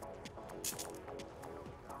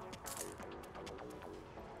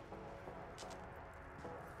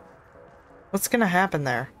 What's gonna happen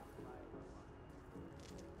there?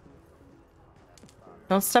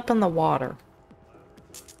 Don't step in the water.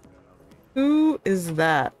 Who is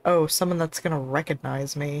that? Oh, someone that's gonna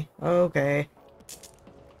recognize me. Okay.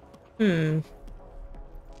 I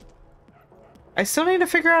still need to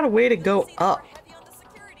figure out a way to go up.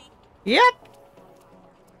 Yep.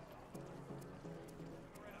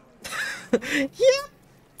 Yep.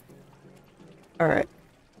 Alright.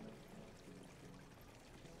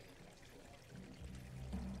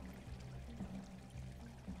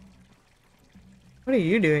 What are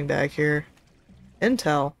you doing back here?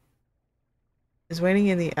 Intel is waiting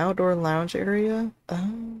in the outdoor lounge area?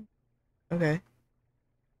 Oh. Okay.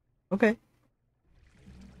 Okay.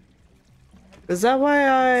 Is that why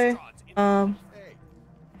I, Hey, who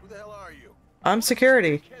the hell are you? I'm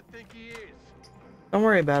security. Can't think he is. Don't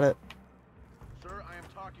worry about it. Sir, I am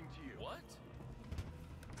talking to you. What?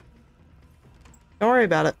 Don't worry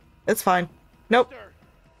about it. It's fine. Nope.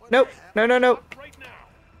 Nope. No, no, no. Right now.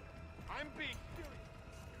 I'm being serious.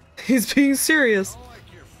 He's being serious. I don't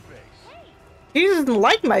like your face. He doesn't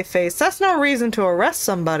like my face. That's no reason to arrest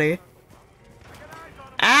somebody.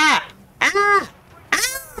 Ah! Ah!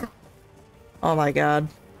 Ah! Oh my god.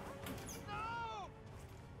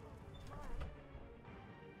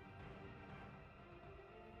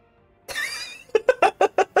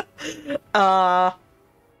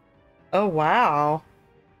 Oh wow.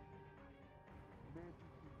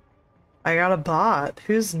 I got a bot.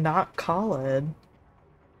 Who's not Khalid?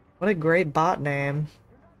 What a great bot name.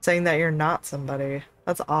 Saying that you're not somebody.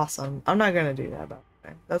 That's awesome. I'm not gonna do that, by the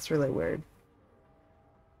way. That's really weird.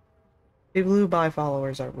 People who buy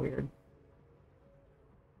followers are weird.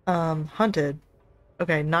 Hunted.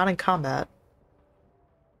 Okay, not in combat.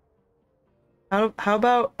 How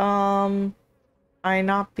about, I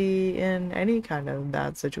not be in any kind of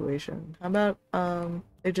bad situation? How about,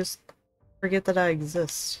 they just forget that I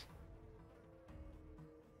exist?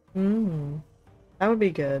 That would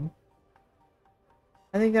be good.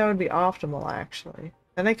 I think that would be optimal, actually.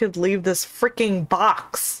 Then I could leave this freaking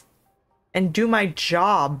box and do my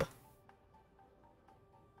job.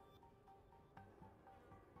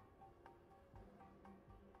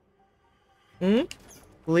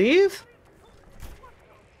 Leave?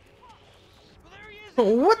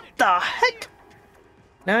 What the heck?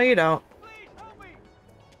 No, you don't.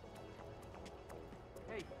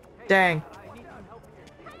 Dang.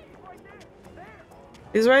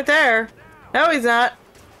 He's right there. No, he's not.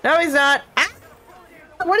 No, he's not. Ah!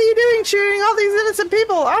 What are you doing shooting all these innocent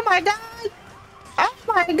people? Oh my god! Oh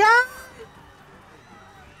my god!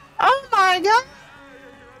 Oh my god!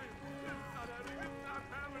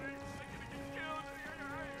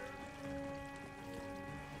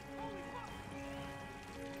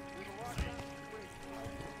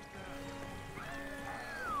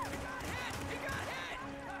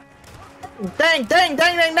 Dang, dang,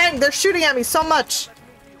 dang, dang, dang! They're shooting at me so much!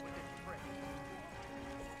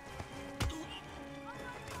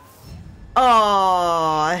 Oh,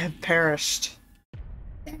 I have perished.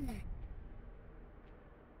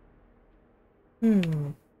 Hmm.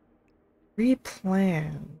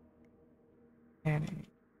 Replan. Planning.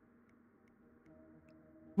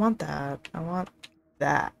 I want that. I want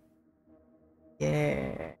that.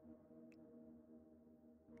 Yeah.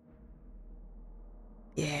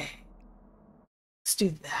 Yeah. Let's do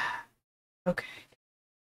that. Okay.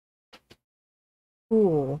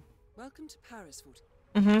 Cool. Welcome to Paris, Fort.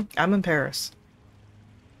 I'm in Paris.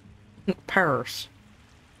 Paris.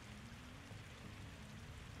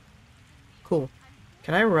 Cool.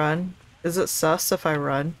 Can I run? Is it sus if I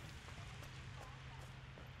run?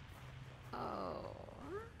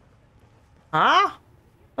 Huh?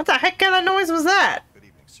 What the heck kind of noise was that? Good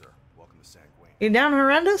evening, sir. Welcome to Sanguine. You down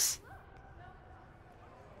horrendous?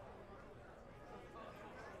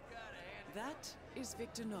 That is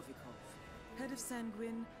Victor Novikov, head of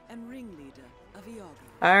Sanguine and ringleader of Iago.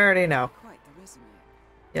 I already know. Quite the resume.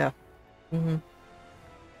 Yeah.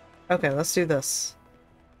 Okay, let's do this.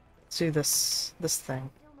 Let's do this thing.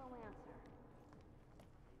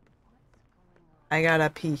 I gotta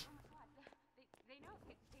pee.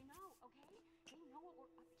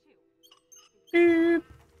 Beep.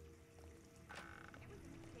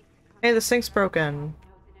 Hey, the sink's broken.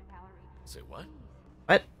 Say what?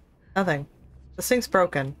 What? Nothing. The sink's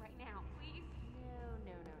broken.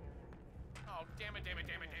 Oh, damn it.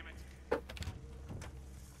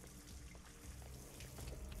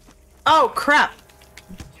 Oh, crap!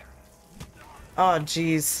 Oh,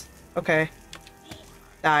 jeez. Okay.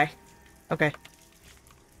 Die. Okay.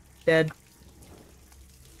 Dead.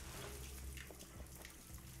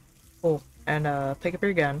 Cool. And, pick up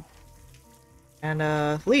your gun. And,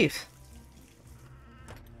 leave.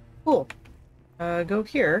 Cool. Go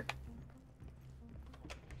here.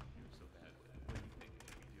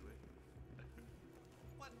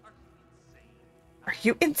 Are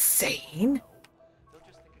you insane?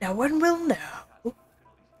 No one will know. Oh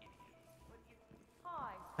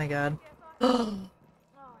my god. I'm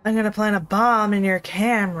gonna plant a bomb in your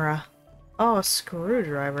camera. Oh, a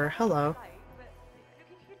screwdriver. Hello. I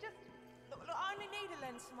only need a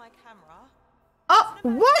lens for my camera. Oh,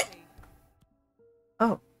 what?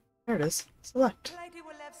 Oh, there it is. Select. Lady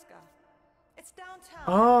Walewska. It's downtown.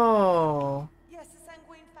 Oh. Yes, the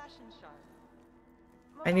Sanguine fashion show.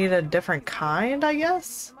 I need a different kind, I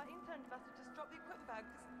guess? My intern must have just dropped the equipment bag.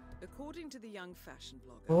 According to the young fashion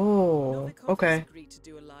blogger, Oh, Novikov okay. has agreed to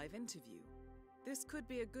do a live interview. This could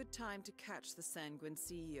be a good time to catch the Sanguine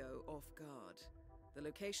CEO off guard. The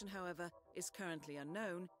location, however, is currently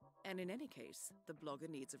unknown, and in any case, the blogger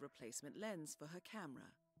needs a replacement lens for her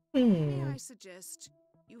camera. May I suggest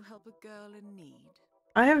you help a girl in need?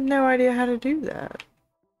 I have no idea how to do that.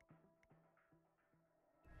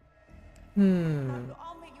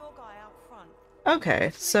 I'll meet your guy out front.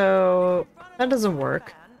 Okay, so that doesn't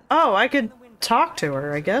work. Oh, I could talk to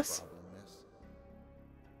her, I guess.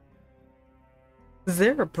 Is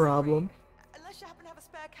there a problem? Unless you happen to have a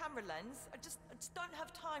spare camera lens, I just don't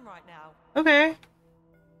have time right now. Okay.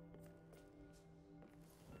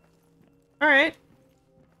 Alright.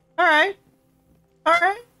 Alright.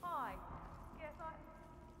 Alright. Hi. Yes,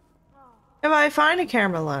 If I find a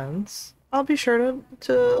camera lens, I'll be sure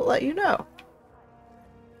to let you know.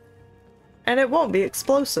 And it won't be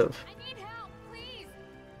explosive. I need help, please!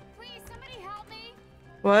 Please, somebody help me!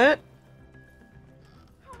 What?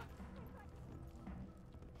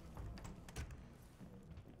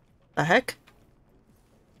 The heck?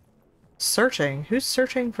 Searching? Who's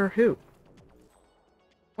searching for who?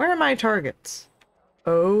 Where are my targets?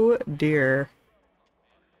 Oh dear.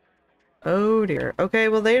 Oh dear. Okay,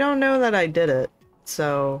 well they don't know that I did it,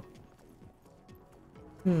 so...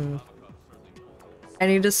 I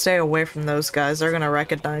need to stay away from those guys. They're gonna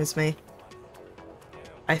recognize me.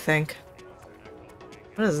 I think.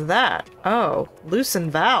 What is that? Oh, loosen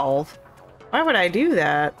valve. Why would I do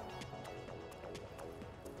that?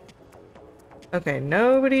 Okay,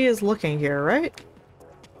 nobody is looking here, right?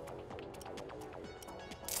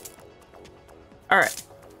 Alright.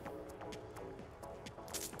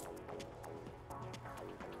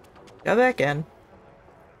 Go back in.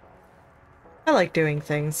 I like doing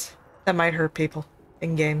things that might hurt people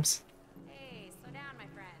in games. Hey, slow down, my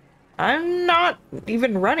friend. I'm not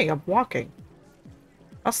even running, I'm walking.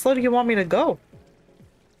 How slow do you want me to go?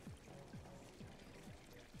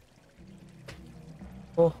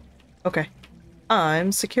 Oh, okay.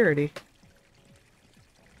 I'm security.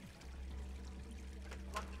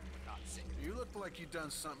 You look like you done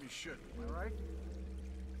something you shouldn't, am I right?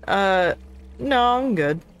 No, I'm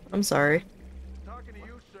good. I'm sorry. Talking to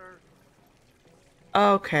you, sir.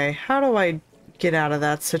 Okay, how do I get out of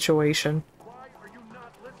that situation? Why are you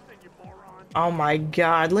not listening, you moron? Oh my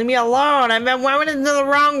god, leave me alone! I went into the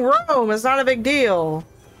wrong room! It's not a big deal!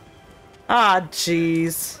 Ah,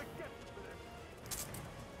 jeez.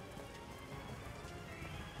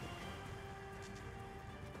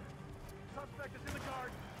 Suspect is in the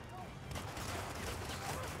guard.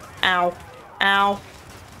 Ow. Ow.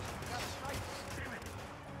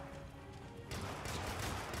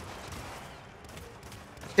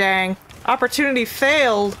 Dang. Opportunity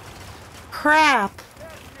failed. Crap.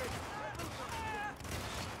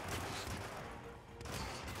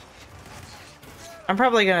 I'm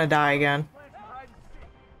probably gonna die again.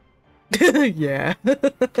 Yeah. This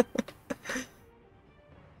is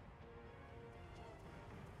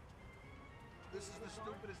the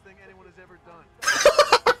stupidest thing anyone has ever done.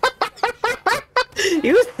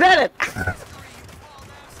 You said it!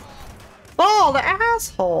 Bald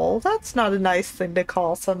asshole! That's not a nice thing to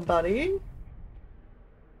call somebody.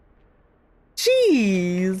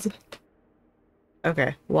 Jeez!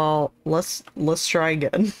 Okay, well, let's try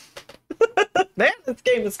again. Man, this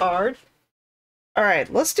game is hard.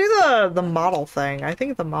 Alright, let's do the model thing. I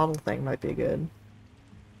think the model thing might be good.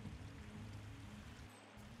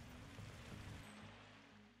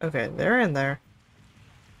 Okay, they're in there.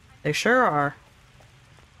 They sure are.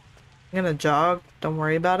 I'm gonna jog. Don't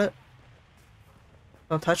worry about it.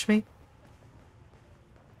 Don't touch me.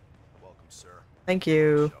 Welcome, sir. Thank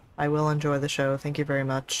you. I will enjoy the show. Thank you very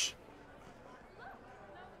much.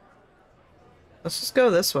 Let's just go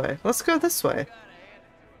this way. Let's go this way.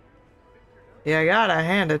 Yeah, I gotta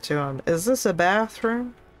hand it to him. Is this a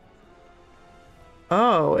bathroom?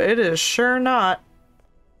 Oh, it is sure not.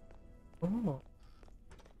 Oh.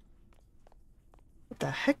 What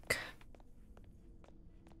the heck?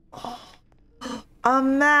 Oh. A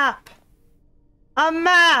map! A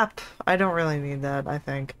map! I don't really need that, I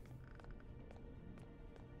think.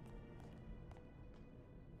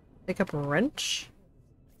 Pick up a wrench?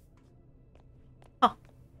 Huh.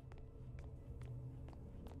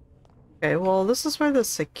 Okay, well, this is where the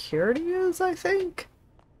security is, I think?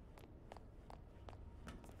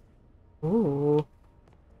 Ooh.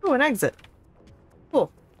 Ooh, an exit.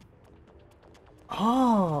 Cool.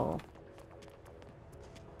 Oh.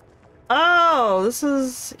 Oh, this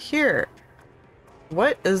is here.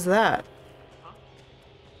 What is that?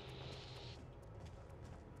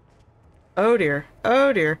 Oh dear.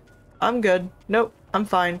 Oh dear. I'm good. Nope, I'm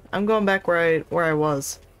fine. I'm going back where I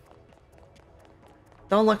was.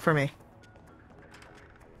 Don't look for me.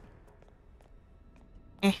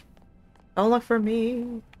 Don't look for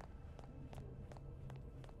me.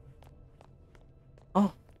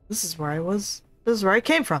 Oh, this is where I was. This is where I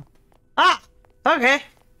came from. Ah! Okay.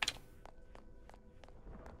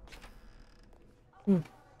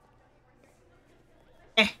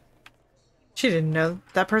 She didn't know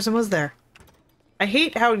that person was there. I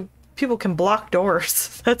hate how people can block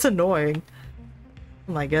doors. That's annoying.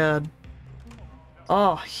 Oh my god.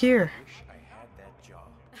 Oh, here. I had that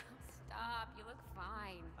job. Stop, you look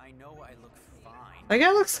fine. I know I look fine. That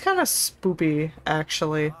guy looks kind of spoopy,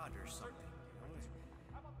 actually. I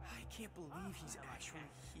can't believe he's actually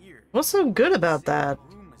here. What's so good about that?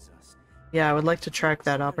 Yeah, I would like to track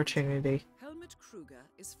that opportunity. Helmut Kruger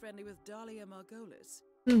is friendly with Dahlia Margolis.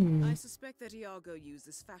 Hmm. I suspect that Iago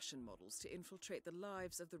uses fashion models to infiltrate the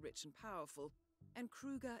lives of the rich and powerful, and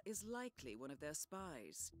Kruger is likely one of their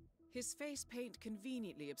spies. His face paint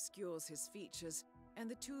conveniently obscures his features, and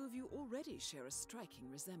the two of you already share a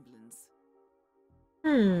striking resemblance.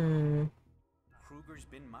 Hmm. Kruger's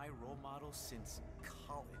been my role model since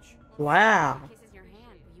college. Wow.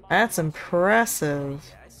 That's impressive.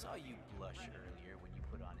 Yeah, I saw you blush earlier when you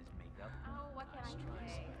put on his makeup. Oh, what can I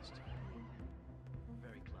say?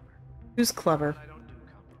 Very clever. Who's clever? I don't do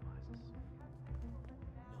compromises.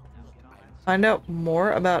 Find out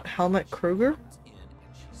more about Helmut Kruger? In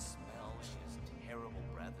and she smells. She has terrible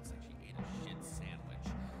breath. It's like she ate a shit sandwich.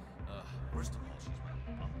 Worst of all, she's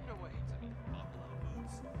wearing buffalo wings. I mean, buffalo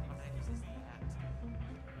boots. How nice is that?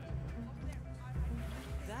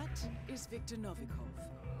 That is Viktor Novikov,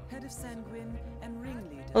 head of Sanguine and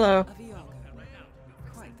ringleader Hello. of Iago.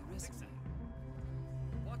 Quite the resume.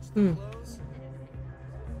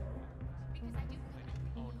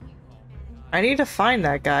 I need to find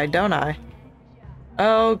that guy, don't I?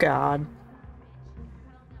 Oh god.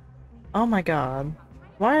 Oh my god.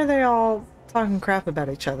 Why are they all talking crap about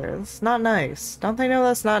each other? It's not nice. Don't they know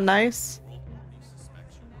that's not nice?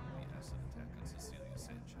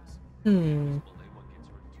 Hmm.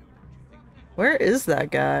 Where is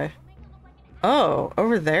that guy? Oh,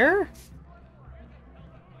 over there?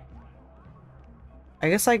 I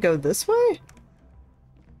guess I go this way?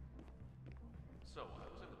 So, I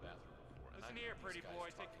was in the bathroom before, and Listen here, pretty boy.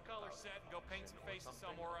 Take the color set and go paint some faces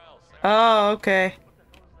somewhere else. Oh, okay.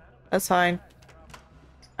 That's fine.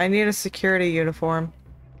 I need a security uniform.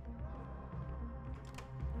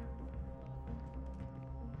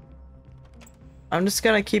 I'm just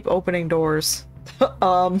gonna keep opening doors.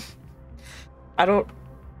 I don't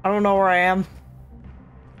know where I am.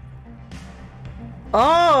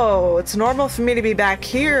 Oh, it's normal for me to be back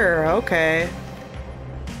here. Okay.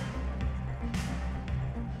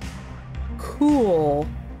 Cool.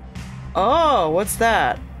 Oh, what's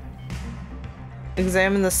that?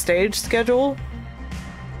 Examine the stage schedule?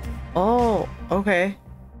 Oh, okay.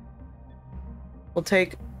 We'll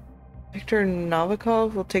take Victor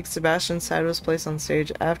Novikov will take Sebastian Sadow's place on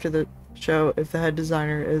stage after the show if the head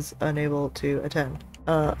designer is unable to attend.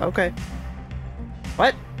 Okay.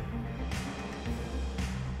 What?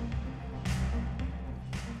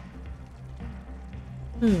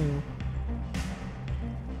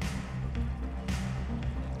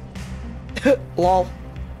 Lol.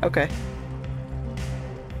 Okay.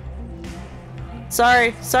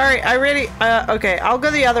 Sorry, I really, okay, I'll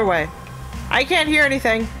go the other way. I can't hear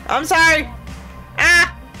anything. I'm sorry!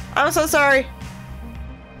 Ah! I'm so sorry!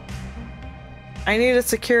 I need a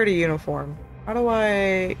security uniform. How do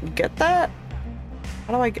I get that?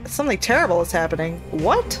 How do I get- something terrible is happening.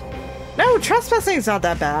 What? No, trespassing is not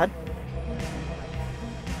that bad.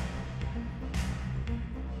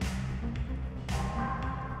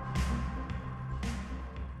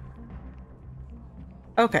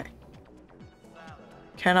 Okay.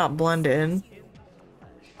 Cannot blend in.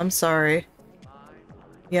 I'm sorry.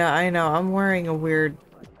 Yeah, I know. I'm wearing a weird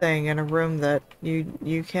thing in a room that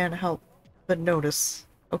you can't help but notice.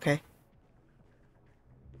 Okay.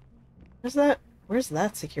 Where's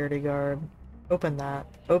that security guard? Open that.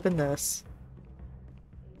 Open this.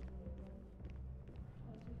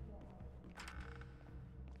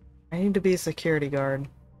 I need to be a security guard.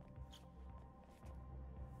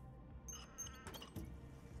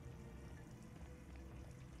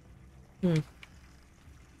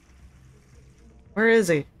 Where is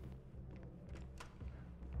he?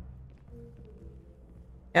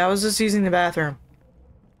 Yeah, I was just using the bathroom.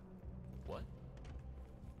 What?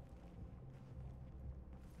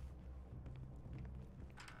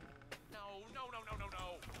 No.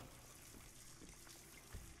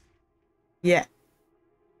 Yeah.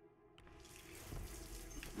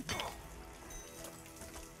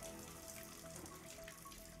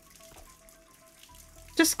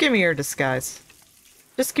 Just give me your disguise.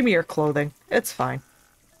 Just give me your clothing. It's fine.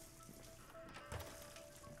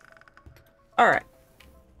 Alright.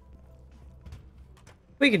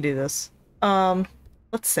 We can do this.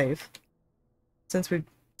 Let's save. Since we've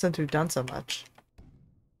done so much.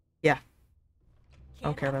 Yeah. I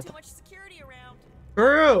don't care about that.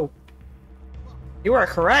 True! You are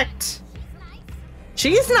correct!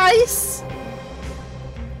 She's nice!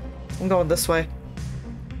 I'm going this way.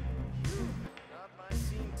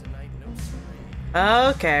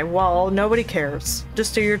 Okay, well, nobody cares.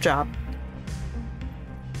 Just do your job.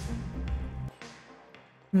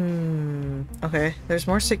 Okay, there's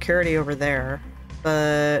more security over there.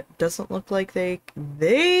 But doesn't look like they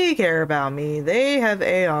care about me. They have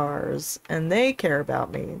ARs, and they care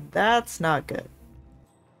about me. That's not good.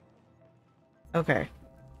 Okay.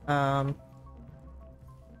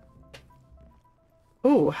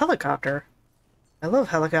 Ooh, helicopter. I love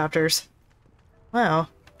helicopters. Wow.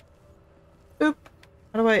 Boop.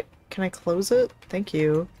 How do I... Can I close it? Thank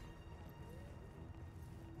you.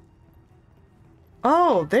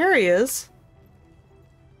 Oh, there he is.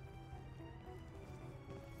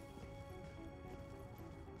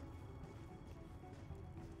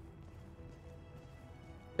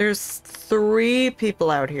 There's 3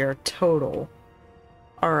 people out here total.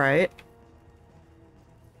 Alright.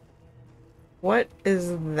 What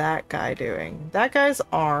is that guy doing? That guy's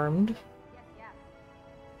armed.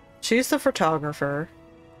 She's the photographer.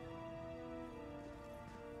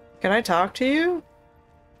 Can I talk to you?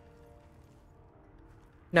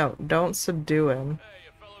 No, don't subdue him. Hey,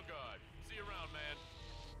 a fellow guard. See you around, man.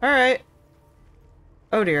 Alright.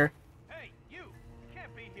 Oh dear. Hey, you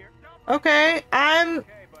can't be here. Okay, I'm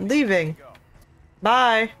leaving.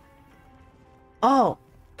 Bye. Oh.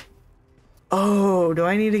 Oh, do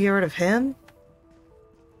I need to get rid of him?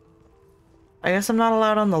 I guess I'm not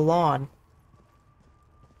allowed on the lawn.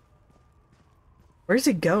 Where's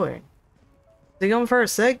he going? Is he going for a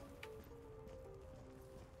cig?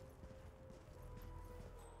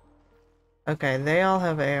 Okay, they all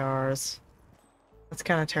have ARs. That's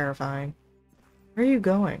kind of terrifying. Where are you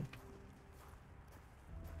going?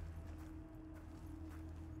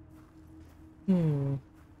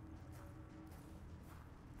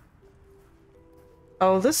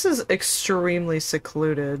 Oh, this is extremely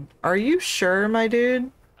secluded. Are you sure, my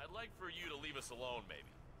dude? I'd like for you to leave us alone, maybe.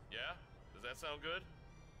 Yeah? Does that sound good?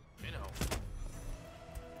 You know.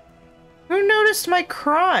 Who noticed my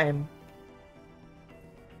crime?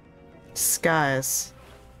 Disguise.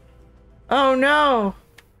 Oh no!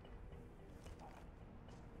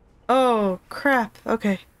 Oh, crap.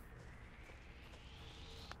 Okay.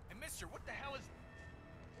 Hey, mister, what the hell is...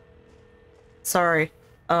 Sorry.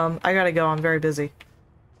 I gotta go. I'm very busy.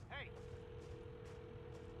 Hey!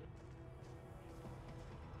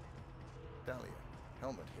 Dahlia,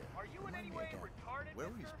 helmet here. Are you in any way retarded? Where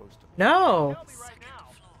were you supposed to be? No! Tell me right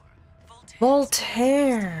now.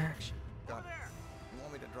 Voltaire! Doc, you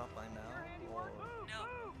want me to drop by now, or...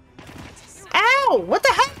 Ow! What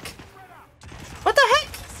the heck? What the heck?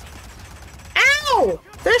 Ow!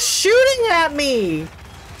 They're shooting at me!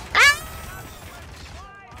 Ow!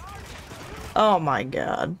 Oh my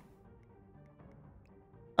god.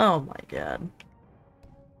 Oh my god.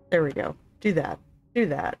 There we go. Do that. Do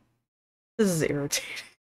that. This is irritating.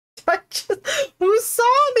 Who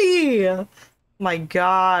saw me? My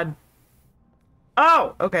god.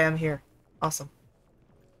 Oh! Okay, I'm here. Awesome.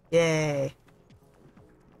 Yay.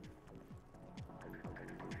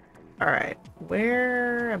 Alright.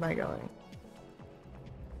 Where am I going?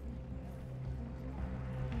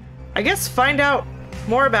 I guess find out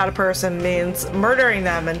more about a person means murdering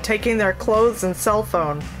them and taking their clothes and cell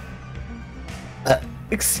phone.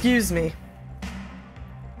 Excuse me.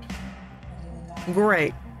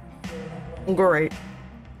 Great. Great.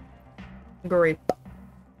 Great.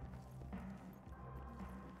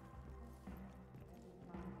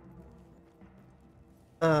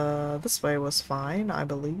 This way was fine, I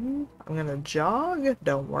believe. I'm gonna jog.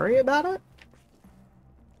 Don't worry about it.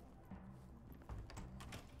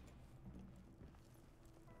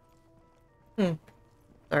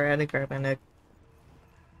 Sorry, I had to grab my neck.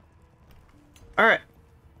 Alright.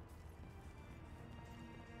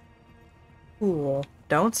 Cool.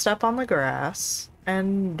 Don't step on the grass,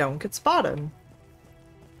 and don't get spotted.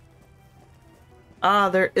 Ah,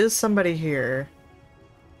 there is somebody here.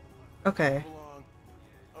 Okay.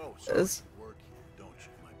 Oh, sorry. Is... Work here, don't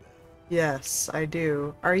you? My bad. Yes, I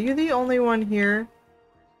do. Are you the only one here?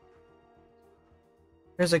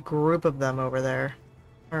 There's a group of them over there.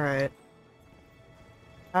 Alright.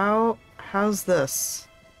 How's this?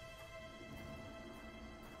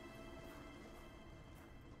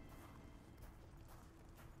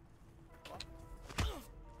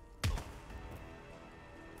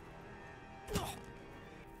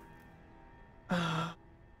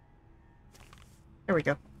 There we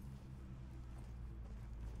go.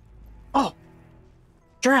 Oh!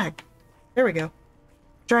 Drag! There we go.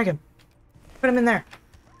 Drag him. Put him in there.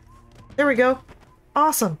 There we go.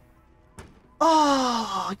 Awesome.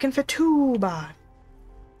 Oh, I can fit two by.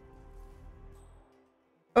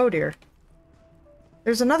 Oh dear.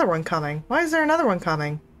 There's another one coming. Why is there another one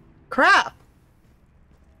coming? Crap!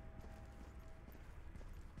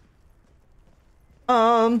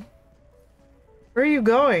 Where are you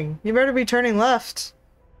going? You better be turning left.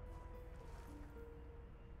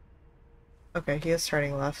 Okay, he is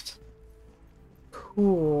turning left.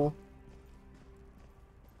 Cool.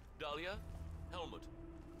 Dahlia, helmet.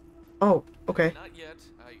 Oh, okay. Not yet.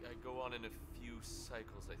 I go on in a few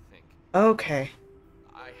cycles, I think. Okay.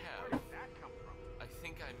 I have. Where did that come from? I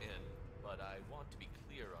think I'm in, but I want to be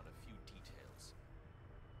clear on a few details.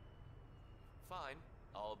 Fine.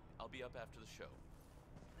 I'll be up after the show.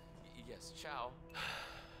 Yes, ciao.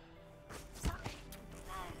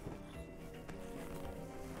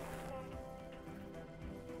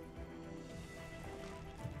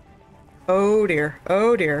 Oh dear.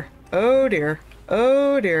 Oh dear. Oh dear.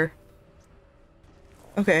 Oh dear.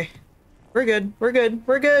 Okay. We're good. We're good.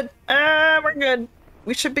 We're good. We're good.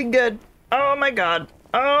 We should be good. Oh my god.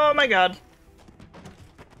 Oh my god.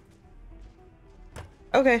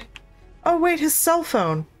 Okay. Oh wait, his cell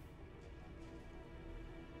phone.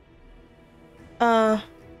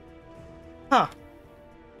 Huh.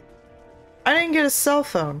 I didn't get a cell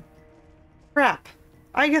phone. Crap.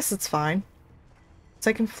 I guess it's fine.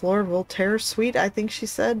 Second floor Voltaire suite, I think she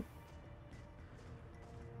said.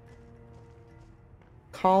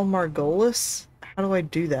 Call Margolis? How do I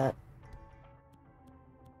do that?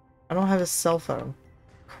 I don't have a cell phone.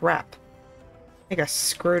 Crap. I think I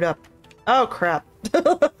screwed up. Oh crap.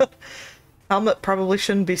 Helmet probably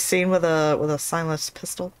shouldn't be seen with a silenced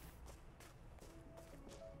pistol.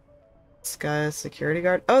 This guy's security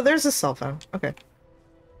guard. Oh, there's a cell phone. Okay.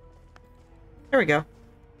 There we go.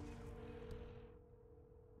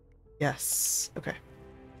 Yes. Okay.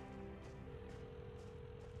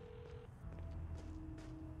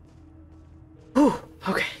 Whew.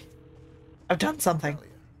 Okay. I've done something.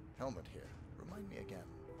 Helmet here. Remind me again.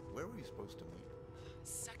 Where were you supposed to meet?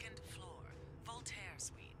 Second floor, Voltaire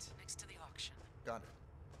Suite, next to the auction. Got it.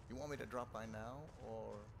 You want me to drop by now,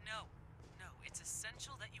 or? No, no, it's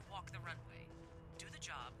essential that you walk the runway. Do the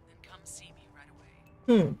job, then come see me right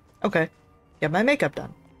away. Okay. Get my makeup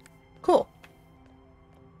done. Cool.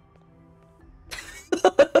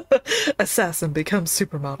 Assassin becomes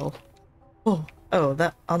supermodel. Oh,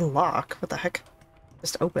 that unlock. What the heck?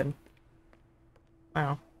 Just open.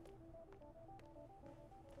 Wow.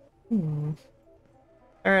 Alright,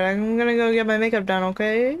 I'm gonna go get my makeup done,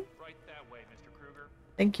 okay? Right that way, Mr. Kruger.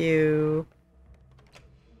 Thank you.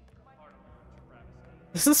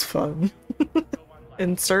 This is fun.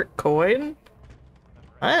 Insert coin?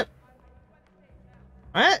 What?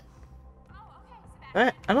 What?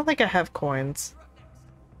 What? I don't think I have coins.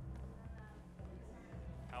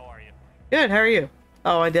 How are you? Good, how are you?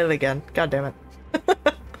 Oh, I did it again. God damn it.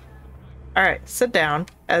 Alright, sit down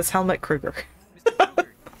as Helmut Kruger.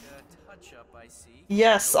 Touch-up, I see.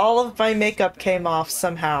 Yes, all of my makeup came off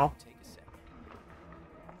somehow.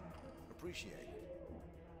 Appreciate it.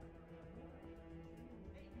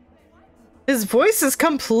 His voice is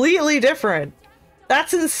completely different.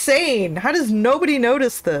 That's insane. How does nobody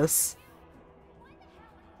notice this?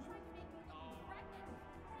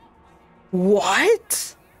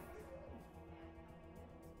 What?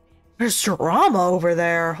 There's drama over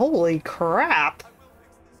there. Holy crap.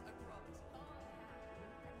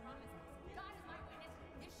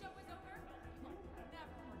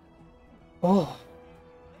 Oh.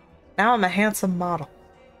 Now I'm a handsome model.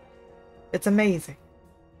 It's amazing.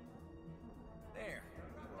 There.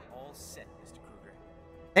 All set, Mr. Kruger.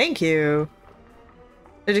 Thank you.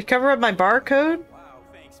 Did you cover up my barcode? Wow,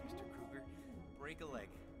 thanks, Mr. Kruger. Break a leg.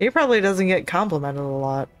 He probably doesn't get complimented a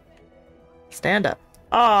lot. Stand up.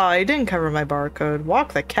 Aw, he didn't cover my barcode.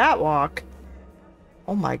 Walk the catwalk.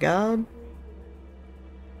 Oh my god.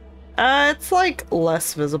 It's like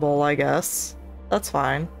less visible, I guess. That's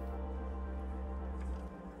fine.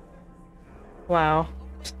 Wow.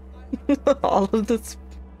 All of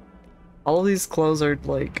these clothes are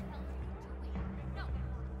like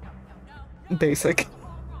basic.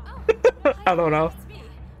 I don't know.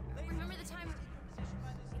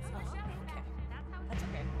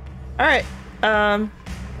 Alright, I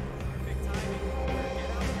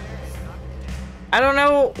don't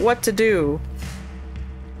know what to do.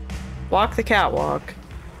 Walk the catwalk.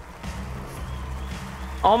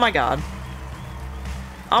 Oh my god.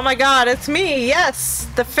 Oh my god, it's me! Yes!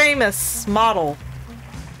 The famous model.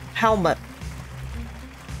 Helmet.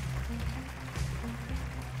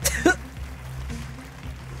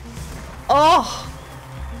 Oh!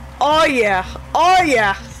 Oh yeah! Oh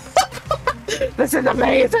yeah! This is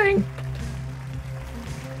amazing!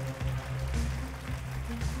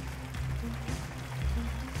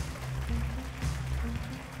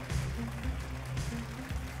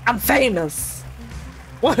 I'm famous!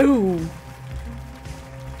 Woohoo!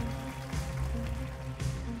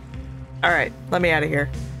 Alright, let me out of here.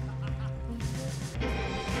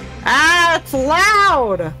 Ah, it's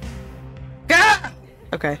loud! Gah!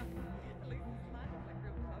 Okay.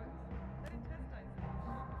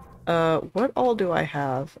 What all do I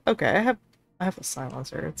have? Okay, I have a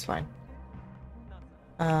silencer, it's fine.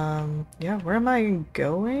 Yeah, where am I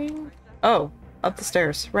going? Oh, up the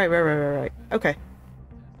stairs. Right. Okay.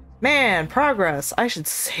 Man, progress! I should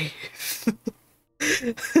save.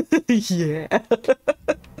 Yeah.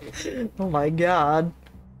 Oh my god.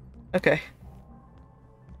 Okay.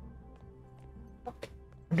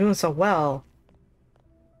 I'm doing so well.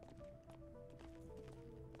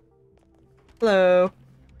 Hello.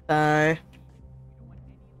 Bye.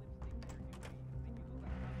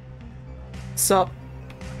 Sup?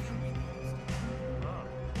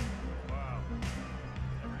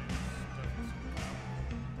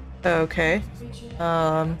 Okay.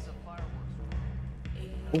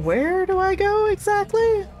 Where do I go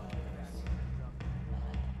exactly?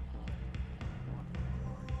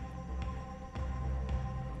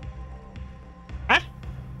 Huh?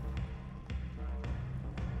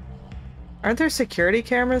 Aren't there security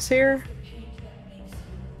cameras here?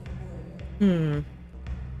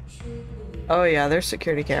 Oh yeah, there's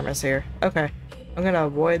security cameras here. Okay. I'm gonna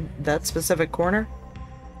avoid that specific corner.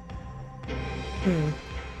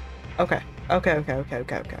 Okay. Okay.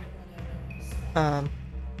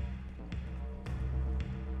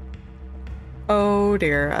 Oh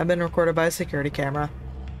dear, I've been recorded by a security camera.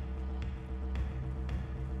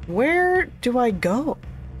 Where do I go?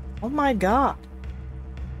 Oh my god.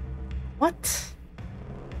 What?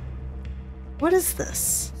 What is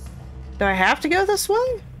this? Do I have to go this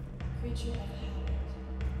way?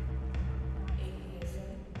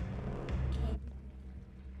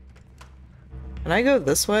 Can I go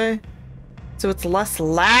this way? So it's less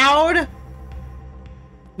loud?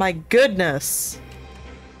 My goodness.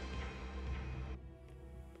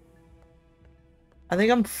 I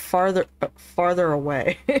think I'm farther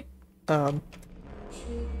away.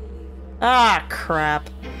 Ah, crap.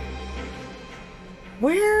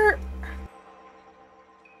 Where?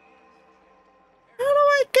 How do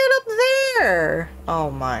I get up there? Oh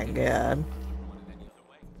my god.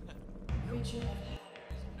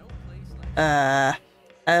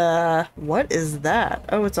 What is that?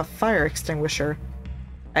 Oh, it's a fire extinguisher.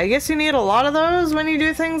 I guess you need a lot of those when you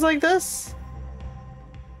do things like this.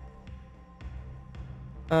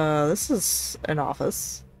 This is an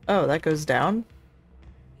office. Oh, that goes down?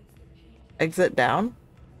 Exit down?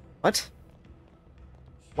 What?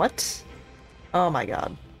 What? Oh my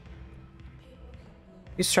god.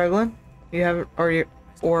 You struggling? You have, or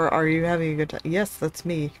are you having a good time? Yes, that's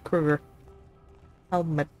me, Kruger.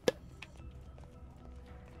 Helmet.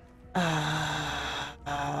 I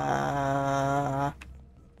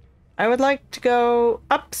would like to go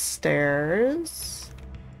upstairs.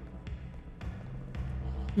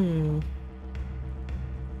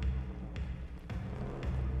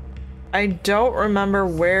 I don't remember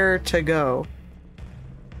where to go.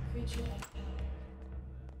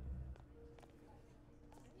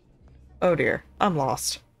 Oh dear, I'm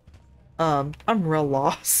lost. I'm real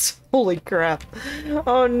lost. Holy crap.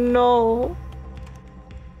 Oh no.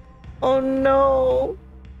 Oh no.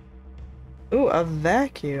 Ooh, a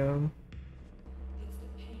vacuum.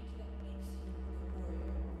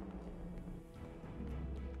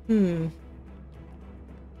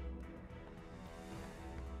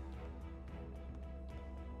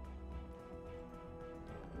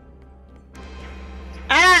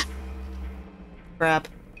 Ah! Crap.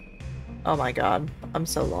 Oh my god. I'm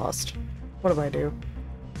so lost. What do I do?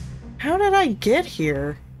 How did I get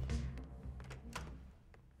here?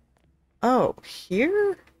 Oh,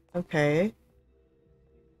 here? Okay.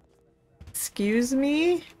 Excuse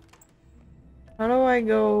me? How do I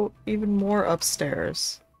go even more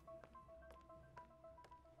upstairs?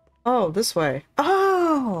 Oh, this way.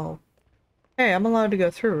 Oh! Hey, I'm allowed to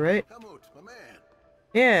go through, right? Helmut, my man.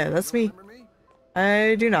 Yeah, that's me. Me?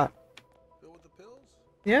 I do not. Fill with the pills?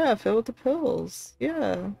 Yeah, fill with the pills.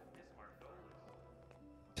 Yeah.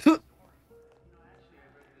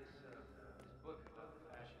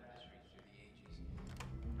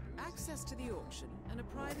 Access to the auction and a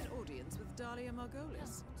private audience with Dahlia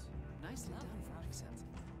Margolis. Nicely done for access.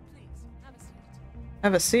 Please, have a seat.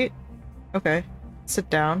 Have a seat? Okay. Sit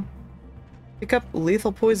down. Pick up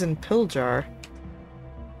lethal poison pill jar.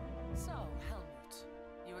 So, Helmut,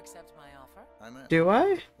 you accept my offer? I'm in. Do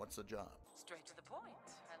I? What's the job? Straight to the point.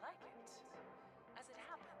 I like it. As it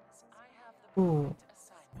happens, I have the Ooh. perfect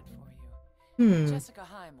assignment for you. Hmm. Jessica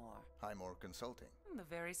Highmore. Highmore Consulting. The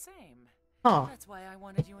very same. Huh. That's why I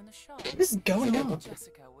wanted you in the show. What is going So on?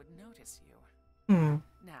 Jessica would notice you.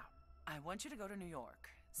 Now, I want you to go to New York,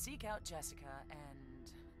 seek out Jessica,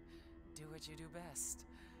 and do what you do best.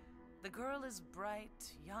 The girl is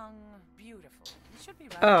bright, young, beautiful. You should be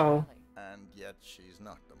right. Oh. And yet she's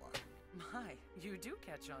not the mark. My, you do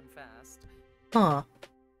catch on fast. Huh.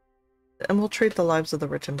 And we'll treat the lives of the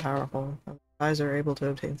rich and powerful. Guys are able to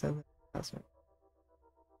obtain something.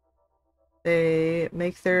 They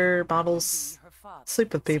make their models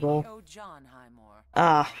sleep with people.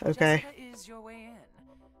 Ah, okay. Jessica is your way in.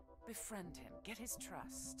 Befriend him, get his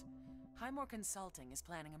trust. Highmore Consulting is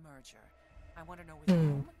planning a merger. I want to know with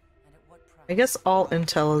whom and at what price. I guess all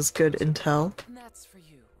intel is good intel. And that's for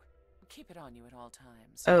you. Keep it on you at all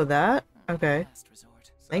times. Oh, that? Okay. Last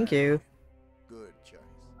resort. Thank you. Good choice.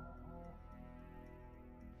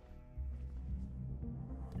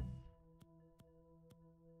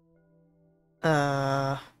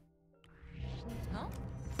 Huh?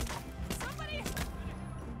 Somebody!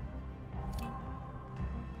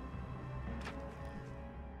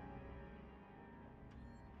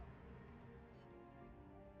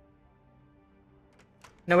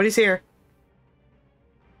 Nobody's here.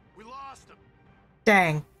 We lost him.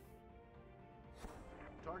 Dang.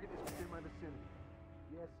 Target is within my vicinity.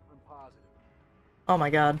 Yes, I'm positive. Oh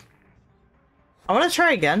my god. I want to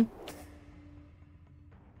try again.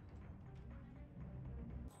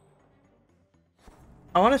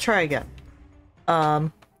 I want to try again. I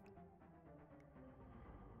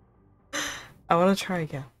want to try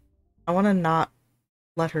again. I want to not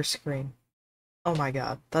let her scream. Oh my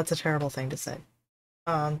god, that's a terrible thing to say.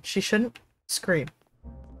 She shouldn't scream.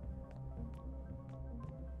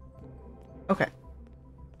 Okay.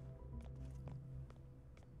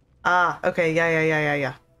 Ah, okay,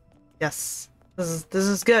 yeah. Yes. This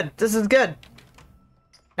is good. This is good.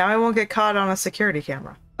 Now I won't get caught on a security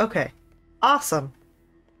camera. Okay. Awesome.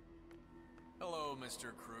 Hello,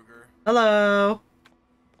 Mr. Kruger. Hello.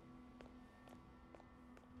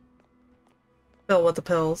 Bill with the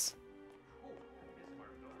pills.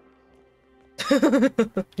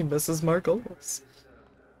 He misses Margolis.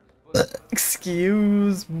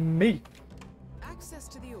 Excuse me. Access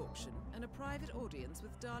to the auction and a private audience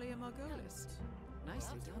with Dahlia Margolis.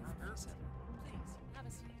 Nicely done, 47. Please, have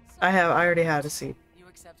a seat. I already had a seat. You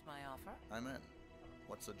accept my offer? I'm in.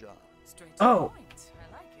 What's the job? Straight to the point. I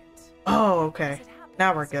like it. Oh, okay.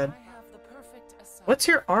 Now we're good. What's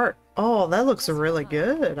your art? Oh, that looks really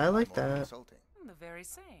good. I like that. The very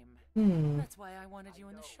same. That's why I wanted you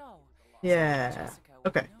in the show. Yeah.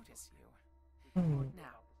 Okay.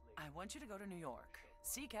 Now, I want you to go to New York,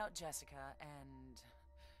 seek out Jessica, and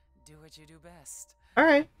do what you do best.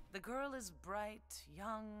 Alright. The girl is bright,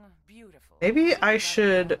 young, beautiful. Maybe I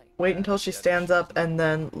should wait until she stands up and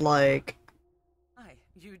then, like,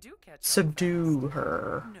 You do catch subdue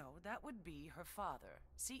her. No, that would be her father,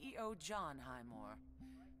 CEO John Highmore.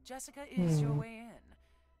 Jessica is your way in.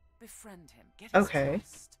 Befriend him. Get his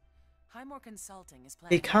trust. Highmore Consulting is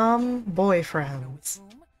planning Become with boyfriends.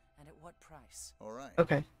 whom and at what price. All right.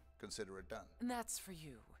 Okay. Consider it done. And that's for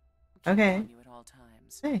you. Keep Okay. on you at all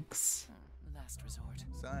times. Thanks. Last resort.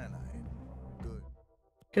 Cyanide. Good.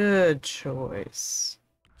 Good choice.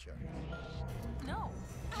 Check. No.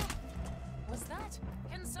 Was that?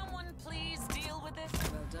 Can someone please deal with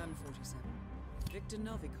this? Well done, 47. Victor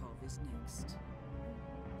Novikov is next.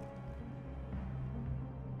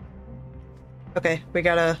 Okay, we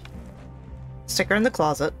gotta stick her in the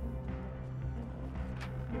closet.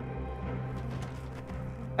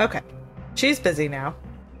 Okay. She's busy now.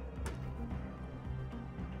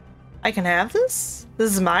 I can have this?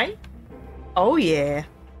 This is mine? Oh yeah.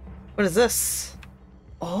 What is this?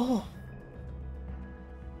 Oh.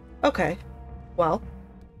 Okay. Well.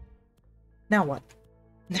 Now what?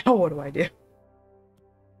 Now what do I do?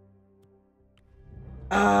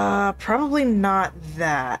 Probably not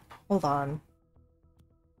that. Hold on.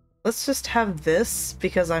 Let's just have this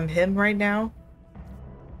because I'm him right now.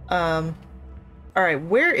 Alright,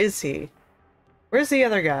 where is he? Where's the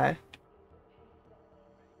other guy?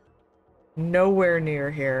 Nowhere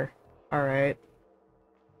near here. Alright.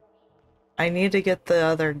 I need to get the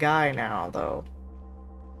other guy now, though.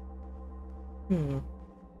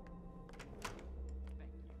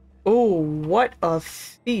 Oh, what a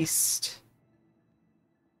feast.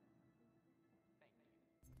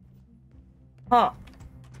 Huh.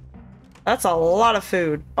 That's a lot of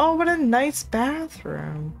food. Oh, what a nice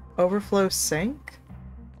bathroom. Overflow sink?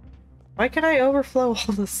 Why can I overflow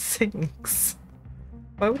all the sinks?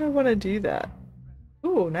 Why would I want to do that?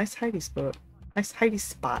 Ooh, nice hidey spot. Nice hidey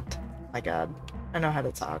spot. My god. I know how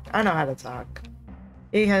to talk. I know how to talk.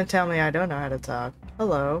 You can't tell me I don't know how to talk.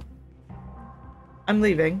 Hello. I'm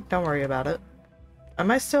leaving. Don't worry about it.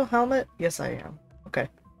 Am I still helmet? Yes, I am. Okay.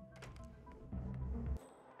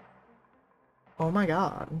 Oh my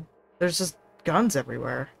god. There's just guns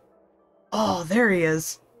everywhere. Oh, there he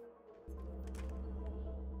is.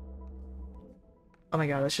 Oh my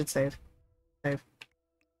god, I should save. Save.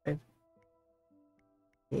 Save.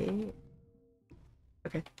 Yeah.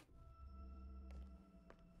 Okay.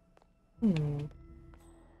 A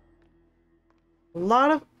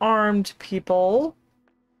lot of armed people.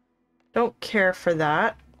 Don't care for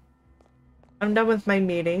that. I'm done with my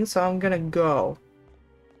meeting, so I'm gonna go.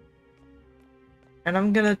 And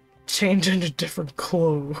I'm gonna change into different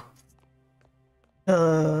clothes.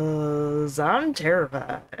 'Cause I'm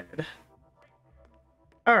terrified.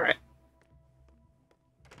 Alright.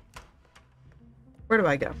 Where do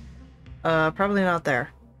I go? Probably not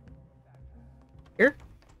there. Here?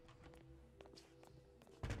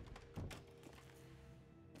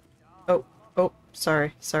 Oh,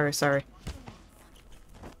 sorry.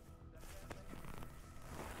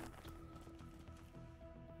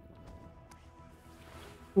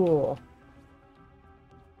 Cool.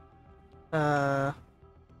 Yeah,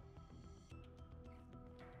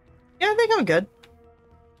 I think I'm good.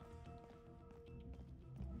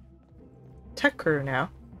 Tech crew now.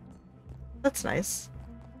 That's nice.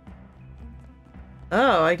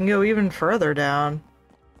 Oh, I can go even further down.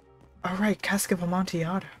 Alright, Cask of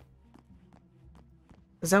Amontillado.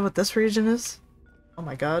 Is that what this region is? Oh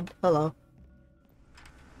my god. Hello.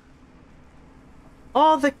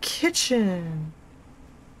 Oh, the kitchen!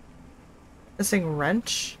 Missing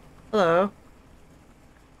wrench? Hello.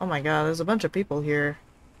 Oh my god, there's a bunch of people here.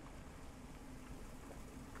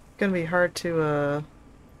 It's gonna be hard to,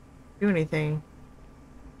 do anything.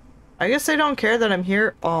 I guess they don't care that I'm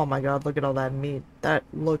here. Oh my god, look at all that meat. That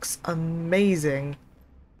looks amazing.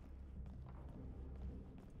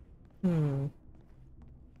 Hmm.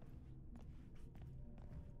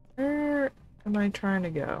 Where am I trying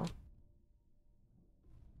to go?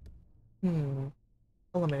 Hmm.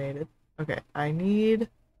 Eliminated. Okay, I need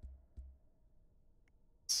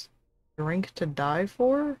drink to die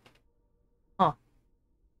for? Huh.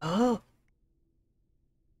 Oh.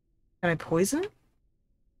 Can I poison it?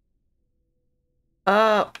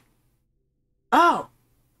 Oh!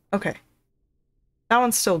 Okay. That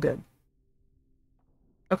one's still good.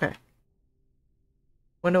 Okay.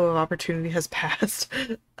 Window of opportunity has passed.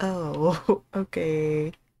 Oh,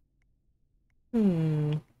 okay.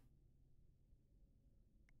 Hmm.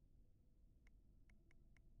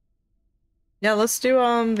 Yeah, let's do,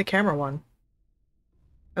 the camera one.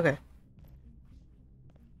 Okay.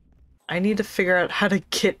 I need to figure out how to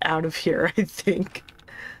get out of here, I think.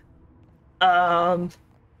 Oh.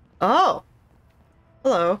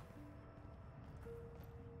 Hello.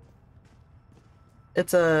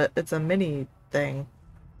 It's a mini thing.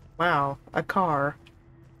 Wow, a car.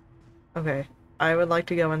 Okay, I would like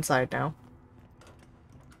to go inside now.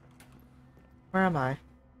 Where am I?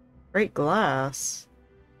 Great glass.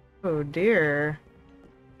 Oh dear.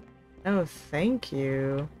 No, thank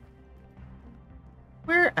you.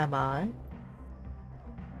 Where am I?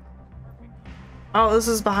 Oh, this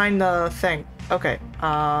is behind the thing. Okay,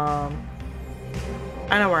 I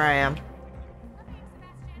know where I am.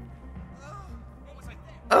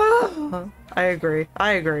 I agree.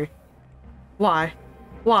 I agree. Why?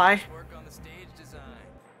 Why?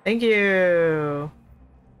 Thank you.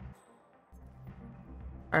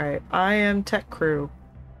 Alright, I am tech crew.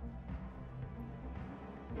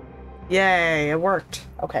 Yay, it worked.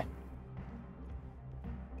 Okay.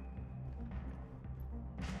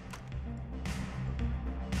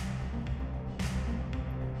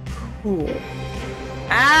 Cool.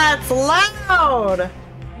 Ah, it's loud!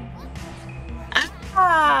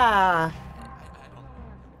 Ah!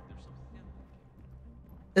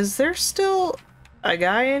 Is there still a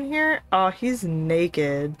guy in here? Oh, he's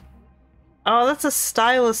naked. Oh, that's a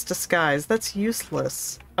stylist disguise. That's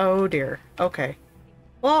useless. Oh dear. Okay.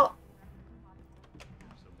 Well,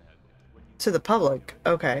 to the public.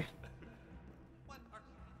 Okay.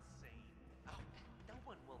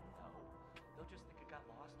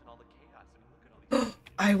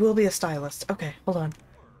 I will be a stylist. Okay, hold on.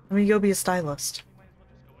 Let me go be a stylist.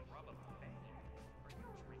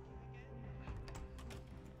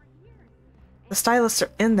 The stylists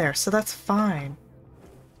are in there, so that's fine.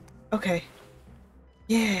 Okay.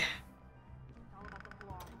 Yeah.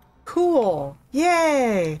 Cool.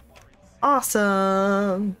 Yay.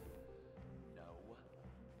 Awesome.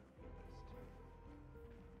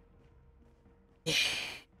 Yeah.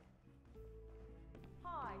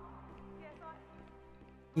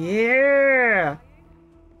 Yeah.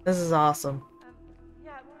 This is awesome.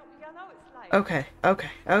 Okay, okay,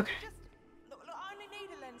 okay.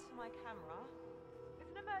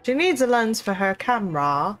 She needs a lens for her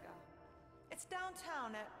camera. It's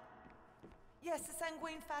downtown at... Yes, the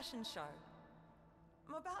Sanguine Fashion Show.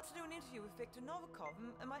 I'm about to do an interview with Victor Novikov,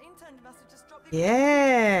 and my intern must have just dropped the...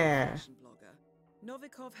 Yeah. Fashion blogger.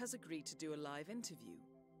 Novikov has agreed to do a live interview.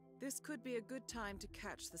 This could be a good time to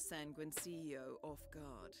catch the Sanguine CEO off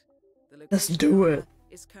guard. The Let's location, do it.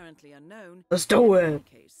 Is currently unknown. Let's do In it.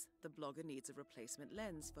 any case, the blogger needs a replacement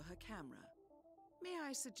lens for her camera. May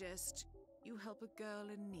I suggest you help a girl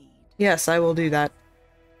in need? Yes, I will do that.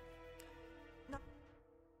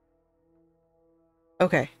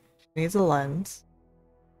 Okay. She needs a lens.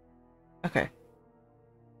 Okay.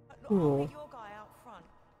 Cool. Your guy out front.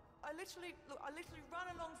 I literally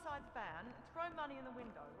run alongside the van, throw money in the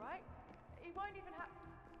window, right? He won't even have...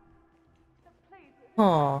 Please.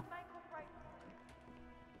 Aw.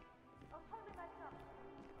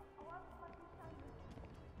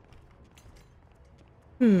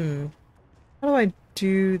 How do I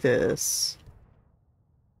do this?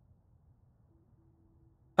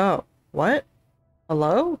 Oh, what?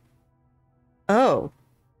 Hello? Oh.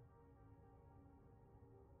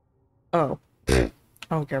 Oh. I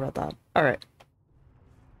don't care about that. Alright.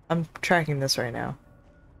 I'm tracking this right now.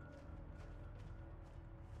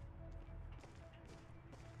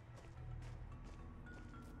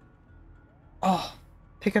 Oh,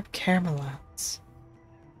 pick up camera lens.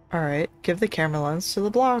 Alright, give the camera lens to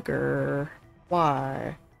the blogger.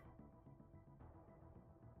 Why?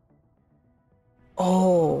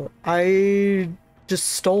 Oh, I just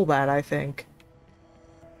stole that, I think.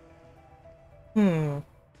 Don't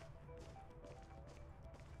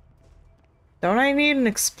I need an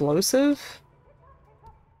explosive?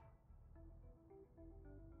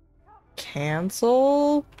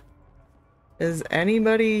 Cancel? Is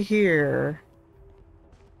anybody here?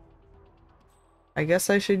 I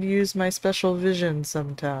guess I should use my special vision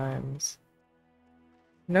sometimes.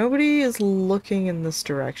 Nobody is looking in this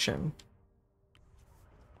direction.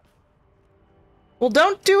 Well,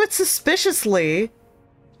 don't do it suspiciously!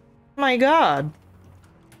 My god.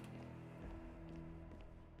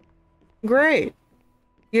 Great.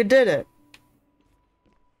 You did it.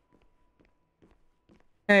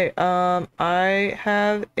 Hey, I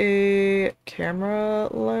have a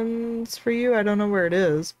camera lens for you. I don't know where it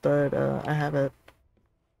is, but, I have it.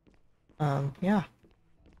 Yeah.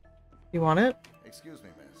 You want it? Excuse me,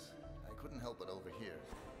 miss. I couldn't help but overhear.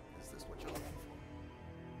 Is this what you're looking for?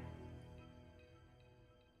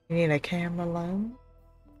 You need a camera lens?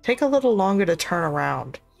 Take a little longer to turn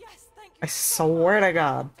around. Yes, thank you. I swear to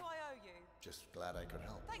God. Just glad I could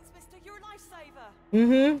help. Thanks, mister. You're a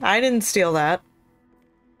lifesaver. I didn't steal that.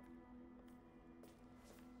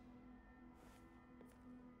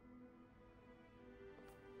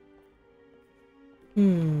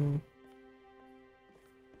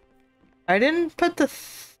 I didn't put the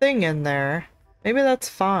thing in there. Maybe that's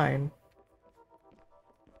fine.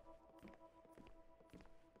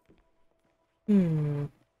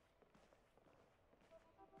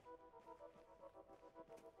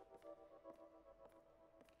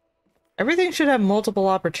 Everything should have multiple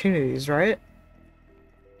opportunities, right?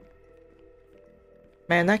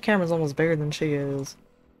 Man, that camera's almost bigger than she is.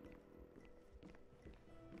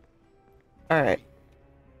 Alright.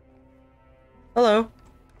 Hello.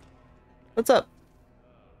 What's up?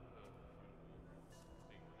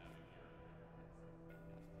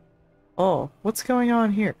 Oh, what's going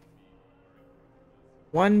on here?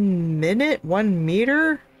 1 minute? 1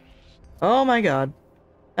 meter? Oh my god.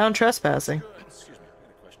 Found trespassing. Excuse me, I got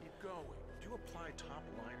a question. Keep going. Do you apply top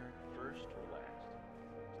liner first or last?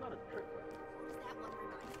 It's not a trick question.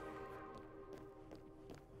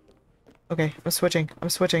 Okay, I'm switching. I'm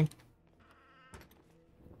switching.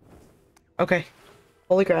 Okay.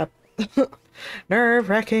 Holy crap.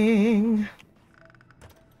 Nerve-wracking.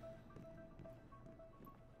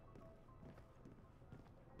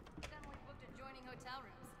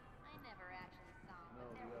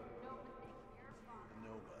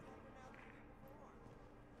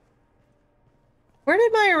 Where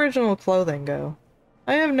did my original clothing go?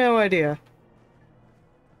 I have no idea.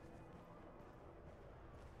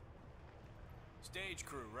 Stage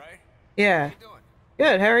crew, right? Yeah. How you doing?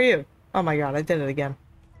 Good, how are you? Oh my god, I did it again.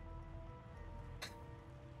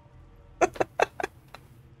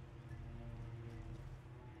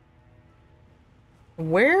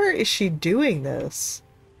 Where is she doing this?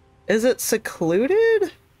 Is it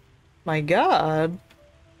secluded? My god.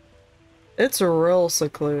 It's real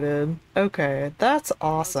secluded. Okay, that's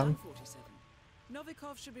awesome. Well done, 47.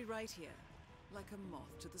 Novikov should be right here, like a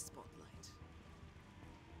moth to the spotlight.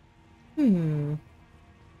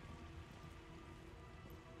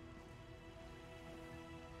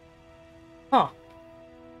 Huh.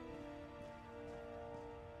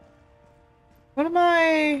 What am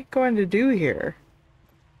I going to do here?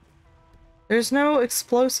 There's no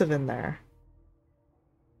explosive in there.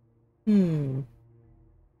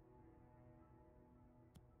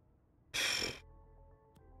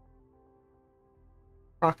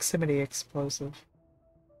 Proximity explosive.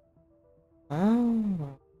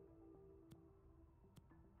 Oh.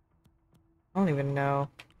 I don't even know.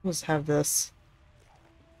 Let's have this.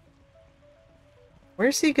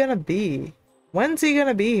 Where's he gonna be? When's he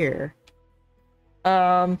gonna be here?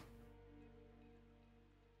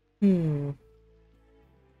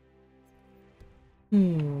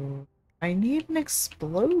 I need an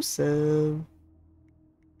explosive.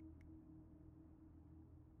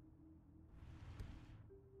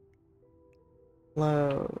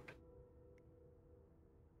 Load.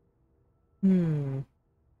 I'm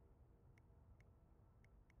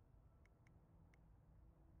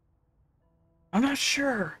not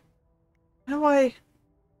sure. What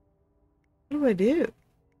do I do?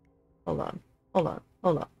 Hold on. Hold on.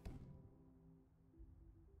 Hold on.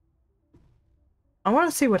 I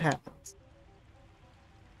want to see what happens.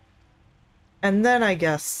 And then I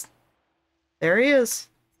guess... There he is.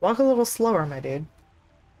 Walk a little slower, my dude.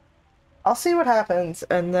 I'll see what happens,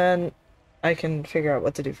 and then I can figure out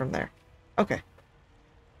what to do from there. Okay.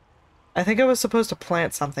 I think I was supposed to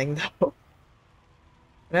plant something, though.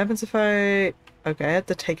 What happens if I... Okay, I have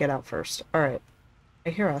to take it out first. Alright.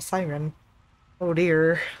 I hear a siren. Oh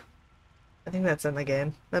dear. I think that's in the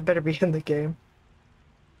game. That better be in the game.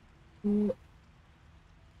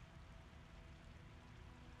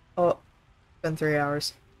 Oh, it's been 3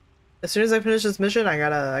 hours. As soon as I finish this mission, I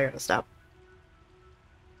gotta stop.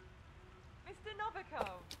 Mr. Novikov!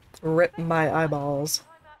 Rip my eyeballs.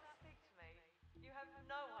 You have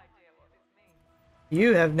no idea what this means.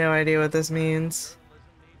 You have no idea what this means.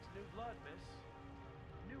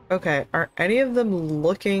 Okay, are any of them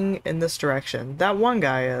looking in this direction? That one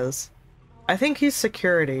guy is. I think he's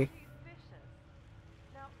security.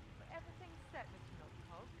 Now, everything's set, Mr.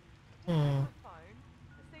 Novikov. Hmm. Phone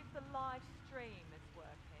to see if the live stream is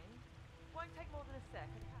working. Won't take more than a sec,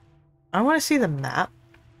 okay? I want to see the map.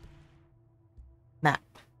 Map.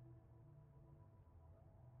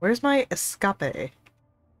 Where's my escape?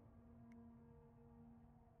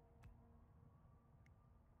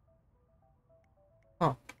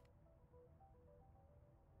 Oh.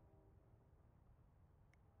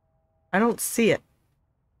 I don't see it.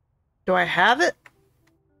 Do I have it?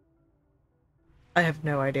 I have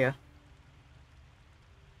no idea.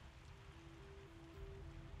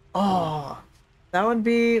 Oh. That would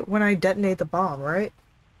be when I detonate the bomb, right?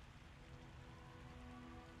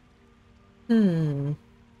 Hmm.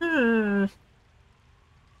 Hmm.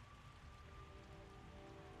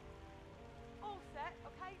 All set,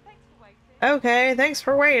 okay? Thanks for waiting. Okay, thanks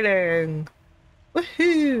for waiting.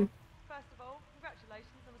 Woohoo! First of all,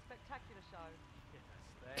 congratulations on a spectacular show.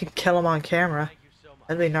 Can kill him on camera.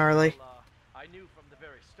 That'd be gnarly. I knew from the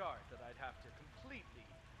very start that I'd have to completely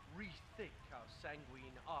rethink how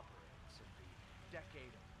Sanguine operates in the decade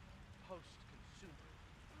of post-consumer.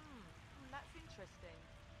 That's interesting.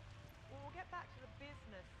 Well, we'll get back to the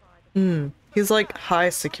business side of it. He's like high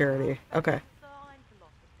security. Okay.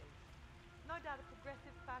 No doubt a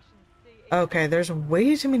progressive fashion CEO. Okay, there's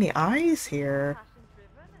way too many eyes here.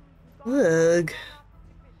 Ugh.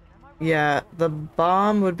 Yeah, the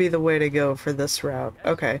bomb would be the way to go for this route.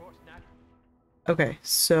 Okay. Okay,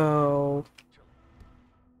 so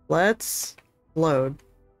let's load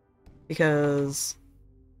because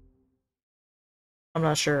I'm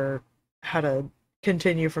not sure how to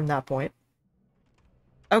continue from that point.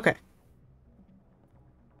 Okay.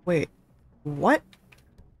 Wait, what?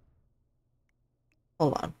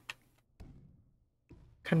 Hold on.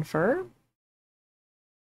 Confirm?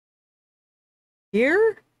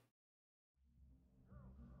 Here?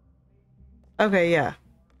 Okay, yeah.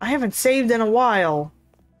 I haven't saved in a while.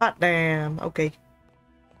 Hot damn. Okay.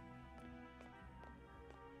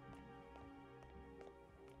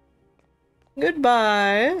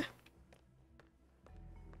 Goodbye.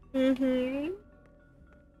 He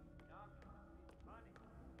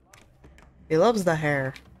loves the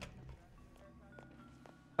hair.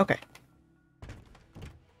 Okay.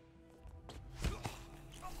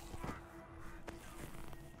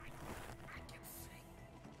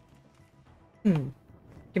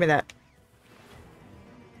 Give me that.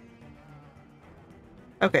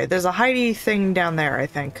 Okay, there's a hidey thing down there, I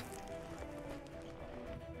think.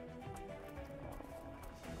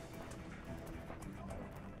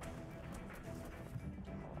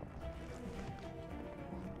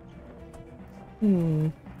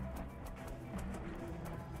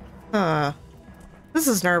 Huh. This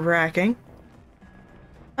is nerve-wracking.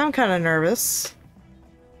 I'm kind of nervous.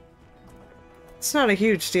 It's not a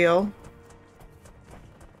huge deal.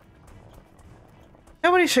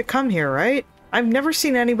 Nobody should come here, right? I've never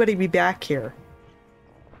seen anybody be back here.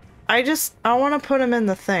 I want to put him in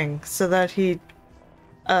the thing so that he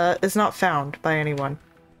is not found by anyone.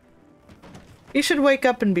 He should wake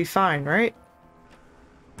up and be fine, right?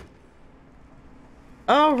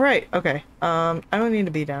 Oh, right. Okay. I don't need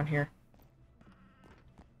to be down here.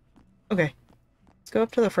 Okay. Let's go up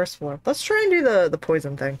to the first floor. Let's try and do the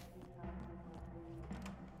poison thing.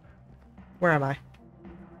 Where am I?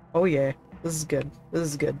 Oh yeah. This is good. This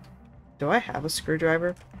is good. Do I have a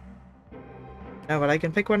screwdriver? No, but I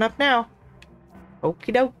can pick one up now.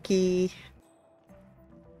 Okie dokie.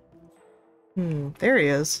 There he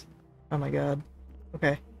is. Oh my god.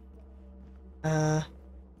 Okay. Okay.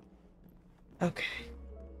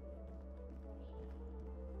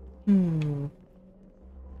 What am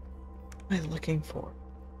I looking for?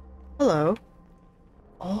 Hello.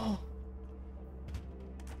 Oh.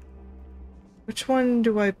 Which one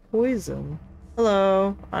do I poison?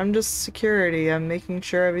 Hello. I'm just security. I'm making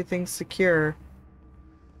sure everything's secure.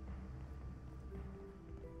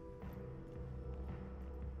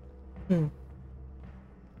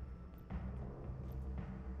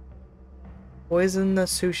 Poison the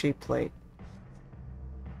sushi plate.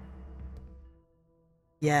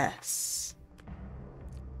 Yes.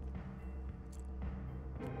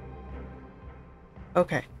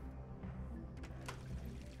 Okay.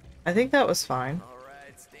 I think that was fine.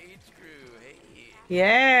 Alright, stage crew, hey.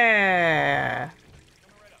 Yeah!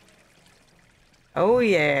 Oh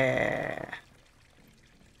yeah!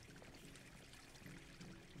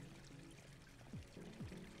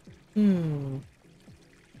 Hmm.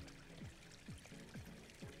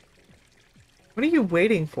 What are you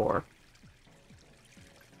waiting for?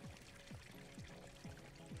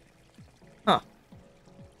 Huh.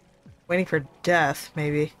 Waiting for death,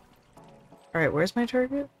 maybe. Alright, where's my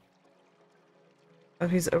target? Oh,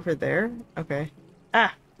 he's over there? Okay.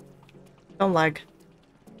 Ah! Don't lag.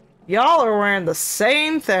 Y'all are wearing the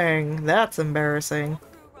same thing! That's embarrassing.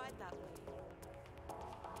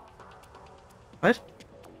 What?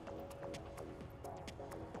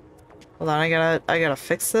 Hold on, I gotta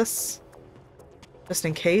fix this. Just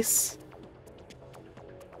in case.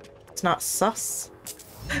 It's not sus.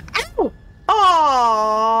 Ow!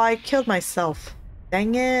 Oh, I killed myself.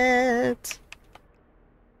 Dang it.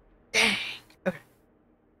 Dang. Okay.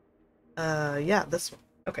 Yeah, this one.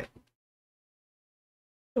 Okay.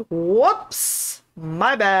 Whoops!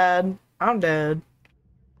 My bad. I'm dead.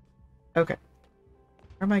 Okay.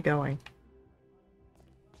 Where am I going?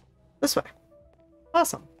 This way.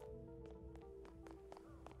 Awesome.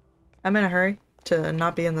 I'm in a hurry to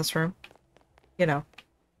not be in this room. You know.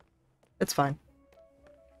 It's fine.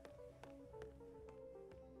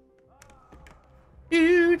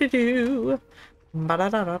 Do-do-do.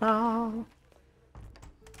 Ba-da-da-da-da.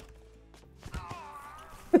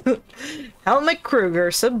 Helmut Kruger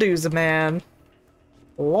subdues a man.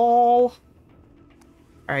 Lol.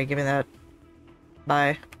 Alright, give me that.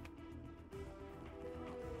 Bye.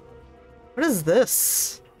 What is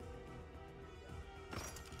this?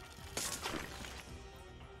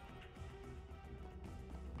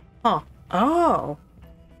 Huh. Oh.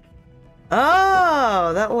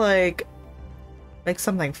 Oh, that like makes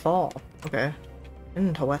something fall. Okay.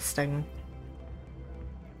 Interesting.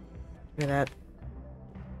 Look at that.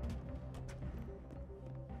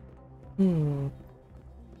 Hmm.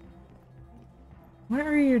 What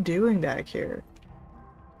are you doing back here?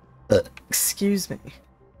 Excuse me.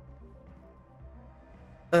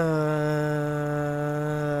 I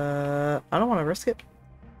don't want to risk it.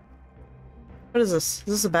 What is this? Is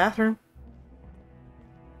this a bathroom?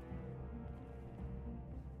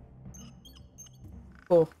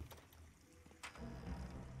 Cool.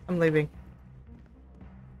 I'm leaving.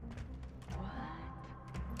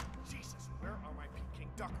 Jesus, where are my Peking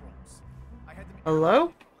duck rolls? I had them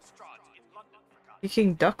Hello?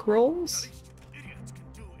 Peking duck rolls? idiots can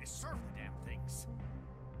do is serve the damn things.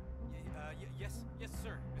 Yes,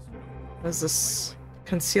 sir, Mr. What is this?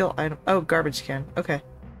 Conceal item. Oh, garbage can. Okay.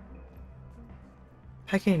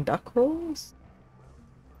 Peking duck rolls?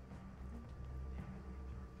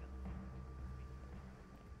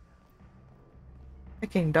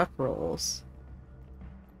 Peking duck rolls.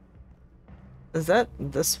 Is that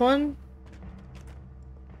this one?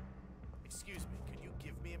 Excuse me, can you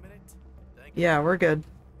give me a minute? Thank you. Yeah, we're good.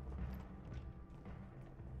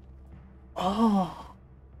 Oh.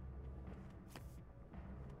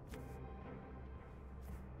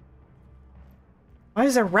 Why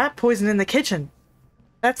is there rat poison in the kitchen?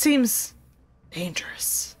 That seems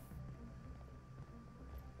dangerous.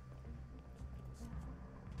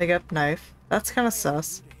 Pick up knife. That's kind of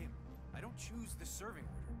sus. I don't choose the serving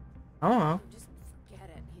order. I don't know. Just forget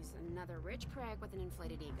it. He's another rich prig with an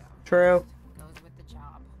inflated ego. True. Goes with the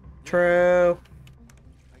job. True.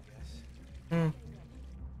 I guess. Hmm.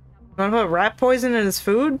 Wanna put rat poison in his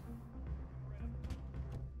food?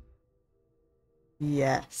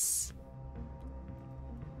 Yes.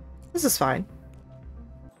 This is fine.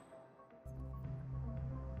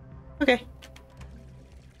 Okay.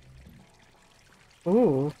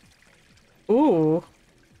 Ooh. Ooh.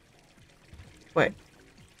 Wait.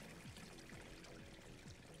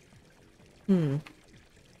 Hmm.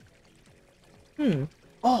 Hmm.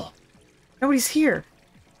 Oh! Nobody's here!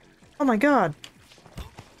 Oh my god!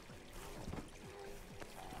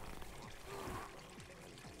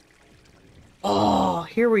 Oh,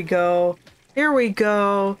 here we go. Here we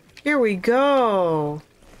go. Here we go.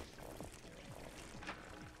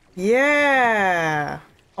 Yeah.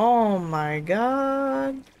 Oh my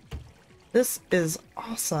god. This is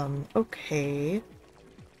awesome. Okay.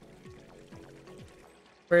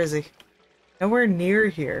 Where is he? Nowhere near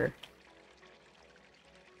here.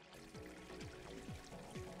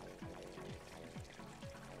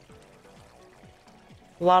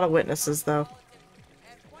 A lot of witnesses, though.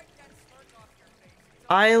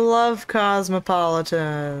 I love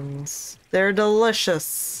cosmopolitans. They're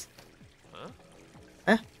delicious. Huh?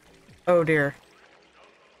 Eh? Oh dear.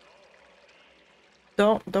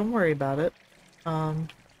 Don't worry about it.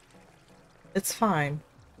 It's fine.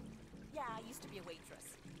 Yeah, I used to be a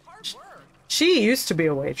waitress. Hard work. She used to be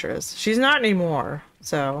a waitress. She's not anymore.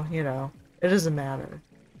 So, you know, it doesn't matter.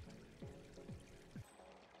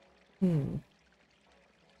 Hmm.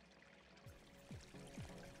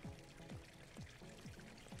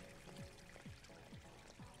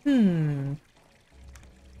 Hmm.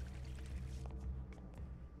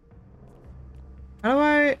 How do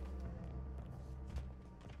I...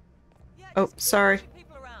 Oh, sorry.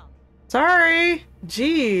 Sorry!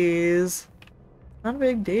 Jeez. Not a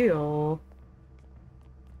big deal.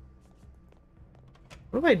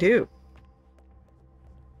 What do I do?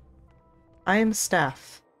 I am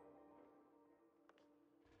staff.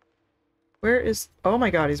 Where is... Oh my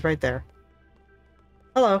god, he's right there.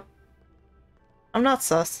 Hello. I'm not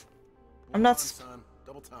sus. I'm not... Son.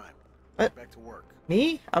 Double time. What? Back to work.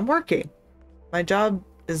 Me? I'm working. My job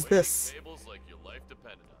is this. Tables like your life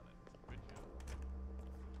depended on it.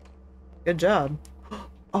 Good job.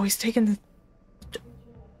 Oh, he's taking the...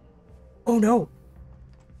 Oh no!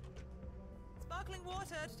 Sparkling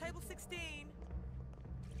water to table 16.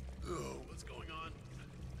 Oh, what's going on?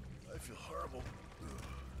 I feel horrible.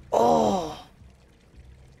 Oh!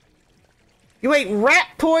 You ate rat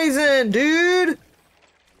poison, dude!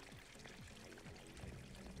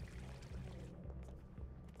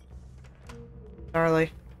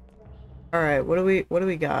 Gnarly. Alright, what do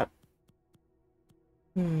we got?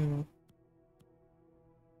 Hmm.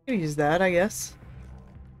 Could use that, I guess.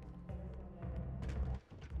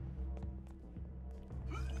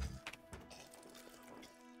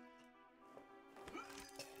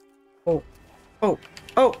 Oh. Oh.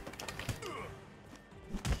 Oh!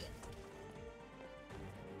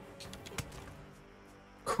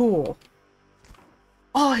 Cool.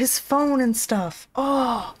 Oh, his phone and stuff.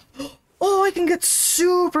 Oh! Oh, I can get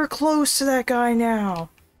super close to that guy now.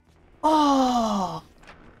 Oh!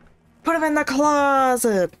 Put him in the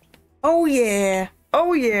closet. Oh yeah.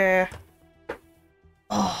 Oh yeah.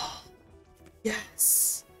 Oh.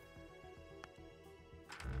 Yes.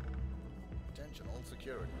 Attention all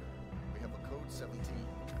security. We have a code 17.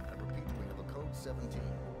 I repeat, we have a code 17.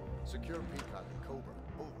 Secure Peacock and Cobra.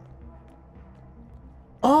 Over.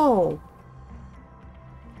 Oh.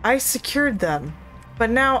 I secured them. But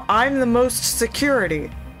now I'm the most security.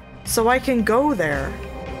 So I can go there.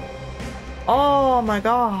 Oh my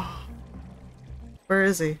god. Where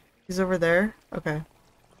is he? He's over there? Okay.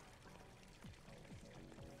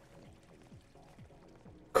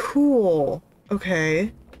 Cool.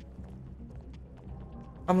 Okay.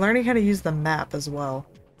 I'm learning how to use the map as well.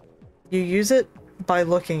 You use it by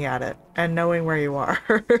looking at it and knowing where you are.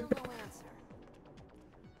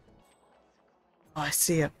 Oh, I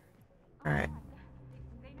see it. Alright.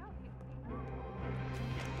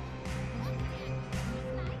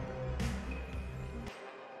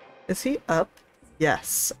 Is he up?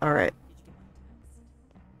 Yes. Alright.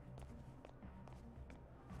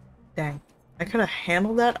 Dang. I could have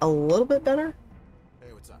handled that a little bit better.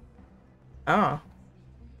 Hey, what's up? Oh.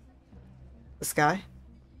 This guy?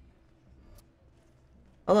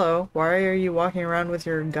 Hello. Why are you walking around with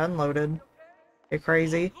your gun loaded? You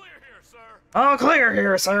crazy? All clear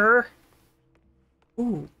here, sir!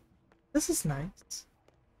 Ooh. This is nice.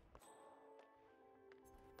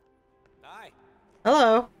 Hi.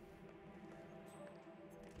 Hello.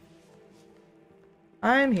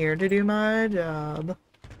 I'm here to do my job.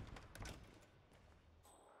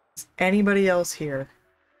 Is anybody else here?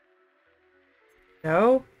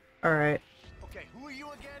 No? Alright. Okay, who are you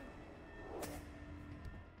again?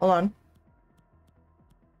 Hold on.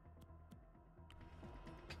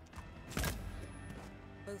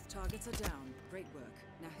 Both targets are down. Great work.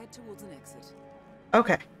 Now head towards an exit.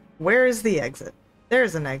 Okay. Where is the exit?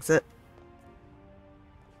 There's an exit.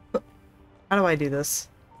 How do I do this?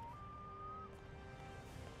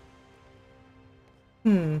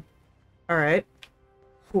 Alright.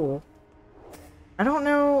 Cool. I don't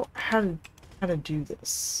know how to do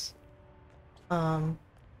this. How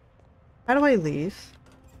do I leave?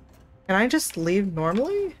 Can I just leave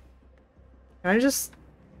normally? Can I just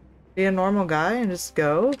be a normal guy and just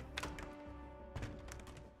go?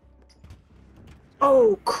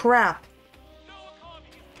 Oh, crap!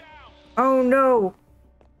 Oh, no!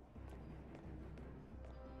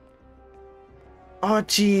 Oh,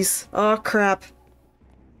 jeez. Oh, crap.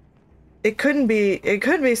 It could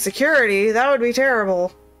be security. That would be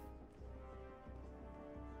terrible.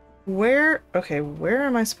 Okay, where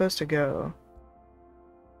am I supposed to go?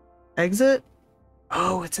 Exit?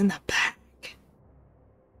 Oh, it's in the back.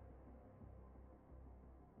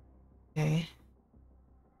 Okay.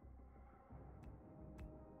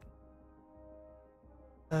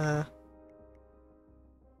 Oh.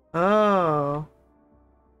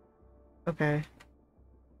 Okay.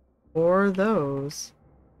 Or those.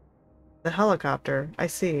 The helicopter. I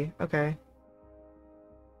see. Okay.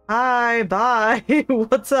 Hi, bye.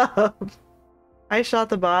 What's up? I shot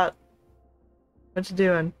the bot. What you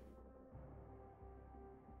doing?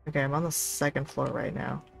 Okay, I'm on the second floor right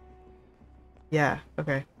now. Yeah,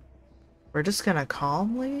 okay. We're just gonna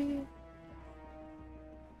calmly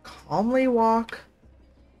walk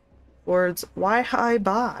towards why hi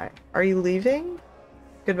bye. Are you leaving?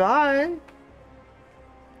 Goodbye.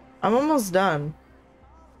 I'm almost done.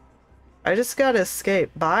 I just gotta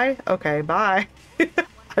escape. Bye? Okay, bye.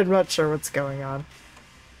 I'm not sure what's going on.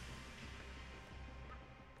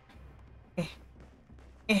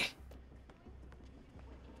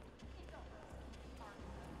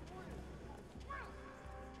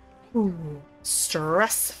 Ooh,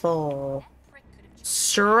 stressful.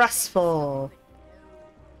 Stressful.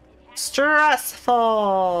 Stressful.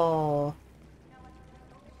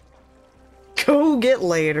 Go get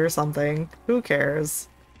laid or something. Who cares?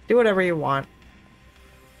 Do whatever you want.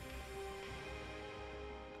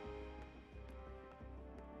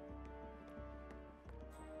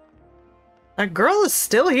 That girl is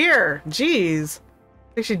still here. Jeez.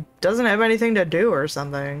 I think she doesn't have anything to do or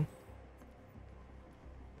something.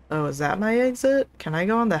 Oh, is that my exit? Can I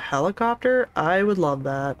go on the helicopter? I would love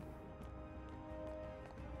that.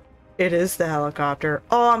 It is the helicopter.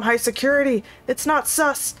 Oh, I'm high security. It's not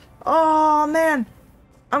sus. Oh, man.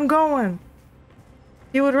 I'm going.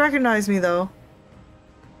 He would recognize me, though.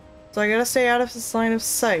 So I gotta stay out of his line of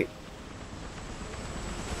sight.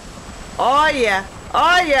 Oh, yeah.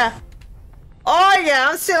 Oh, yeah. Oh, yeah.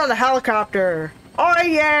 I'm still in the helicopter. Oh,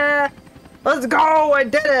 yeah. Let's go. I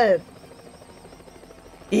did it.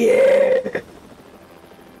 Yeah!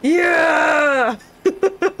 Yeah!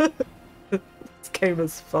 This game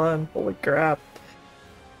is fun. Holy crap.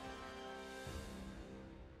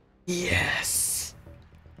 Yes!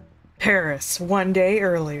 Paris, one day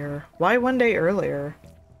earlier. Why one day earlier?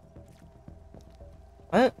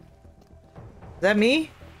 What? Is that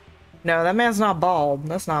me? No, that man's not bald.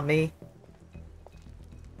 That's not me.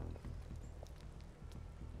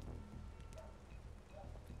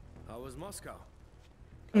 How was Moscow?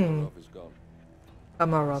 Hmm. Kamarov is gone.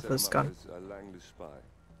 Kamarov is gone. Is a Langley spy.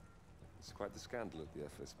 It's quite the scandal at the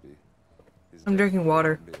FSB. His I'm death drinking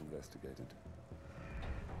water. will be investigated.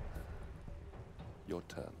 Your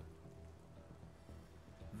turn.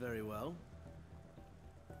 Very well.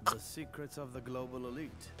 The secrets of the global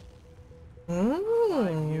elite. 5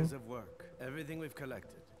 years of work. Everything we've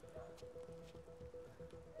collected.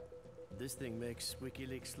 This thing makes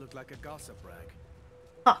WikiLeaks look like a gossip rag.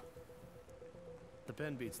 Huh. The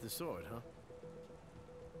pen beats the sword, huh?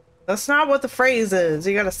 That's not what the phrase is.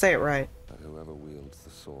 You gotta say it right. But whoever wields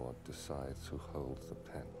the sword decides who holds the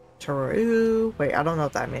pen. True. Wait, I don't know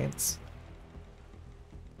what that means.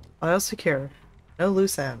 File secure. No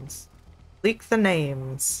loose ends. Leak the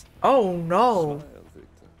names. Oh no. Smile,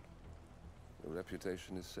 Victor. Your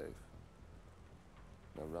reputation is safe.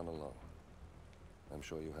 Now run along. I'm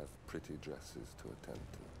sure you have pretty dresses to attend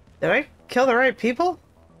to. Did I kill the right people?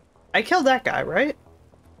 I killed that guy, right?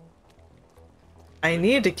 I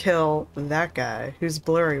need to kill that guy who's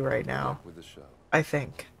blurry right now. With the show. I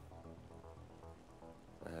think.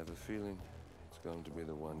 I have a feeling it's going to be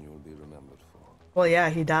the one you'll be remembered for. Well, yeah,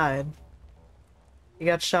 he died. He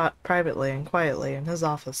got shot privately and quietly in his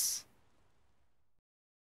office.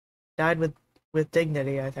 Died with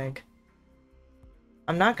dignity, I think.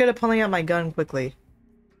 I'm not good at pulling out my gun quickly.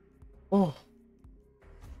 Oh.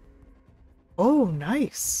 Oh,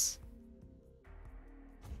 nice.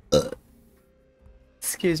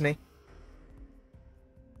 Excuse me.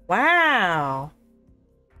 Wow.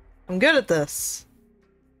 I'm good at this.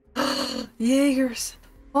 Jaegers.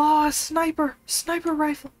 Oh, a sniper. Sniper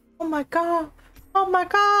rifle. Oh my god. Oh my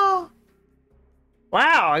god.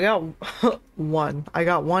 Wow, I got one. I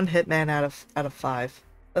got one Hitman out of 5.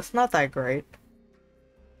 That's not that great.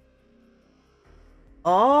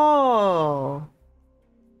 Oh.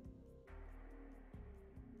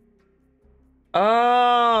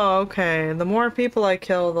 Oh, okay. The more people I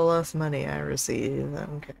kill, the less money I receive.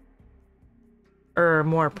 Okay. Or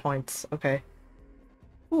more points. Okay.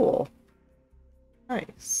 Cool.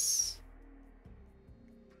 Nice.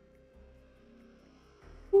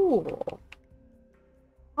 Cool.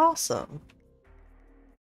 Awesome.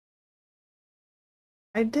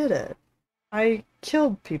 I did it. I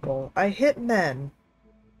killed people. I hit men.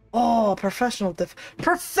 Oh, professional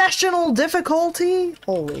difficulty?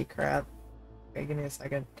 Holy crap. Okay, give me a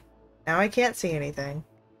second. Now I can't see anything.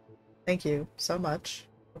 Thank you so much.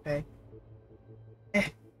 Okay.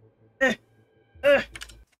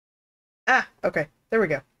 Okay, there we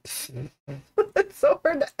go. It's so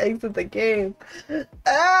hard to exit the game.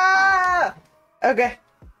 Ah! Okay.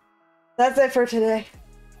 That's it for today.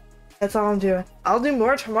 That's all I'm doing. I'll do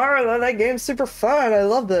more tomorrow though. That game's super fun. I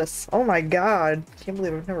love this. Oh my god. Can't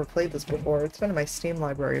believe I've never played this before. It's been in my Steam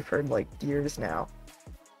library for like years now.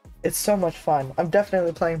 It's so much fun. I'm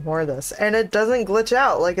definitely playing more of this. And it doesn't glitch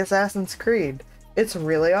out like Assassin's Creed. It's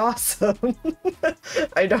really awesome.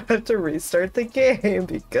 I don't have to restart the game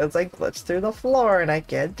because I glitched through the floor and I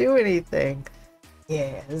can't do anything.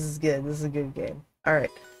 Yeah, this is good. This is a good game.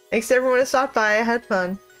 Alright. Thanks to everyone who stopped by. I had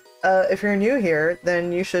fun. If you're new here,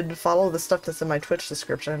 then you should follow the stuff that's in my Twitch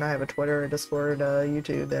description. I have a Twitter, a Discord,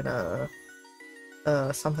 YouTube,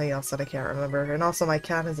 and something else that I can't remember. And also my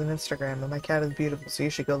cat has an Instagram, and my cat is beautiful, so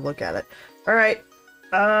you should go look at it. Alright,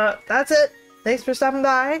 that's it. Thanks for stopping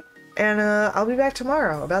by, and I'll be back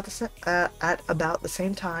tomorrow about at about the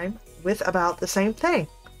same time with about the same thing.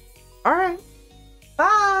 Alright,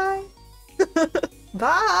 bye!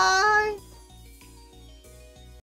 Bye!